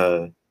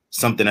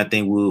 Something I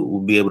think we'll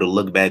be able to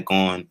look back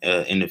on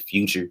in the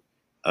future.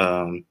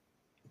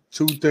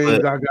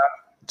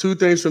 Two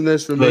things from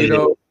this for me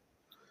though.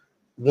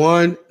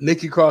 One,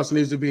 Nikki Cross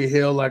needs to be a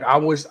heel. Like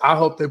I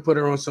hope they put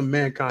her on some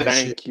Mankind shit.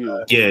 Thank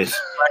you. Yes.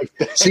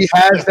 Like, she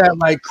has that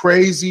like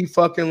crazy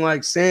fucking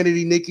like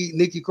sanity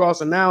Nikki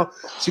Cross, and now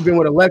she's been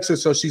with Alexa,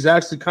 so she's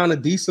actually kind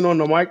of decent on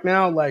the mic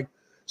now. Like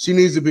she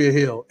needs to be a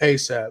heel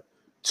ASAP.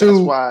 Two,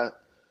 that's why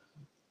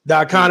the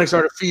Iconics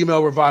are the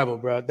female revival,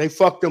 bro. They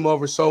fucked them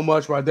over so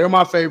much, bro. They're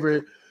my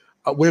favorite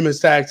women's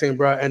tag team,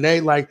 bro. And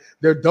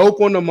they're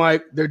dope on the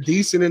mic. They're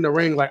decent in the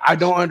ring. Like I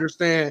don't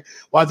understand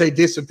why they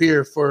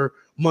disappear for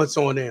months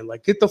on end.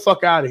 Like get the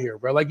fuck out of here,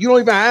 bro. Like you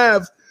don't even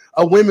have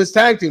a women's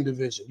tag team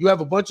division. You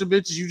have a bunch of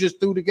bitches you just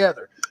threw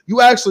together.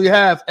 You actually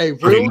have a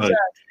real tag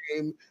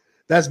team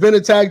that's been a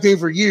tag team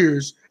for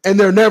years, and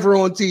they're never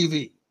on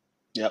TV.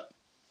 Yep.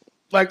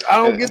 Like I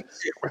don't get it,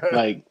 bro.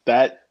 Like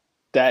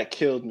that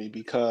killed me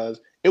because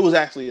it was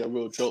actually a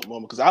real dope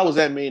moment because I was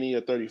at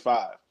Mania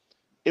 35.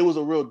 It was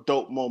a real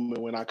dope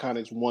moment when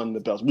Iconics won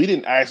the belts. We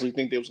didn't actually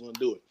think they was going to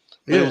do it,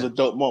 but it was a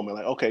dope moment.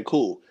 Like, okay,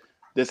 cool.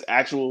 This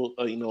actual,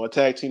 a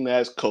tag team that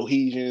has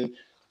cohesion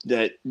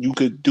that you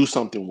could do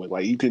something with.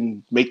 Like, you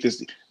can make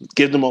this,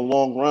 give them a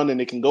long run, and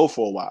they can go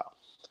for a while.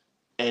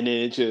 And then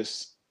it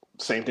just,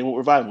 same thing with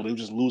Revival. They were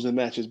just losing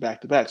matches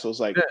back to back. So it's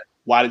like,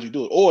 why did you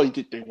do it? Or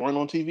they weren't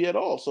on TV at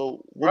all.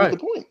 So what was the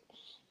point?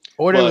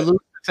 Or they would lose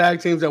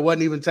tag teams that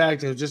wasn't even tag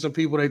teams, just some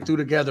people they threw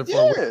together for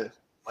a week.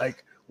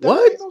 Like, what?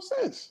 That made no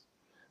sense.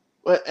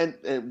 But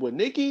and with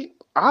Nikki,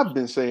 I've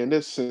been saying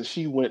this since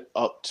she went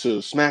up to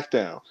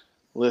SmackDown.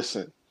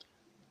 Listen,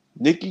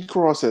 Nikki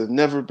Cross has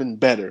never been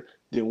better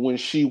than when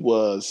she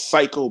was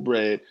Psycho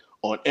Bred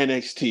on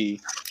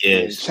NXT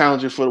and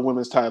challenging for the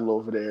women's title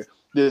over there.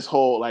 This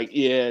whole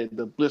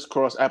the Bliss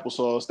Cross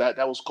applesauce,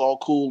 that was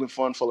called cool and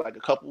fun for like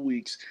a couple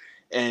weeks.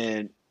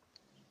 And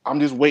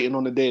I'm just waiting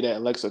on the day that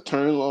Alexa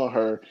turns on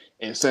her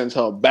and sends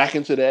her back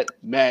into that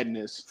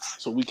madness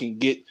so we can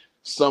get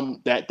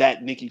some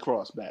that Nikki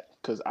Cross back.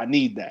 Because I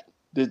need that.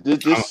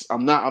 This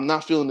I'm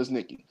not feeling this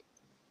Nikki.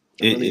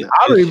 It's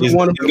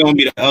gonna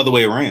be the other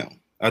way around.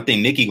 I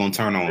think Nikki gonna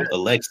turn on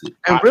Alexa.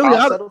 And really,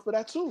 I'll settle for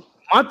that too.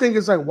 My thing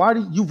is like, why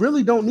do you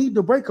really don't need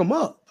to break them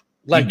up?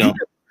 Like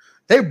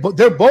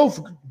they're both.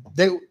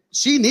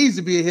 She needs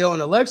to be a heel,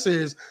 and Alexa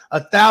is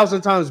 1,000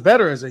 times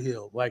better as a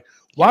heel. Like,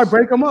 why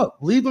break them up?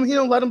 Leave them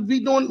heel. Let them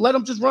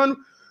just run,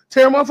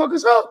 tear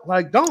motherfuckers up.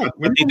 Like, don't.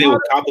 I think they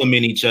will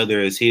complement each other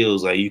as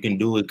heels. Like, you can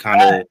do it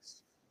kind of.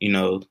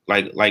 If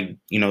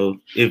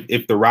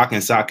the Rock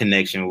and Sock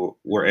connection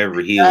were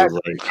ever healed,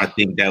 like I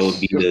think that would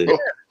be the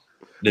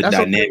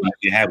dynamic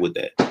you have with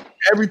that.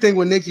 Everything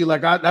with Nikki,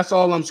 that's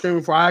all I'm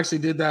screaming for. I actually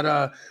did that.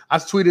 I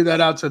tweeted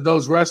that out to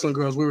those wrestling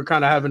girls. We were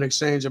kind of having an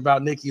exchange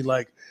about Nikki.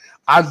 Like,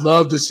 I'd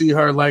love to see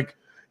her like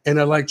in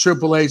a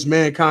Triple H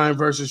Mankind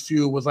versus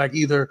feud with like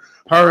either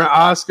her and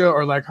Asuka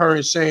or like her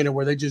and Shayna,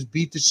 where they just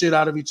beat the shit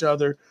out of each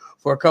other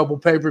for a couple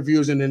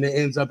pay-per-views and then it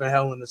ends up in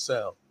Hell in a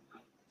Cell.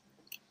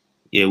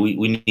 Yeah,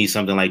 we need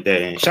something like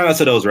that. And shout out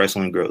to those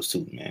wrestling girls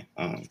too, man.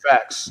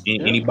 Facts.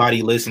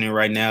 Anybody listening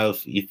right now,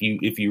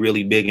 if you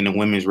really big into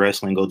women's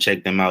wrestling, go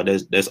check them out.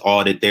 That's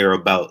all that they're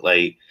about.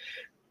 Like,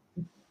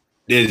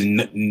 there's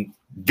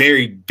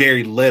very,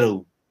 very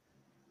little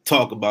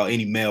talk about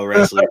any male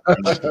wrestler.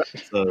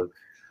 So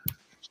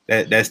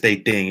that's their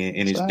thing,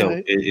 and it's dope.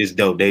 Right. It's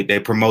dope. They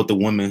promote the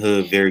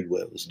womanhood very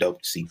well. It's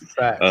dope to see.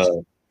 Facts.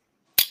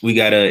 We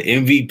got a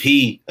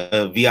MVP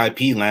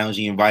VIP lounge.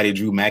 He invited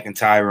Drew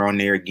McIntyre on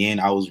there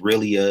again. I was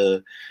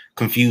really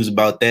confused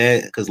about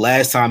that because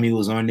last time he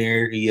was on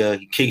there,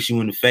 he kicks you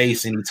in the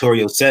face and he tore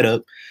your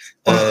setup.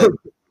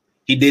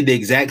 He did the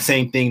exact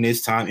same thing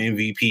this time.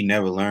 MVP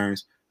never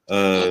learns.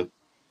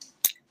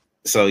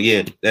 So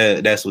yeah,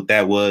 that's what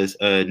that was.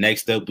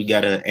 Next up, we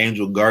got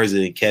Angel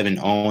Garza and Kevin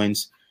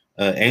Owens.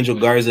 Angel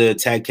Garza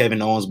attacked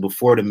Kevin Owens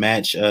before the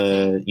match.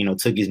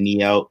 Took his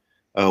knee out,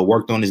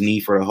 worked on his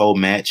knee for the whole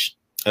match.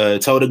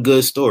 Told a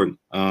good story.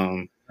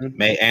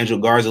 Made Angel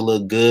Garza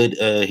look good.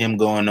 Him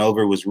going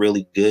over was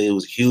really good. It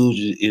was huge.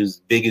 It was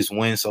his biggest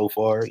win so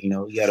far. He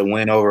got a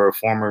win over a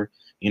former,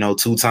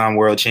 two-time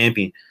world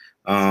champion.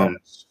 What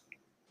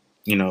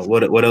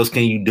else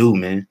can you do,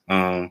 man?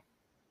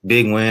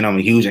 Big win. I'm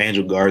a huge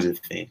Angel Garza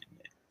fan.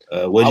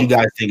 What do you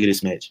guys think of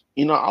this match?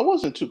 I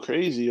wasn't too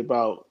crazy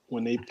about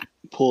when they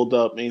pulled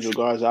up Angel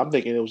Garza. I'm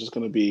thinking it was just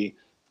going to be a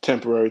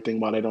temporary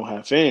thing while they don't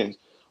have fans.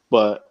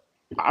 But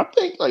I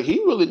think he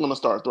really going to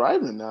start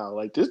thriving now.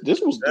 Like this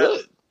was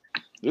good.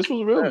 This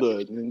was real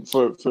good. And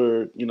for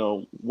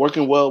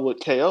working well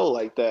with KO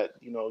like that,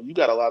 you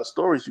got a lot of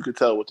stories you could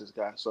tell with this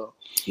guy. So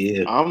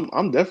yeah,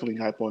 I'm definitely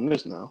hype on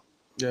this now.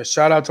 Yeah,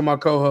 shout out to my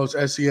co-host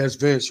SES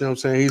Vince. You know what I'm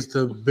saying? He's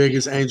the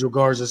biggest Angel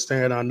Garza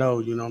stan I know.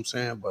 You know what I'm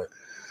saying?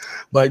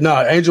 But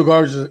no, Angel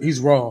Garza, he's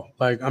raw.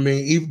 Like, I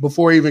mean, even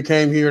before he even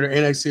came here to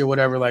NXT or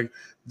whatever, like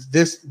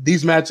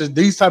these matches,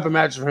 these type of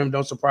matches for him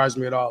don't surprise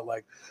me at all.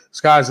 Like,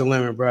 sky's the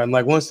limit, bro. And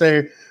like once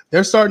they're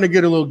starting to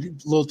get a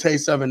little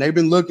taste of it. And they've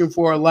been looking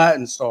for a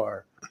Latin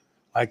star.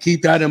 Like,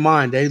 keep that in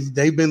mind.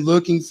 They've been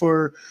looking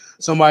for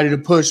somebody to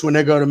push when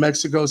they go to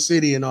Mexico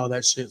City and all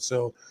that shit.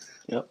 So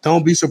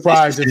don't be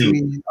surprised if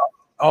he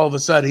all of a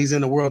sudden he's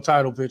in the world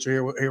title picture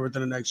here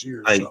within the next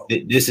year. Like so.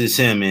 This is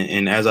him,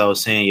 and as I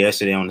was saying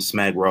yesterday on the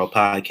Smack Raw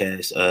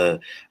podcast,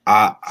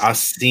 I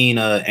seen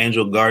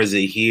Angel Garza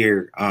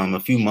here a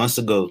few months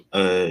ago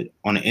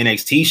on an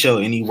NXT show,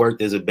 and he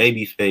worked as a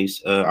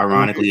babyface,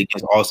 ironically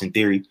against Austin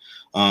Theory,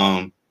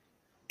 and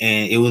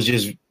it was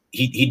just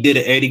he did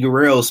an Eddie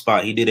Guerrero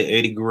spot, he did an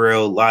Eddie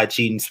Guerrero lie,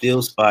 cheating,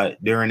 steal spot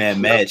during that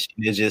match.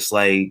 It's just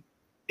like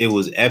it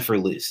was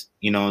effortless,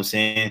 you know what I'm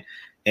saying?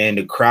 And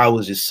the crowd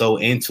was just so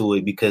into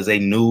it because they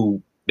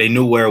knew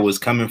where it was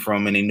coming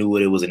from and they knew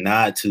what it was a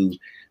nod to.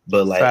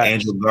 But like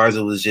Angel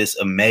Garza was just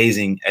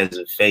amazing as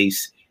a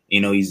face. You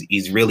know,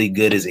 he's really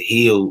good as a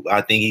heel.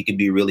 I think he could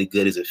be really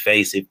good as a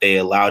face if they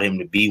allowed him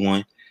to be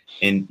one.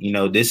 And you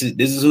know, this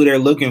is who they're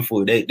looking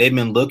for. They've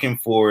been looking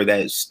for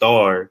that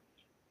star.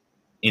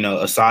 You know,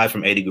 aside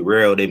from Eddie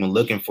Guerrero, they've been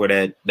looking for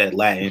that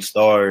Latin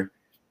star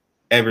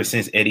ever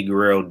since Eddie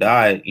Guerrero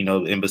died. You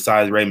know, and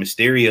besides Rey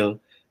Mysterio,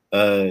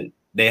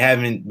 they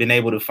haven't been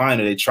able to find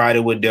it. They tried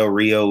it with Del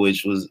Rio,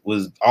 which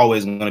was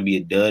always going to be a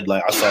dud.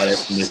 Like I saw that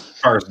from the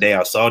first day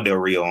I saw Del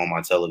Rio on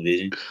my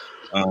television.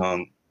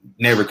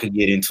 Never could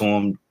get into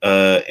him.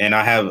 And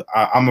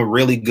I'm a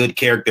really good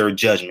character of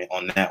judgment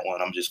on that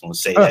one. I'm just going to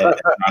say that.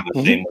 I'm not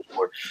going to say much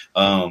more.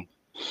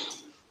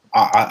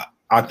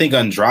 I think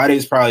Andrade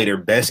is probably their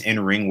best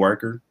in-ring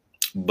worker,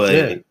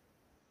 but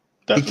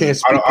he can't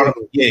speak.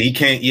 He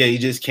can't. Yeah, he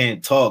just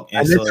can't talk.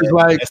 And so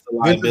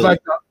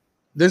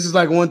this is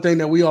like one thing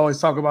that we always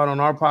talk about on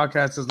our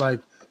podcast is like,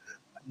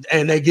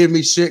 and they give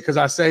me shit because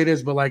I say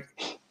this, but like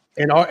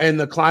in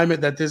the climate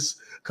that this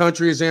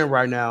country is in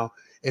right now,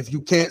 if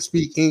you can't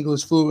speak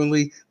English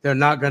fluently, they're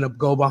not going to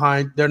go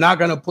behind. They're not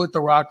going to put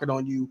the rocket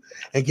on you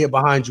and get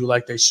behind you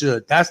like they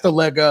should. That's the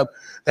leg up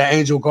that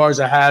Angel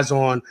Garza has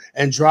on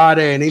Andrade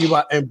and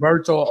anybody and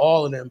Berto,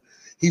 all of them.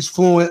 He's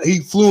fluent. He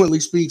fluently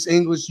speaks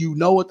English. You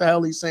know what the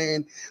hell he's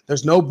saying.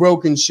 There's no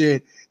broken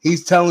shit.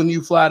 He's telling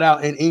you flat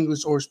out in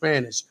English or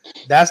Spanish.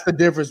 That's the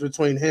difference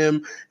between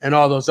him and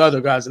all those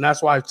other guys. And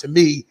that's why, to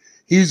me,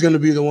 he's going to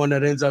be the one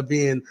that ends up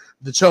being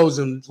the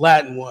chosen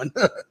Latin one.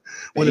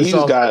 He's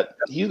got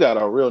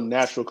a real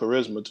natural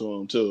charisma to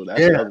him too. That's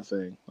the other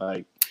thing.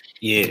 Like,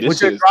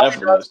 this is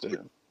effortless to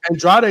him.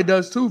 Andrade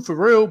does too, for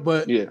real.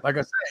 But like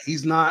I said,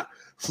 he's not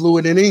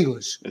fluent in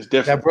English. It's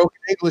different. That broken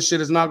English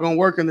shit is not going to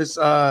work in this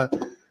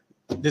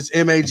this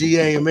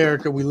MAGA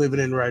America we living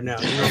in right now.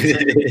 You know what I'm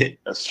saying?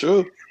 That's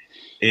true.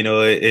 You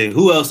know,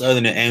 who else other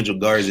than Angel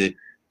Garza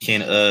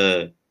can,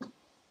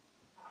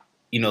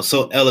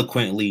 so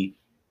eloquently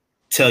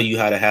tell you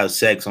how to have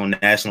sex on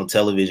national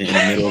television in the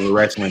middle of a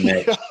wrestling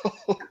match?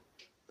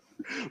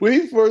 When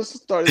he first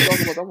started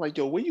talking about, I'm like,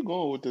 yo, where you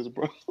going with this,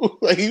 bro?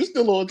 Like, he was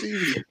still on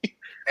TV.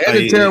 And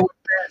the terrible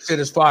shit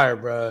is fire,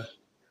 bro.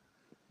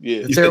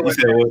 Yeah, you said what?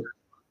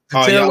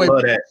 Oh, yeah, I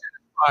love that.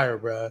 Fire,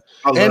 bro.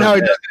 And how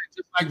he does it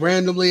just like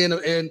randomly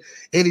and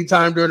any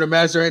time during the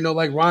match, there ain't no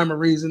like rhyme or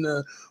reason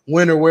to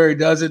when or where he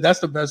does it. That's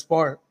the best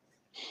part.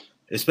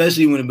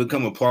 Especially when it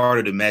become a part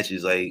of the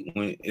matches, like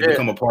when it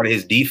become a part of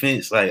his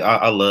defense. Like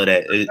I love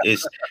that.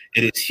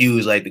 It is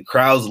huge. Like the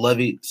crowds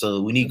love it.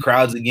 So we need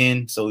crowds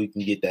again so we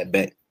can get that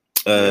back.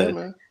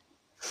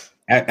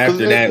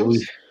 After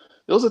that,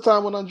 there was a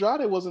time when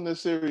Andrade wasn't as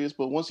serious,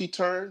 but once he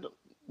turned,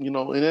 in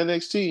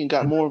NXT and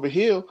got more of a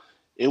heel,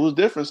 it was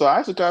different. So I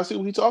actually kind of see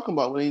what he's talking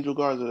about with Angel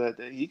Garza that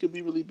day. He could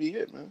really be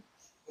it, man.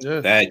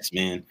 Yeah, facts,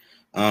 man.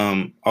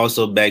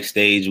 Also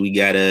backstage, we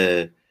got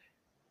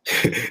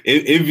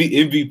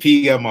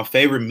MVP got my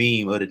favorite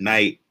meme of the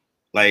night.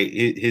 Like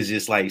his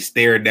just like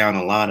stare down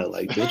Alana,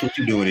 like, bitch, what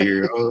you doing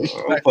here? Oh,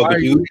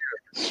 fucking you.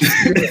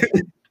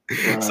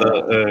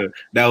 So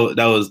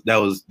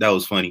that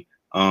was funny.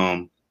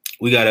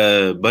 We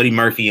got Buddy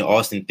Murphy and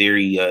Austin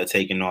Theory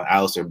taking on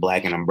Aleister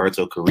Black and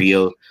Humberto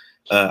Carrillo.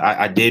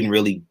 I didn't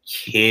really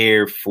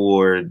care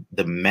for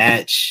the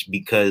match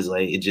because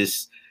like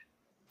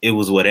it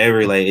was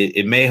whatever. Like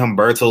it made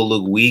Humberto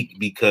look weak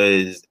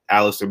because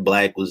Aleister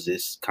Black was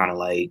just kind of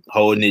like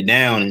holding it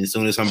down, and as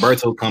soon as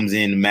Humberto comes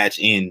in, the match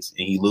ends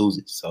and he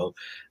loses. So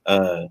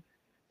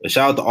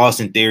shout out to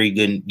Austin Theory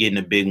getting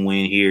a big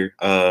win here.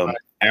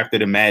 After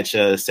the match,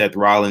 Seth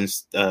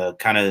Rollins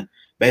kind of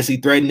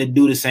basically threatened to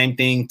do the same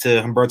thing to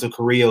Humberto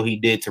Carrillo he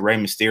did to Rey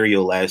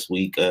Mysterio last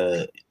week.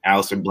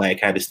 Aleister Black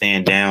had to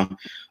stand down,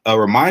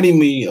 reminding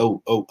me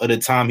of the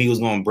time he was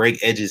going to break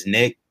Edge's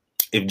neck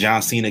if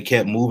John Cena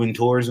kept moving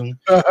towards him.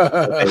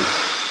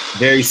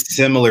 Very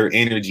similar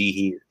energy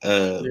here.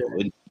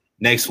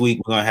 Next week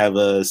we're gonna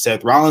have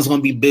Seth Rollins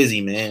gonna be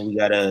busy, man. We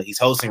got he's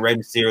hosting Rey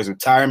Mysterio's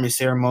retirement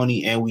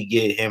ceremony, and we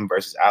get him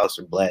versus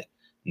Aleister Black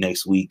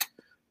next week.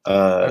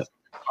 All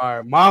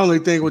right, my only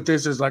thing with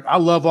this is like I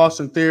love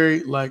Austin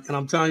Theory, like, and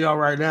I'm telling y'all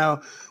right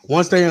now,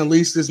 once they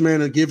unleash this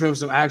man and give him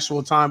some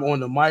actual time on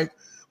the mic,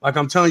 like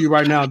I'm telling you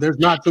right now, there's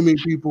not too many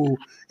people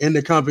in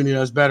the company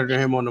that's better than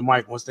him on the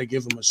mic once they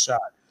give him a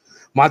shot.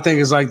 my thing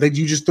is like that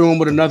you just threw him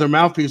with another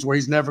mouthpiece where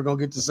he's never gonna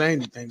get to say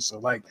anything. So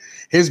like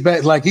his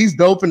best, like he's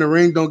dope in the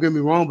ring, don't get me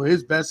wrong, but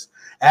his best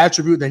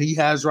attribute that he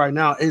has right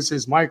now is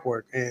his mic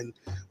work, and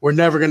we're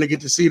never gonna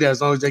get to see that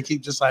as long as they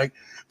keep just like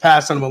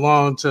passing him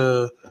along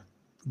to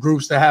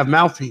groups that have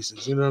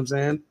mouthpieces. You know what I'm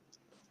saying?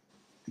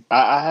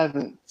 I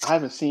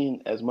haven't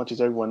seen as much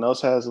as everyone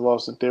else has of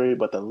Austin Theory,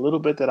 but the little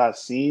bit that I've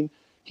seen,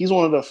 he's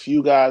one of the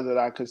few guys that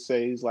I could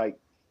say is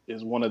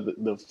one of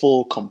the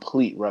full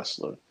complete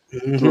wrestler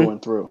through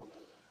and through.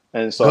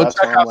 And so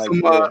that's why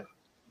I'm like,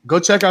 go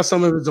check out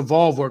some of his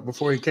Evolve work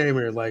before he came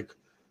here. Like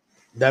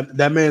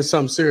that man's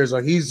something serious.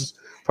 Like he's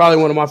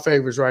probably one of my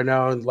favorites right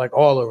now in like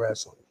all of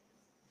wrestling.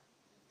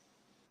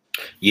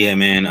 Yeah,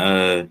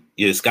 man.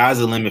 Yeah, sky's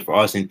the limit for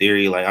Austin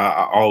Theory. Like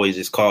I always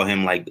just call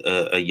him like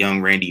a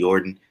young Randy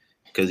Orton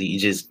because he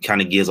just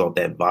kind of gives off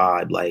that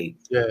vibe. Like,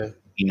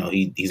 you know,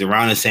 he's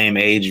around the same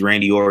age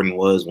Randy Orton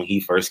was when he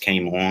first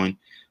came on.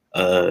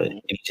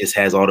 And he just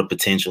has all the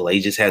potential. Like,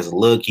 he just has a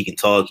look. He can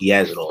talk. He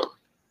has it all.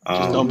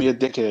 Just don't be a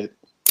dickhead.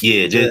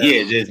 Yeah,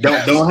 just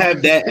don't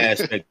have that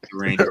aspect of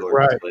Randy Orton.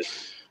 Right.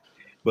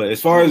 But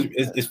as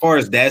far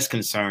as that's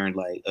concerned,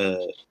 like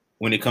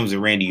when it comes to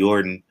Randy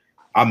Orton,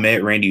 I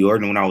met Randy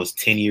Orton when I was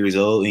 10 years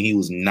old, and he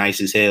was nice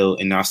as hell.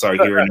 And I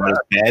started hearing all this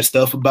bad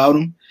stuff about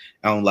him.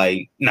 I'm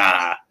like,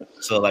 nah.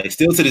 So like,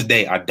 still to this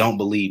day, I don't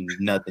believe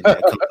nothing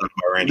that comes out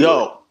about Randy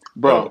Orton.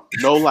 Bro,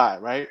 no lie,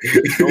 right?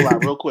 No lie,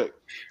 real quick.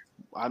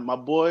 My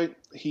boy,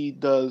 he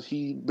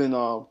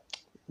been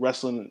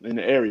wrestling in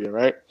the area,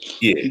 right?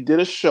 Yeah. He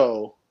did a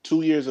show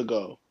 2 years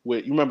ago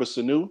with, you remember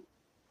Sanu?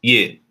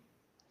 Yeah.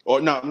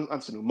 Or no, not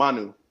Sanu,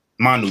 Manu.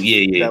 Manu,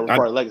 yeah. That was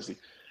part of Legacy.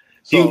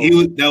 So,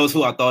 that was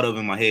who I thought of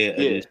in my head.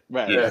 Yeah,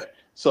 right.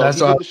 So he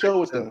did the show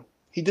with them.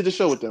 He did the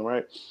show with them,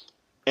 right?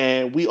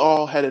 And we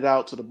all headed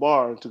out to the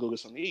bar to go get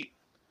something to eat.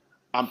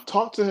 I'm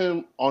talking to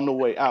him on the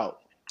way out.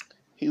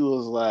 He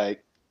was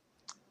like,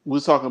 we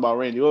was talking about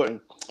Randy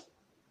Orton.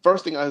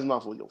 First thing out of his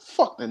mouth was, yo,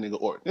 fuck that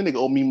nigga Orton. That nigga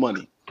owe me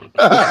money.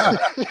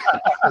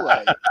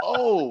 Like,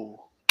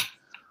 oh,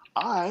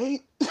 all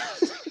right.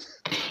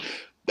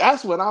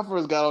 That's when I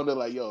first got on there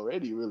like, yo,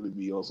 Randy really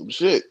be on some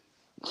shit.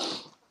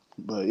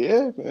 But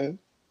yeah, man.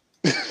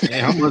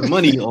 Man, how much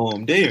money you owe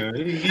him? Damn.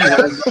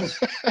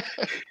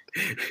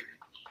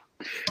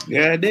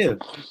 Yeah, damn.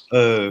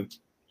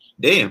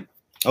 Damn.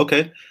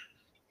 Okay.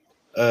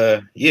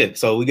 Yeah,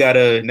 so we got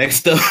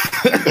next up.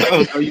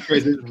 You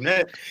crazy from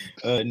that.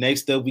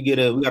 Next up, we got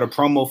a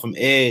promo from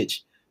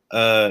Edge.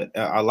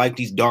 I like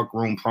these dark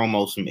room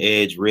promos from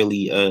Edge.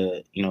 Really,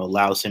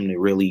 allows him to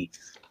really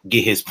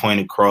get his point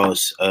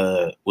across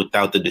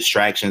without the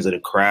distractions of the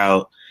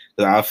crowd.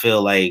 I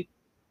feel like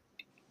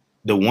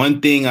the one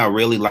thing I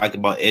really like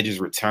about Edge's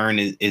return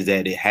is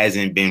that it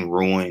hasn't been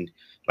ruined.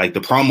 Like, the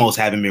promos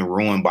haven't been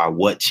ruined by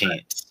what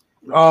chance.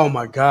 Oh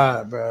my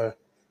God, bro.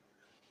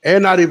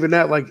 And not even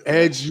that, like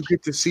Edge, you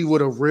get to see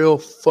what a real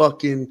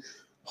fucking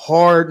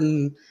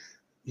hardened,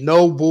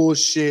 no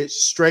bullshit,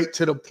 straight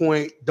to the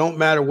point, don't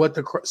matter what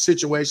the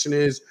situation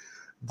is,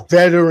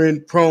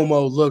 veteran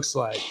promo looks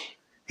like.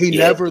 He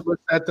never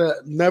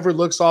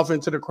looks off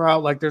into the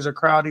crowd like there's a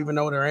crowd, even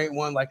though there ain't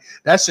one. Like,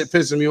 that shit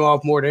pisses me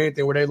off more than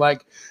anything, where they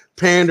like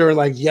pander and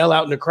like yell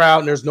out in the crowd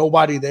and there's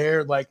nobody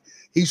there. Like,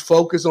 he's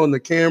focused on the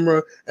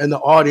camera and the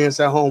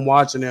audience at home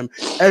watching him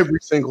every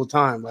single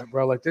time. Like,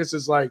 bro, like this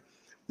is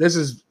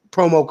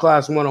promo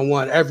class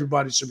 101.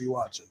 Everybody should be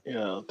watching.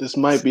 Yeah, this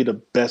might be the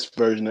best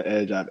version of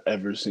Edge I've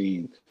ever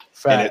seen.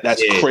 Fact.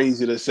 That's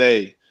crazy to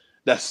say.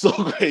 That's so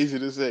crazy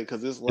to say,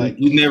 because it's like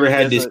we never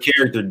had this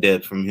character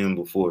depth from him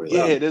before.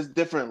 Yeah, there's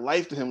different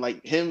life to him.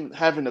 Like, him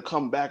having to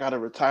come back out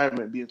of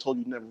retirement, being told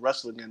you never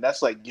wrestle again.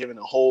 That's like giving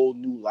a whole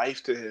new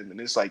life to him,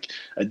 and it's like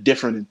a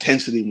different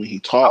intensity when he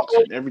talks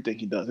and everything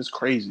he does. It's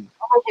crazy.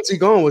 How long was he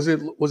gone?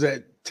 Was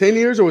it 10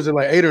 years or was it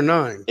like 8 or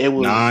 9? It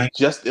was 9.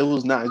 It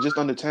was 9, just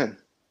under 10.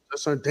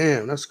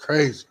 Damn, that's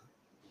crazy.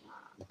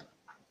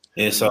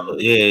 Yeah, so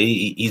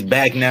he's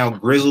back now.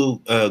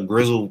 Grizzled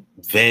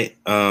vet.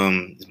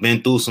 Has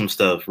been through some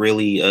stuff.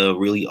 Really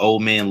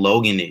old man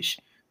Logan-ish,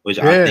 which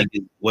I think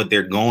is what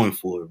they're going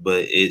for.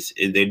 But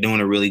they're doing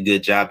a really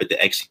good job at the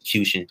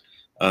execution.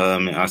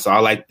 So I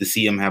like to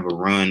see him have a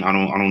run. I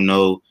don't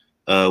know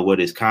what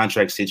his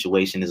contract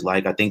situation is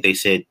like. I think they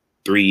said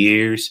 3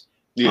 years.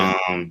 Yeah.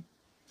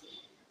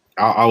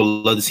 I would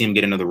love to see him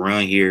get another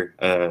run here.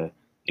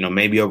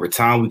 Maybe over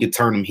time we could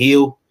turn him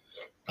heel.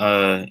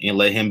 And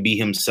let him be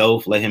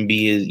himself, let him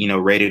be his,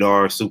 rated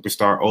R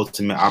superstar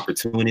ultimate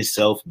opportunist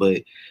self,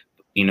 but,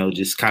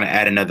 just kind of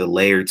add another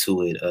layer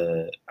to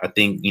it. I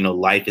think,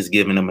 life is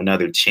giving him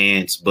another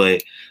chance,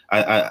 but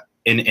I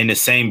in the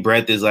same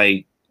breath as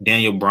like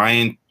Daniel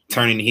Bryan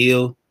turning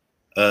heel,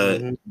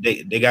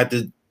 they got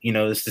the,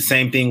 it's the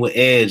same thing with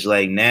Edge.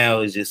 Like,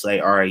 now it's just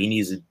like, all right, he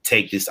needs to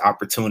take this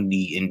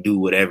opportunity and do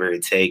whatever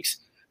it takes.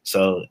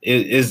 So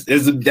that's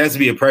to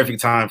be a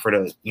perfect time for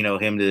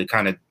him to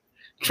kind of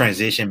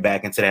transition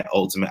back into that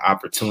ultimate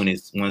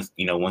opportunist once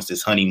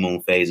this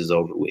honeymoon phase is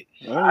over with.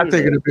 I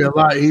think it'd be a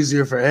lot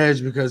easier for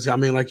Edge because I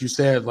mean, like you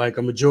said, like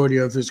a majority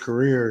of his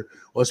career,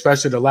 well,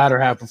 especially the latter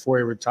half before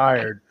he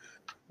retired,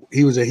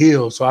 he was a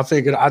heel. So I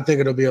think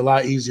it'll be a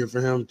lot easier for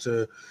him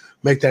to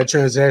make that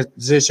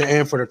transition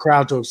and for the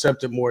crowd to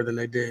accept it more than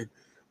they did,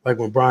 like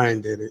when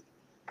Bryan did it.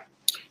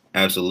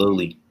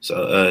 Absolutely.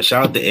 So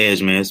shout out to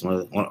Edge, man. It's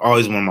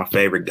always one of my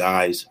favorite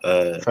guys.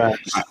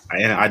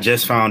 I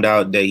just found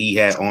out that he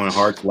had Owen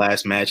Hart's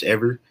last match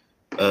ever.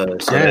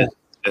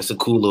 That's a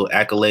cool little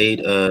accolade.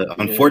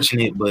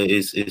 Unfortunate, but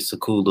it's a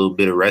cool little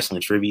bit of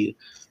wrestling trivia.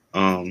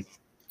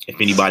 If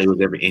anybody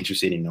was ever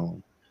interested in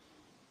knowing.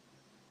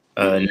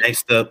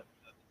 Next up,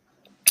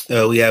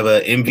 we have a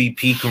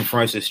MVP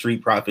confronts the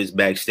Street Profits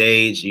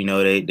backstage. You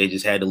know, they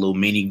just had a little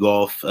mini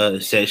golf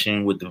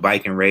session with the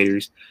Viking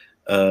Raiders.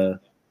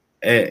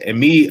 And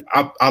me,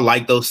 I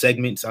like those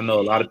segments. I know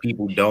a lot of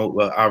people don't,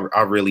 but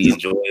I really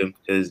enjoy them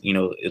because, you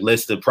know, it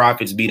lets the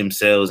Profits be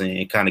themselves and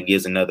it kind of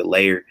gives another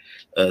layer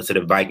to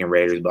the Viking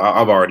Raiders. But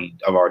I've already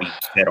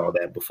said all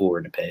that before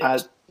in the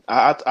past.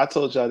 I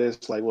told y'all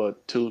this like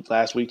 2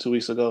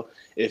 weeks ago.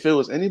 If it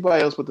was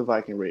anybody else with the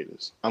Viking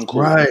Raiders, I'm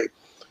cool. Right.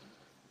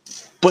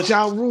 But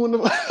y'all ruined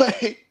them.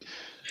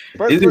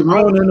 Is it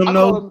ruining them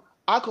though?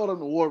 I call them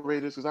the War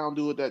Raiders because I don't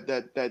do it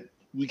that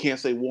we can't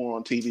say war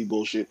on TV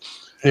bullshit.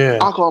 Yeah,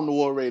 I call them the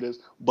War Raiders.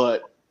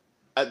 But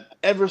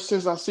ever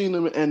since I've seen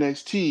them in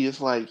NXT, it's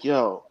like,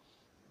 yo,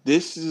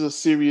 this is a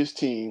serious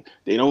team.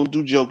 They don't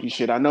do jokey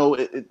shit. I know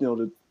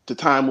the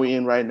time we're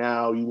in right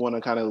now, you want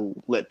to kind of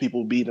let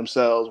people be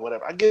themselves,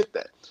 whatever. I get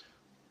that.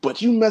 But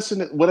you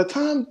messing it. By the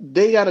time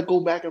they got to go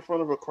back in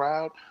front of a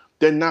crowd,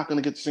 they're not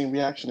going to get the same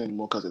reaction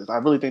anymore because of this. I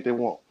really think they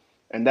won't.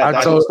 And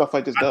that's what stuff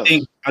like this does.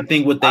 I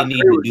think what they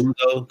need to do,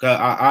 though,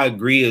 I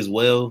agree as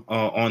well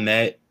on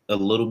that a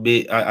little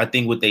bit. I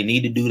think what they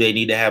need to do, they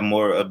need to have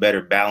a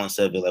better balance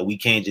of it. Like, we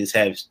can't just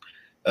have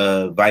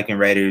Viking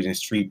Raiders and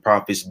Street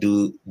Profits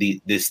do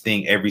this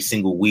thing every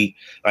single week.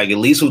 Like, at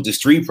least with the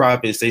Street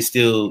Profits, they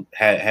still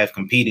have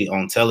competed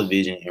on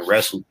television and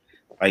wrestled.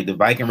 Like, the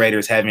Viking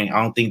Raiders I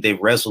don't think they've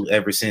wrestled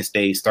ever since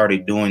they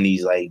started doing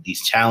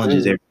these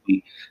challenges every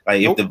week.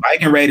 Like, if the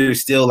Viking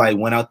Raiders still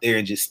went out there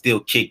and just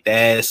still kicked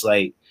ass,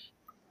 like,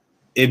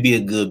 it'd be a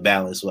good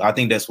balance. So I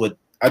think that's what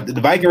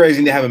the Viking Raiders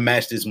need to have a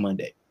match this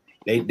Monday.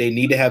 They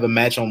need to have a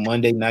match on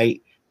Monday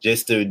night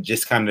just to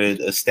kind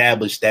of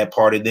establish that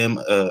part of them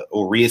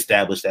or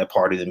reestablish that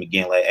part of them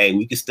again. Like, hey,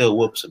 we can still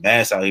whoop some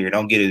ass out here.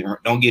 Don't get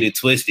it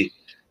twisted.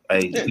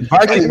 Like,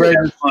 Viking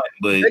Raiders,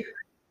 but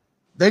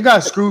they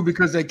got screwed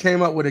because they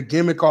came up with a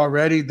gimmick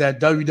already that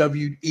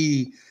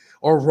WWE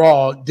or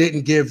Raw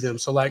didn't give them.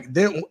 So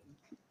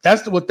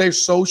that's what they're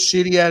so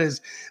shitty at is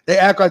they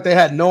act like they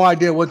had no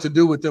idea what to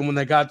do with them when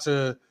they got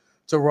to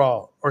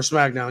Raw or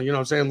SmackDown. You know what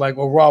I'm saying? Like,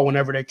 or Raw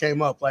whenever they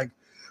came up. Like,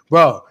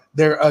 bro,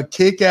 they're a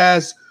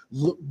kick-ass.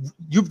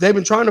 They've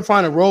been trying to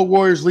find a Road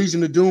Warriors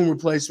Legion of Doom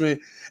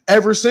replacement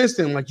ever since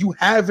then. Like, you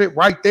have it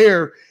right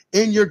there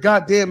in your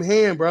goddamn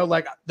hand, bro.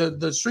 Like,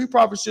 the Street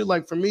Profits shit,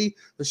 like, for me,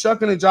 the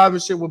shucking and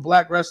jiving shit with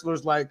black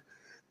wrestlers, like,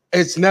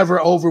 it's never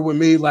over with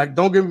me. Like,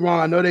 don't get me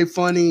wrong, I know they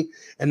funny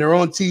and they're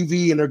on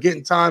TV and they're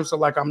getting time, so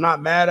like, I'm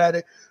not mad at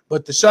it.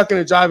 But the shucking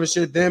and jiving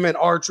shit, them and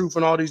R-Truth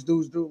and all these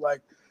dudes do,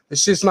 like, the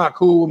shit's not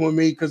cool with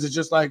me because it's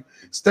just like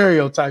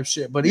stereotype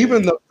shit. But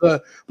even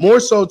the more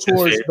so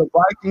towards the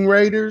Viking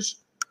Raiders,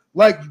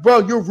 like, bro,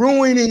 you're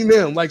ruining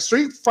them. Like,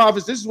 Street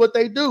Profits, this is what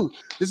they do.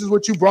 This is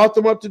what you brought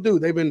them up to do.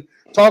 They've been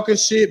talking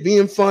shit,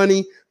 being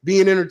funny,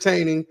 being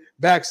entertaining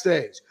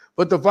backstage.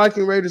 But the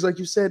Viking Raiders, like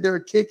you said, they're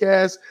a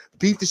kick-ass,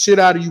 beat the shit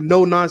out of you,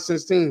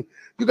 no-nonsense team.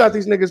 You got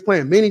these niggas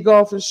playing mini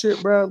golf and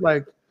shit, bro.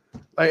 Like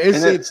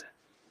it's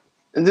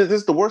and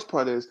this the worst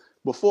part is,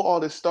 before all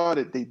this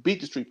started, they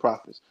beat the Street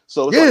Profits.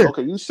 So it's like,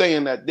 okay, you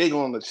saying that they're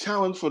going to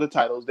challenge for the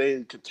titles.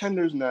 They're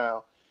contenders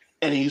now.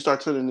 And then you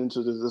start turning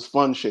into this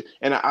fun shit.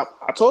 And I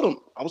told him,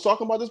 I was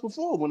talking about this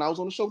before when I was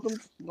on the show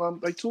with them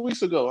like 2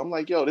 weeks ago. I'm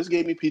like, yo, this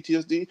gave me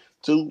PTSD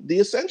to the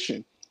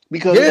Ascension.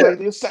 Because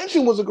the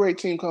Ascension was a great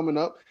team coming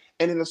up.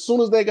 And then as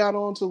soon as they got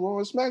on to Raw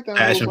and SmackDown,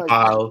 it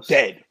was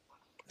like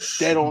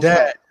dead on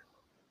track.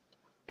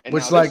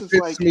 Which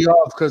pisses me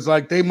off because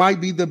they might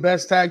be the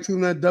best tag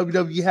team that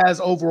WWE has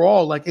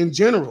overall, like in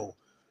general.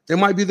 They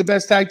might be the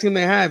best tag team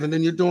they have. And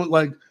then you're doing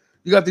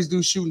you got these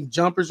dudes shooting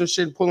jumpers and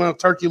shit, pulling out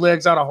turkey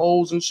legs out of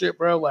holes and shit,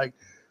 bro. Like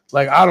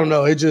I don't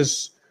know. It's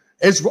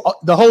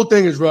the whole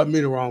thing is rubbed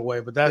me the wrong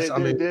way. But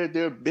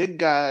they're big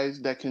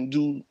guys that can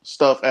do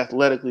stuff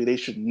athletically they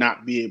should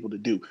not be able to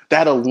do.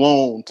 That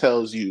alone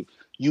tells you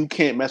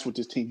can't mess with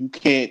this team. You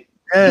can't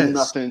do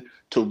nothing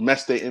to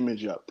mess their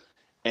image up.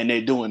 And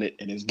they're doing it,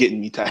 and it's getting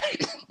me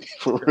tired.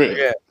 For real.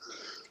 Yeah.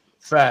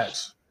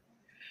 Facts.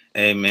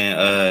 Hey,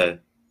 man,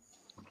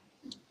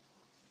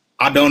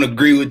 I don't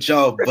agree with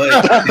y'all, but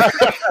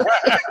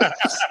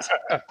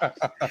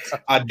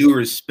I do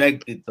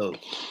respect it, though.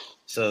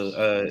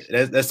 So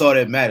that's all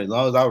that matters. As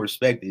long as I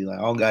respect it, I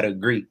don't gotta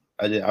agree.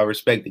 I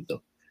respect it,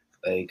 though.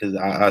 because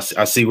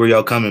I see where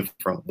y'all coming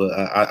from, but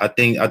I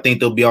think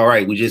they'll be all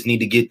right. We just need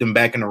to get them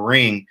back in the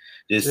ring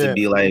just to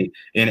be like,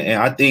 and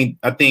I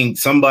think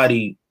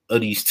somebody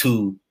of these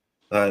two,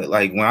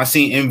 like when I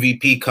seen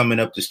MVP coming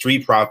up to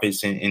Street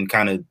Profits and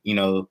kind of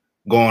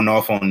going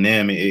off on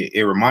them,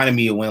 it reminded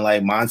me of when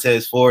like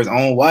Montez Ford's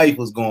own wife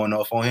was going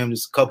off on him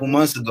just a couple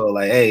months ago.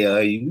 Like,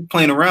 hey, you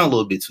playing around a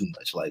little bit too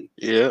much. Like,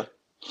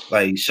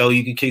 like show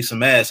you can kick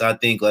some ass. I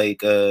think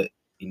like I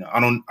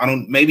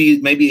don't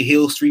maybe a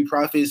heel Street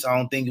Profits. I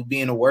don't think it'd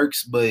be in the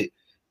works, but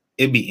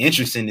it'd be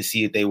interesting to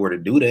see if they were to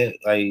do that.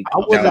 Like I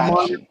wouldn't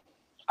mind.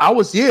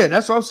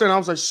 That's what I'm saying. I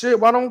was like, shit,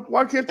 why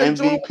can't they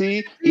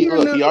MVP?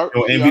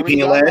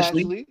 MVP and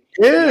Lashley.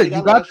 Yeah, you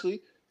got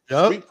Lashley.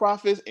 Street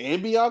Profits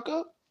and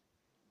Bianca.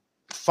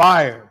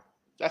 Fire.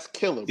 That's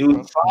killer,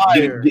 bro.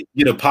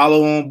 Get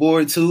Apollo on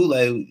board too.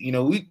 Like,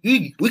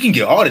 we can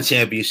get all the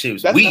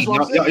championships. Y'all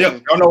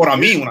know what I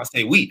mean when I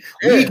say we.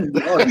 We can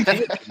get all the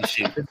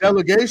championships. The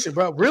delegation,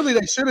 bro. Really,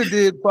 they should have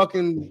did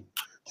fucking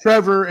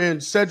Trevor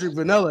and Cedric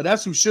Vanilla.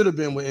 That's who should have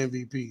been with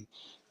MVP.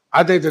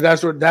 I think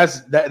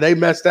that they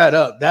messed that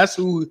up. That's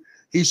who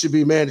he should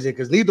be managing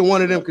because neither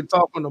one of them can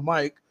talk on the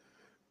mic,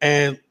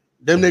 and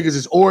them niggas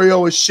is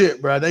Oreo as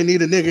shit, bro. They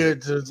need a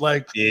nigga to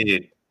like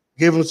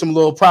give them some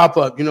little prop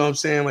up. You know what I'm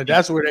saying? Like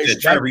that's where they.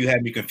 Trevor, you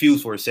had me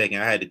confused for a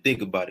second. I had to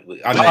think about it.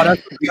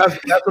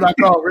 That's what I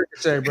call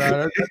Ricochet,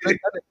 bro.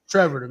 That's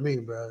Trevor to me,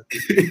 bro.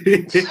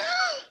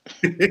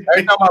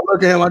 Every time I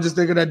look at him, I just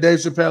think of that Dave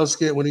Chappelle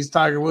skit when he's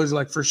Tiger Woods,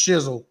 like for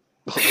shizzle.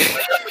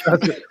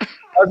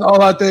 That's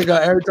all I think of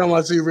every time I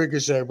see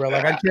Ricochet, bro.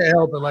 Like I can't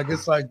help it. Like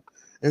it's like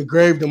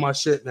engraved in my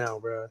shit now,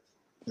 bro.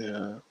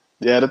 Yeah.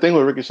 The thing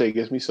with Ricochet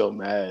gets me so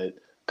mad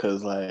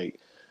because like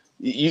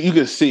you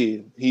can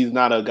see he's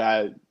not a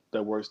guy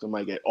that works the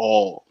mic at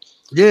all.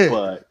 Yeah.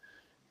 But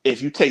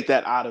if you take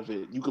that out of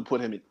it, you could put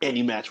him in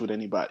any match with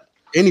anybody.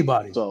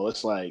 So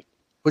it's like.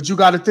 But you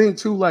got to think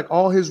too, like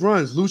all his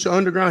runs, Lucha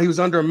Underground, he was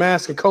under a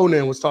mask and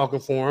Conan was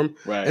talking for him.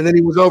 Right. And then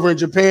he was over in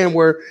Japan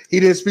where he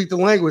didn't speak the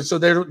language. So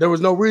there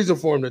was no reason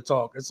for him to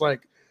talk. It's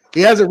like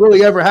he hasn't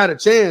really ever had a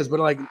chance, but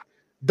like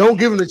don't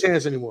give him the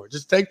chance anymore.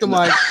 Just take the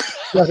mic,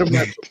 let him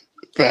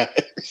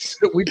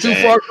wrestle. We too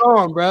far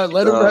gone, bro.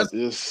 Let him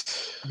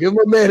wrestle. Give him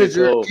a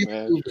manager.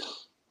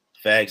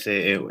 Facts.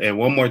 And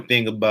one more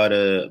thing about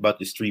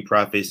the Street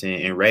Profits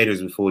and Raiders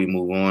before we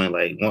move on.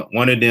 Like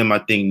one of them I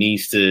think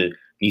needs to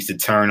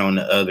turn on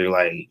the other.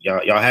 Like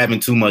y'all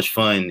having too much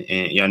fun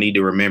and y'all need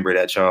to remember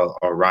that y'all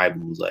are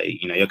rivals. Like,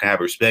 y'all can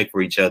have respect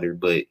for each other,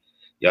 but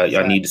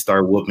y'all need to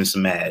start whooping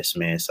some ass,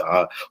 man.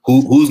 So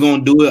who's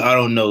gonna do it? I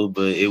don't know,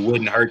 but it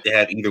wouldn't hurt to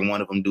have either one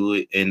of them do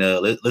it. And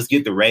let's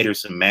get the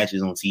Raiders some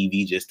matches on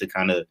TV just to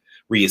kind of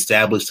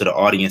reestablish to the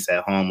audience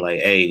at home,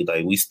 like, hey,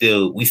 like we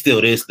still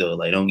this though.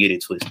 Like, don't get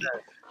it twisted.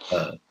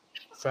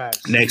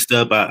 Facts. Next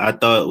up, I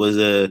thought was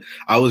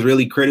I was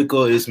really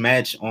critical of this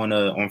match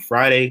on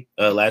Friday,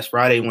 last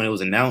Friday when it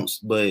was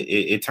announced, but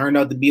it turned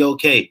out to be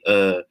okay.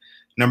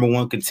 Number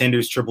one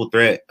contenders triple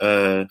threat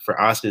for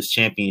Asuka's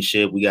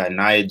championship. We got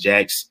Nia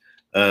Jax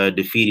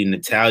defeating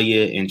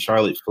Natalya and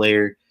Charlotte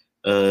Flair.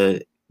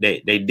 They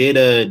did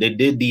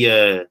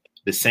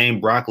the same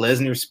Brock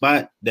Lesnar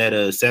spot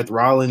that Seth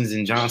Rollins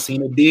and John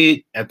Cena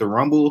did at the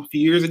Rumble a few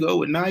years ago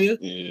with Nia.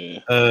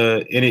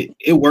 And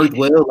it worked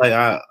well. Like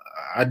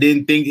I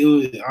didn't think it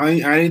was. I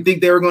didn't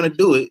think they were going to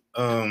do it.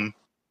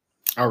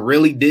 I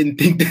really didn't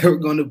think they were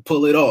going to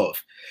pull it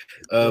off.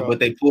 But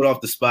they pulled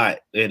off the spot.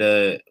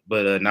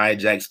 But Nia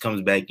Jax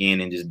comes back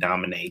in and just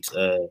dominates.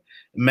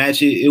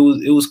 Match it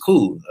was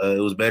cool.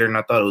 It was better than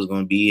I thought it was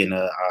going to be. And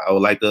I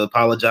would like to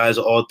apologize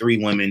to all three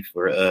women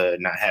for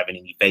not having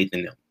any faith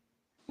in them.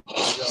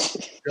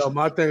 Yo,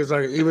 my thing is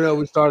like, even though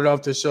we started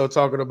off this show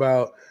talking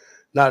about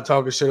not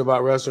talking shit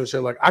about wrestling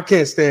shit, like I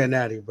can't stand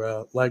Natty,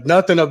 bro. Like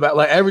nothing about,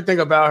 like everything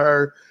about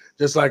her,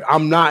 just like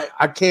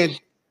I can't.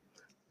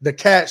 The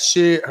cat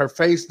shit, her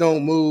face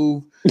don't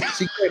move.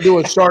 She can't do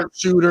a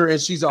sharpshooter, and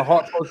she's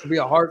supposed to be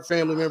a Hart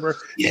family member.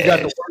 Yeah. She got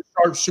the worst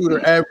sharpshooter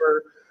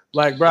ever.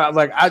 Like, bro,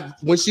 like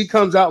when she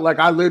comes out, like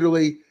I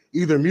literally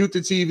either mute the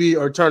TV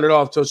or turn it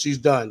off till she's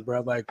done,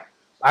 bro. Like,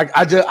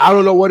 I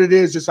don't know what it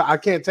is. Just I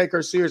can't take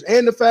her serious,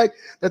 and the fact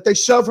that they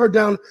shove her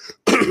down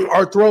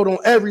our throat on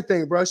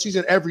everything, bro. She's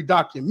in every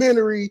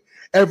documentary,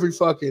 every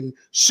fucking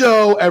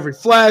show, every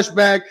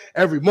flashback,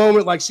 every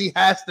moment. Like she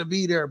has to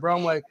be there, bro.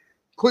 I'm like,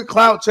 quit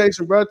clout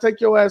chasing, bro. Take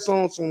your ass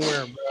on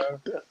somewhere,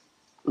 bro.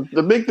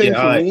 The big thing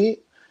for me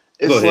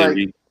is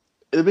like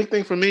the big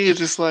thing for me is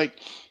just like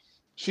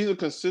she's a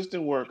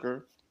consistent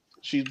worker.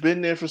 She's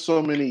been there for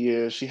so many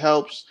years. She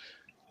helps,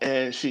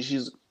 and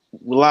she's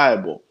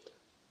reliable.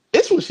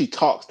 It's when she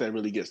talks that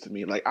really gets to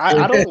me. Like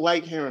I don't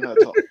like hearing her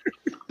talk.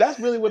 That's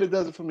really what it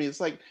does for me.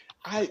 It's like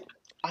I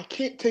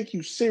can't take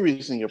you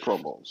serious in your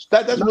promos.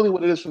 That's really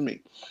what it is for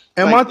me.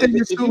 And like, my thing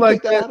is too,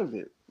 like that out of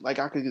it. Like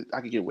I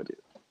could get with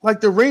it. Like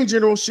the ring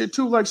general shit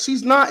too. Like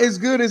she's not as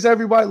good as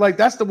everybody. Like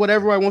that's what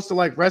everybody wants to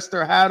like rest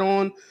their hat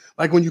on.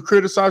 Like when you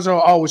criticize her,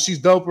 oh, well, she's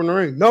dope in the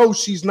ring. No,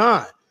 she's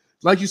not.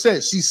 Like you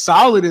said, she's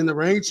solid in the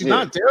ring. She's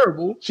not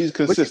terrible. She's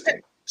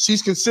consistent.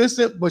 she's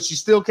consistent, but she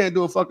still can't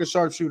do a fucking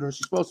sharpshooter.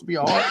 She's supposed to be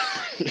a hard.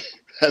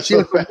 She's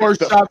the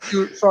worst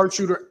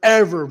sharpshooter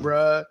ever,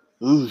 bruh.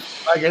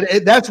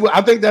 Like that's what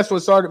I think. That's what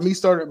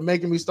started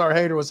making me start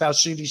hate her was how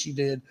shitty she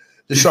did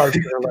the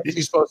sharpshooter. Like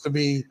she's supposed to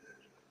be,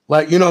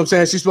 like, you know what I'm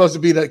saying. She's supposed to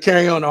be the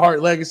carry on the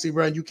Hart legacy,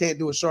 bro. And you can't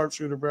do a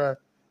sharpshooter, bro.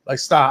 Like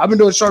stop. I've been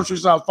doing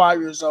sharpshooters since I was 5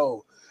 years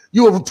old.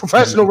 You a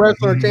professional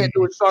wrestler can't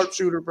do a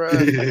sharpshooter, bro.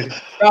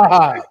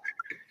 Stop.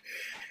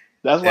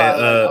 That's why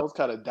I was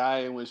kind of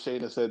dying when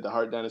Shayna said the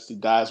Hart Dynasty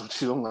dies with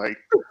you. I'm like,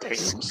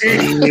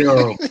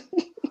 damn.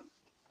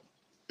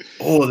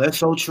 Oh, that's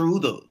so true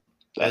though.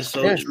 That's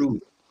so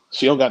true.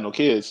 She don't got no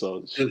kids,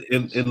 so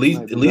at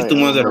least the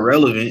ones that are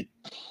relevant.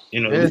 You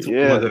know, at least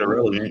the ones that are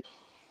relevant.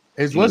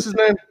 What's his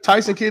name?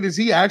 Tyson Kidd. Is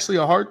he actually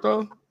a Hart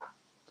though?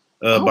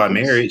 By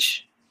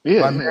marriage.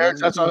 Yeah, by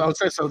marriage. That's what I was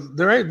saying. So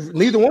there ain't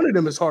neither one of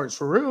them is Harts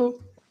for real.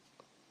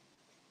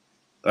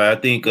 I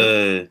think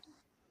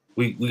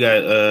we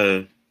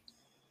got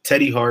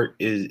Teddy Hart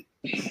is.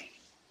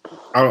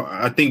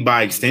 I think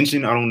by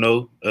extension, I don't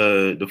know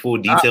the full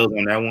details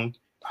on that one.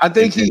 I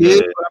think he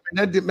is. But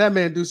I mean, that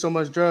man do so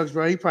much drugs,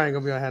 bro. He probably ain't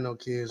gonna be able to have no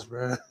kids,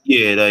 bro.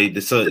 Yeah,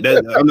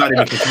 I'm not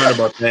even concerned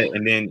about that.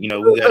 And then we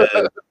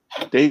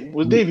got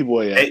Davey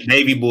Boy.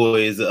 Davey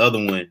Boy is the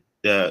other one.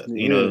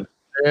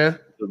 Yeah.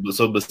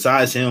 So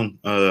besides him,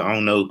 I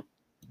don't know.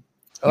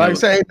 Like I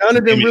say, none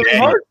of them really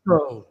hard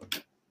though.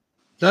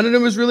 None of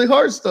them is really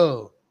hard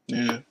though.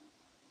 Yeah.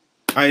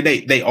 I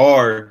mean, they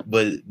are,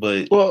 but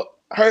well,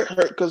 her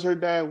because her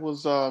dad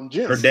was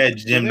Jim. Her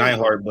dad's Jim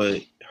Neidhart,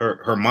 but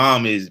her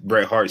mom is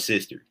Bret Hart's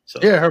sister. So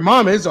yeah, her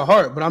mom is a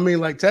Hart, but I mean,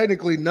 like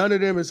technically, none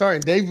of them is Hart.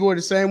 And Davey Boy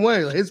the same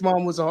way. Like, his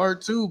mom was a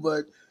Hart too,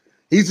 but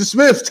he's a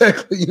Smith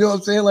technically. You know what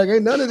I'm saying? Like,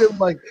 ain't none of them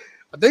like.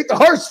 I think the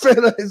Hart's fan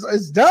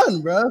is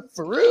done, bro.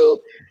 For real.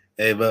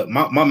 Hey, but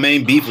my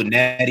main beef with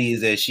Natty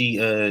is that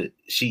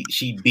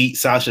she beat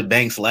Sasha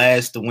Banks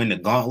last to win the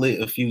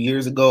gauntlet a few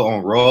years ago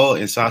on Raw,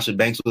 and Sasha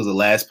Banks was the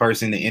last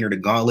person to enter the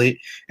gauntlet,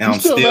 and I'm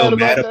still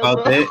mad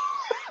about that.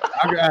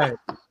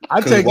 I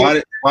take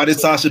why did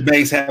Sasha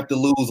Banks have to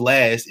lose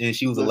last, and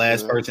she was the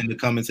last person to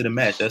come into the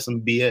match? That's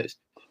some BS.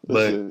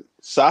 But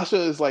Sasha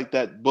is like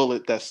that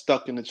bullet that's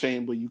stuck in the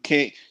chamber. You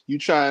can't. You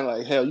try and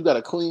like hell. You got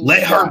a clean.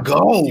 Let her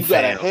go. You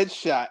got a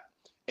headshot,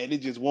 and it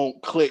just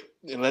won't click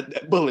and let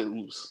that bullet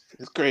loose.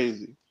 It's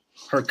crazy.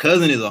 Her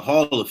cousin is a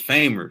Hall of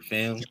Famer,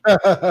 fam.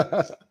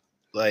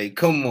 Like,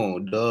 come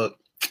on, dog.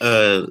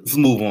 Let's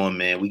move on,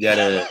 man. We got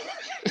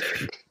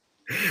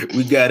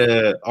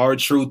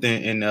R-Truth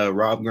and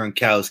Rob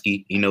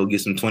Gronkowski,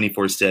 get some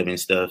 24/7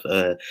 stuff.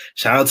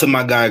 Shout out to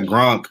my guy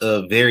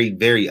Gronk, very,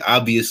 very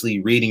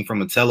obviously reading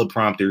from a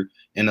teleprompter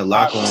in the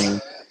locker room,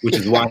 which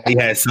is why he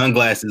had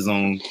sunglasses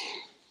on.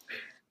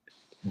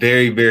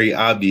 Very, very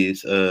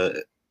obvious.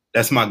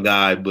 That's my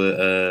guy,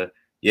 but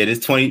yeah, the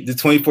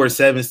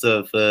 24/7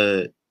 stuff.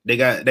 They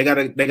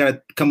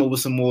gotta come up with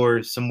some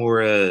more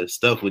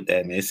stuff with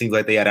that, man. It seems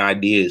like they had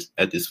ideas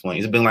at this point.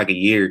 It's been like a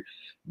year,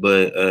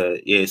 but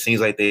yeah, it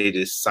seems like they're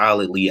just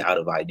solidly out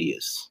of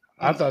ideas.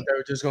 I thought they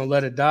were just gonna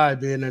let it die,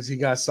 being as he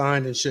got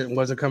signed and shit and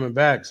wasn't coming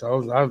back.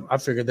 So I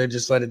figured they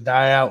just let it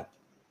die out.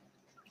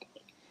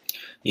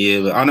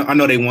 Yeah, but I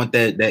know they want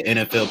that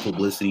NFL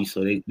publicity,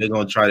 so they're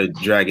gonna try to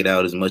drag it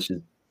out as much as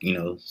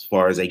as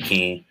far as they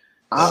can.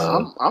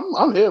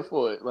 I'm here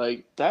for it.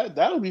 Like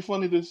that'll be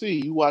funny to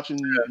see. You watching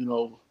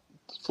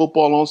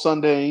football on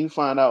Sunday and you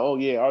find out, oh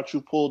yeah,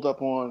 R-Truth pulled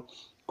up on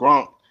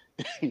Gronk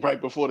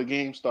right before the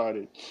game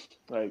started.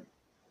 Like,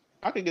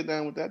 I could get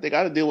down with that. They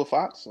got to deal with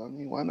Fox. I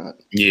mean, why not?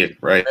 Yeah,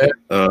 right.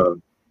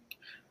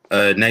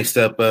 Next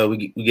up,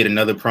 we get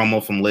another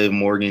promo from Liv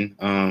Morgan.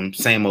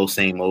 Same old.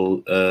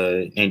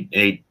 And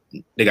they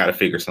got to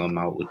figure something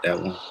out with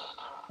that one.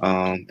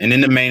 And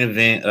in the main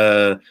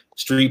event,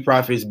 Street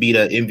Profits beat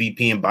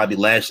MVP and Bobby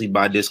Lashley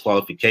by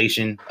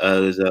disqualification.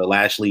 As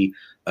Lashley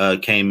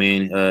came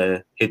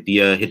in, hit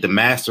the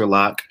master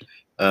lock.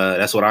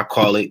 That's what I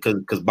call it,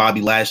 because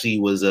Bobby Lashley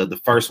was the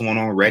first one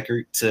on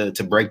record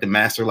to break the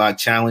master lock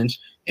challenge,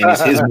 and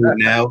it's his move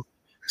now.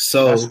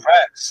 So,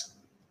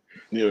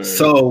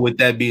 so with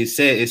that being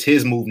said, it's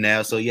his move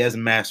now. So he has a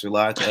master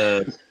lock,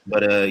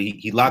 but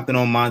he locked it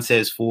on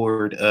Montez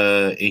Ford,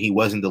 and he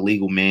wasn't the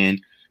legal man.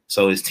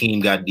 So his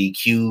team got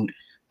DQ'd.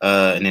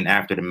 And then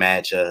after the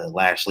match,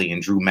 Lashley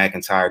and Drew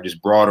McIntyre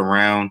just brought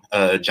around.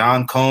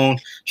 John Cone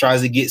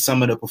tries to get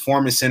some of the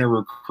Performance Center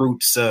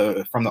recruits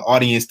from the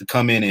audience to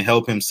come in and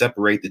help him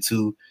separate the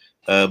two,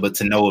 but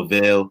to no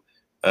avail.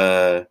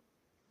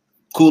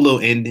 Cool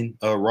little ending.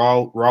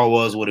 Raw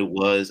was what it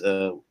was.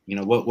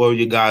 What were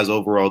your guys'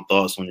 overall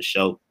thoughts on the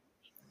show?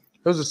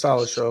 It was a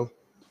solid show.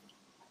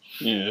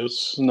 Yeah, it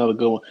was another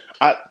good one.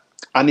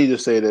 I need to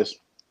say this.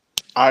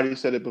 I already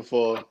said it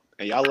before,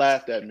 and y'all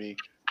laughed at me.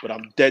 But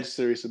I'm dead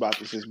serious about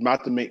this. It's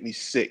about to make me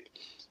sick.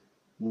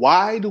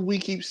 Why do we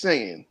keep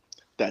saying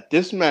that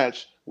this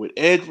match with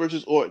Edge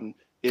versus Orton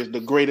is the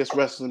greatest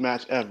wrestling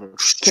match ever?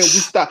 Can we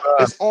stop?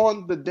 It's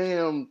on the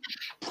damn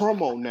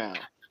promo now.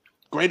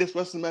 Greatest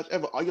wrestling match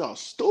ever. Are y'all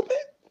stupid?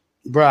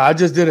 Bro, I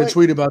just did a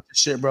tweet about this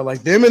shit, bro.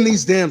 Like them and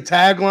these damn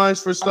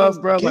taglines for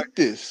stuff, bro. Like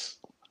this.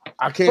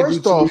 I can't.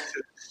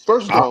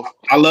 First off,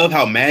 I love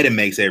how mad it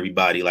makes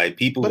everybody. Like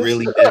people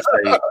really just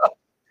say.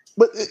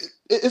 But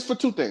it's for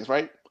two things,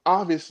 right?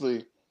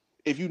 Obviously,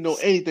 if you know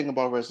anything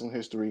about wrestling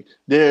history,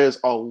 there's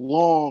a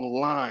long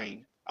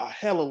line, a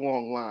hella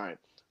long line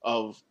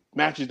of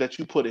matches that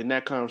you put in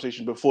that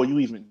conversation before you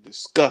even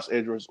discuss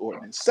Edge versus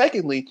Orton. And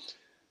secondly,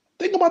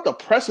 think about the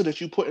pressure that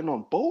you putting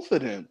on both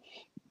of them.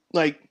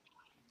 Like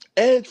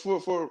Edge,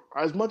 for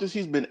as much as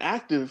he's been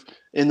active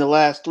in the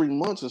last 3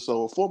 months or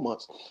so, or 4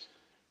 months,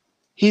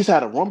 he's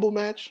had a Rumble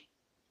match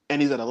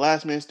and he's had a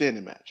Last Man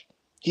Standing match.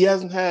 He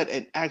hasn't had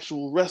an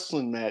actual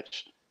wrestling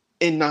match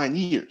in 9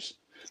 years.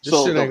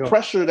 So the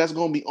pressure that's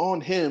going to be on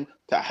him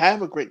to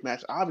have a great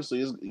match, obviously,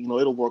 is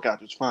it'll work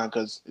out just fine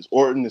because it's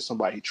Orton is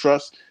somebody he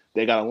trusts.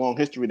 They got a long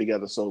history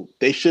together, so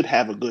they should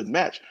have a good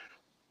match.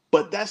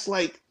 But that's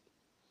like,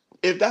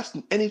 if that's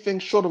anything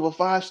short of a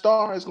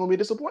 5-star, it's going to be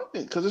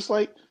disappointing because it's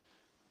like,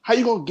 how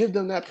you going to give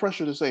them that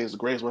pressure to say it's the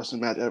greatest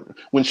wrestling match ever?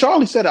 When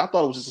Charlie said it, I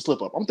thought it was just a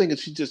slip up. I'm thinking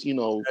she just,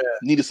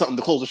 needed something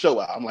to close the show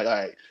out. I'm like, all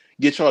right,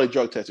 get Charlie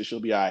drug tested. She'll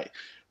be all right.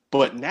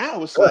 But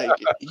now it's like,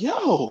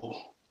 yo,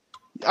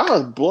 y'all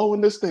are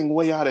blowing this thing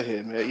way out of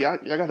here, man. Y'all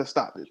got to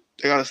stop it.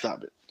 They got to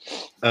stop it.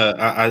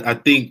 I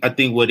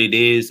think what it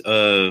is,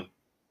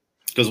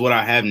 because what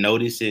I have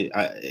noticed,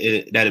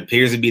 that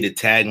appears to be the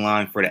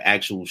tagline for the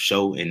actual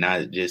show and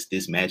not just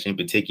this match in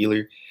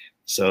particular.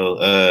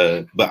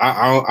 So, but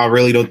I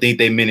really don't think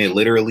they meant it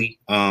literally.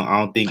 I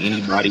don't think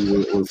anybody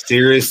was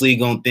seriously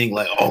gonna think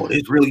like, oh,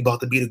 it's really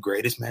about to be the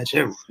greatest match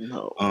ever.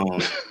 No,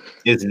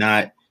 it's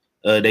not.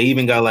 They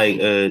even got like,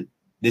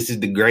 this is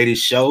the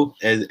greatest show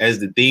as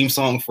the theme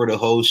song for the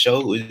whole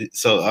show.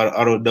 So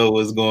I don't know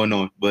what's going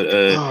on, but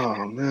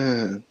oh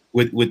man.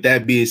 With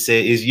that being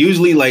said, it's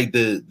usually like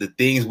the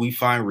things we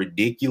find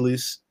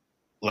ridiculous,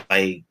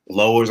 like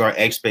lowers our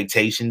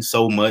expectations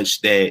so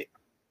much that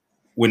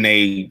when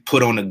they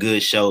put on a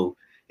good show,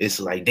 it's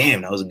like,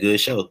 damn, that was a good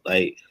show.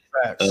 Like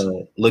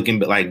looking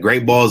like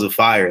Great Balls of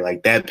Fire,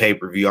 like that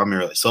pay-per-view. I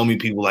remember like, so many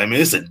people like, man,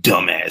 it's a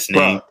dumbass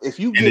name. Bruh, if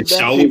you give that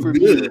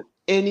pay-per-view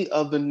any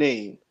other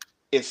name,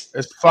 it's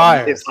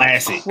fire. It's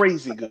classic.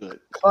 Crazy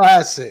good.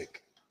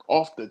 Classic.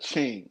 Off the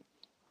chain.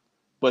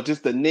 But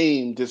just the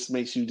name just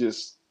makes you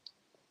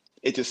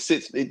it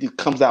just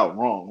comes out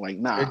wrong. Like,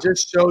 nah. It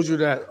just shows you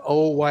that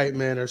old white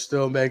men are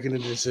still making the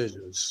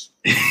decisions.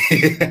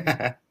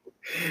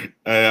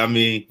 I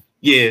mean,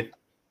 yeah.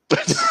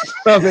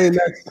 I mean,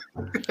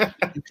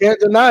 you can't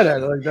deny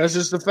that. Like, that's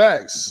just the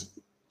facts.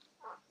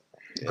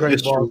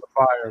 Great Balls of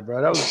Fire,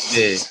 bro. That was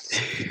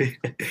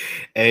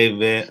Hey,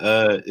 man.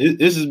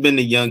 This has been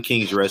the Young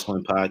Kings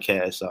Wrestling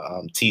Podcast.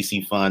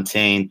 TC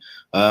Fontaine.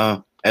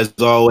 As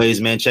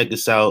always, man, check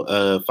us out.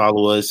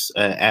 Follow us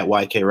at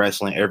YK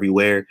Wrestling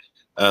everywhere.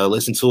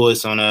 Listen to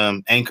us on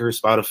Anchor,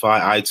 Spotify,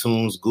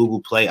 iTunes,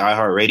 Google Play,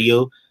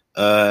 iHeartRadio.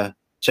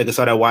 Check us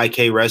out at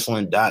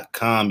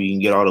YKWrestling.com. You can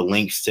get all the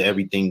links to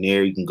everything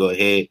there. You can go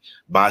ahead,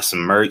 buy some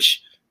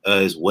merch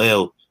as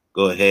well.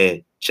 Go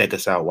ahead, check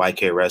us out,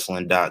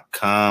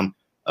 YKWrestling.com.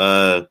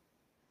 Go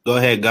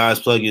ahead,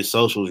 guys, plug your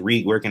socials.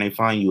 Reek, where can they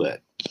find you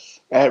at?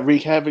 At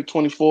Reek Havoc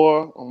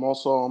 24. I'm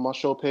also on my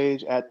show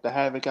page at The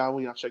Havoc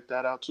Hour. Y'all check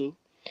that out too.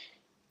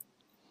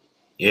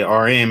 Yeah,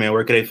 RN, man,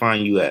 where can they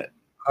find you at?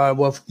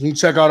 Well, you can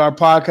check out our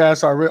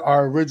podcast.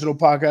 Our original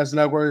podcast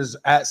network is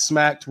at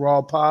Smacked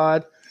Raw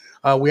Pod.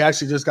 We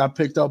actually just got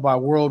picked up by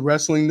World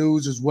Wrestling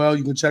News as well.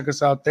 You can check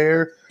us out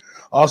there.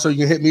 Also, you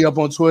can hit me up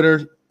on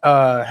Twitter,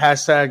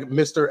 hashtag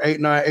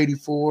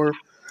Mr.8984.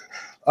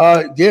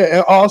 Yeah,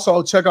 and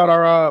also check out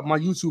our my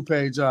YouTube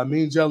page,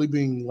 Me and Jelly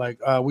Bean. Like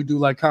we do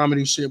like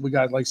comedy shit. We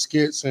got like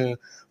skits and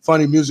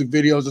funny music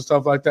videos and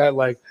stuff like that.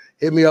 Like,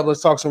 hit me up.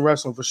 Let's talk some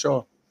wrestling for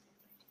sure.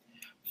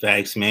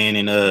 Facts, man.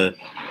 And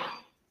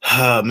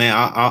man,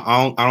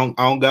 I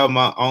don't got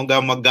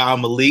my guy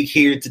Malik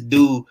here to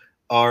do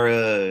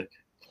our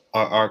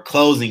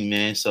closing,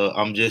 man. So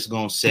I'm just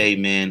gonna say,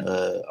 man,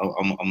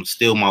 I'm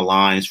steal my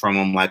lines from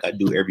him like I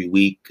do every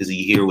week because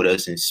he here with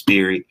us in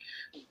spirit.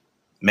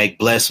 Make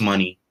blessed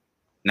money,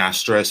 not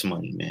stress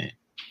money, man.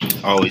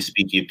 Always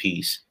speak your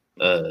piece.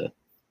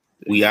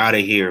 We out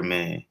of here,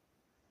 man.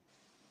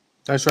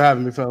 Thanks for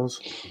having me, fellas.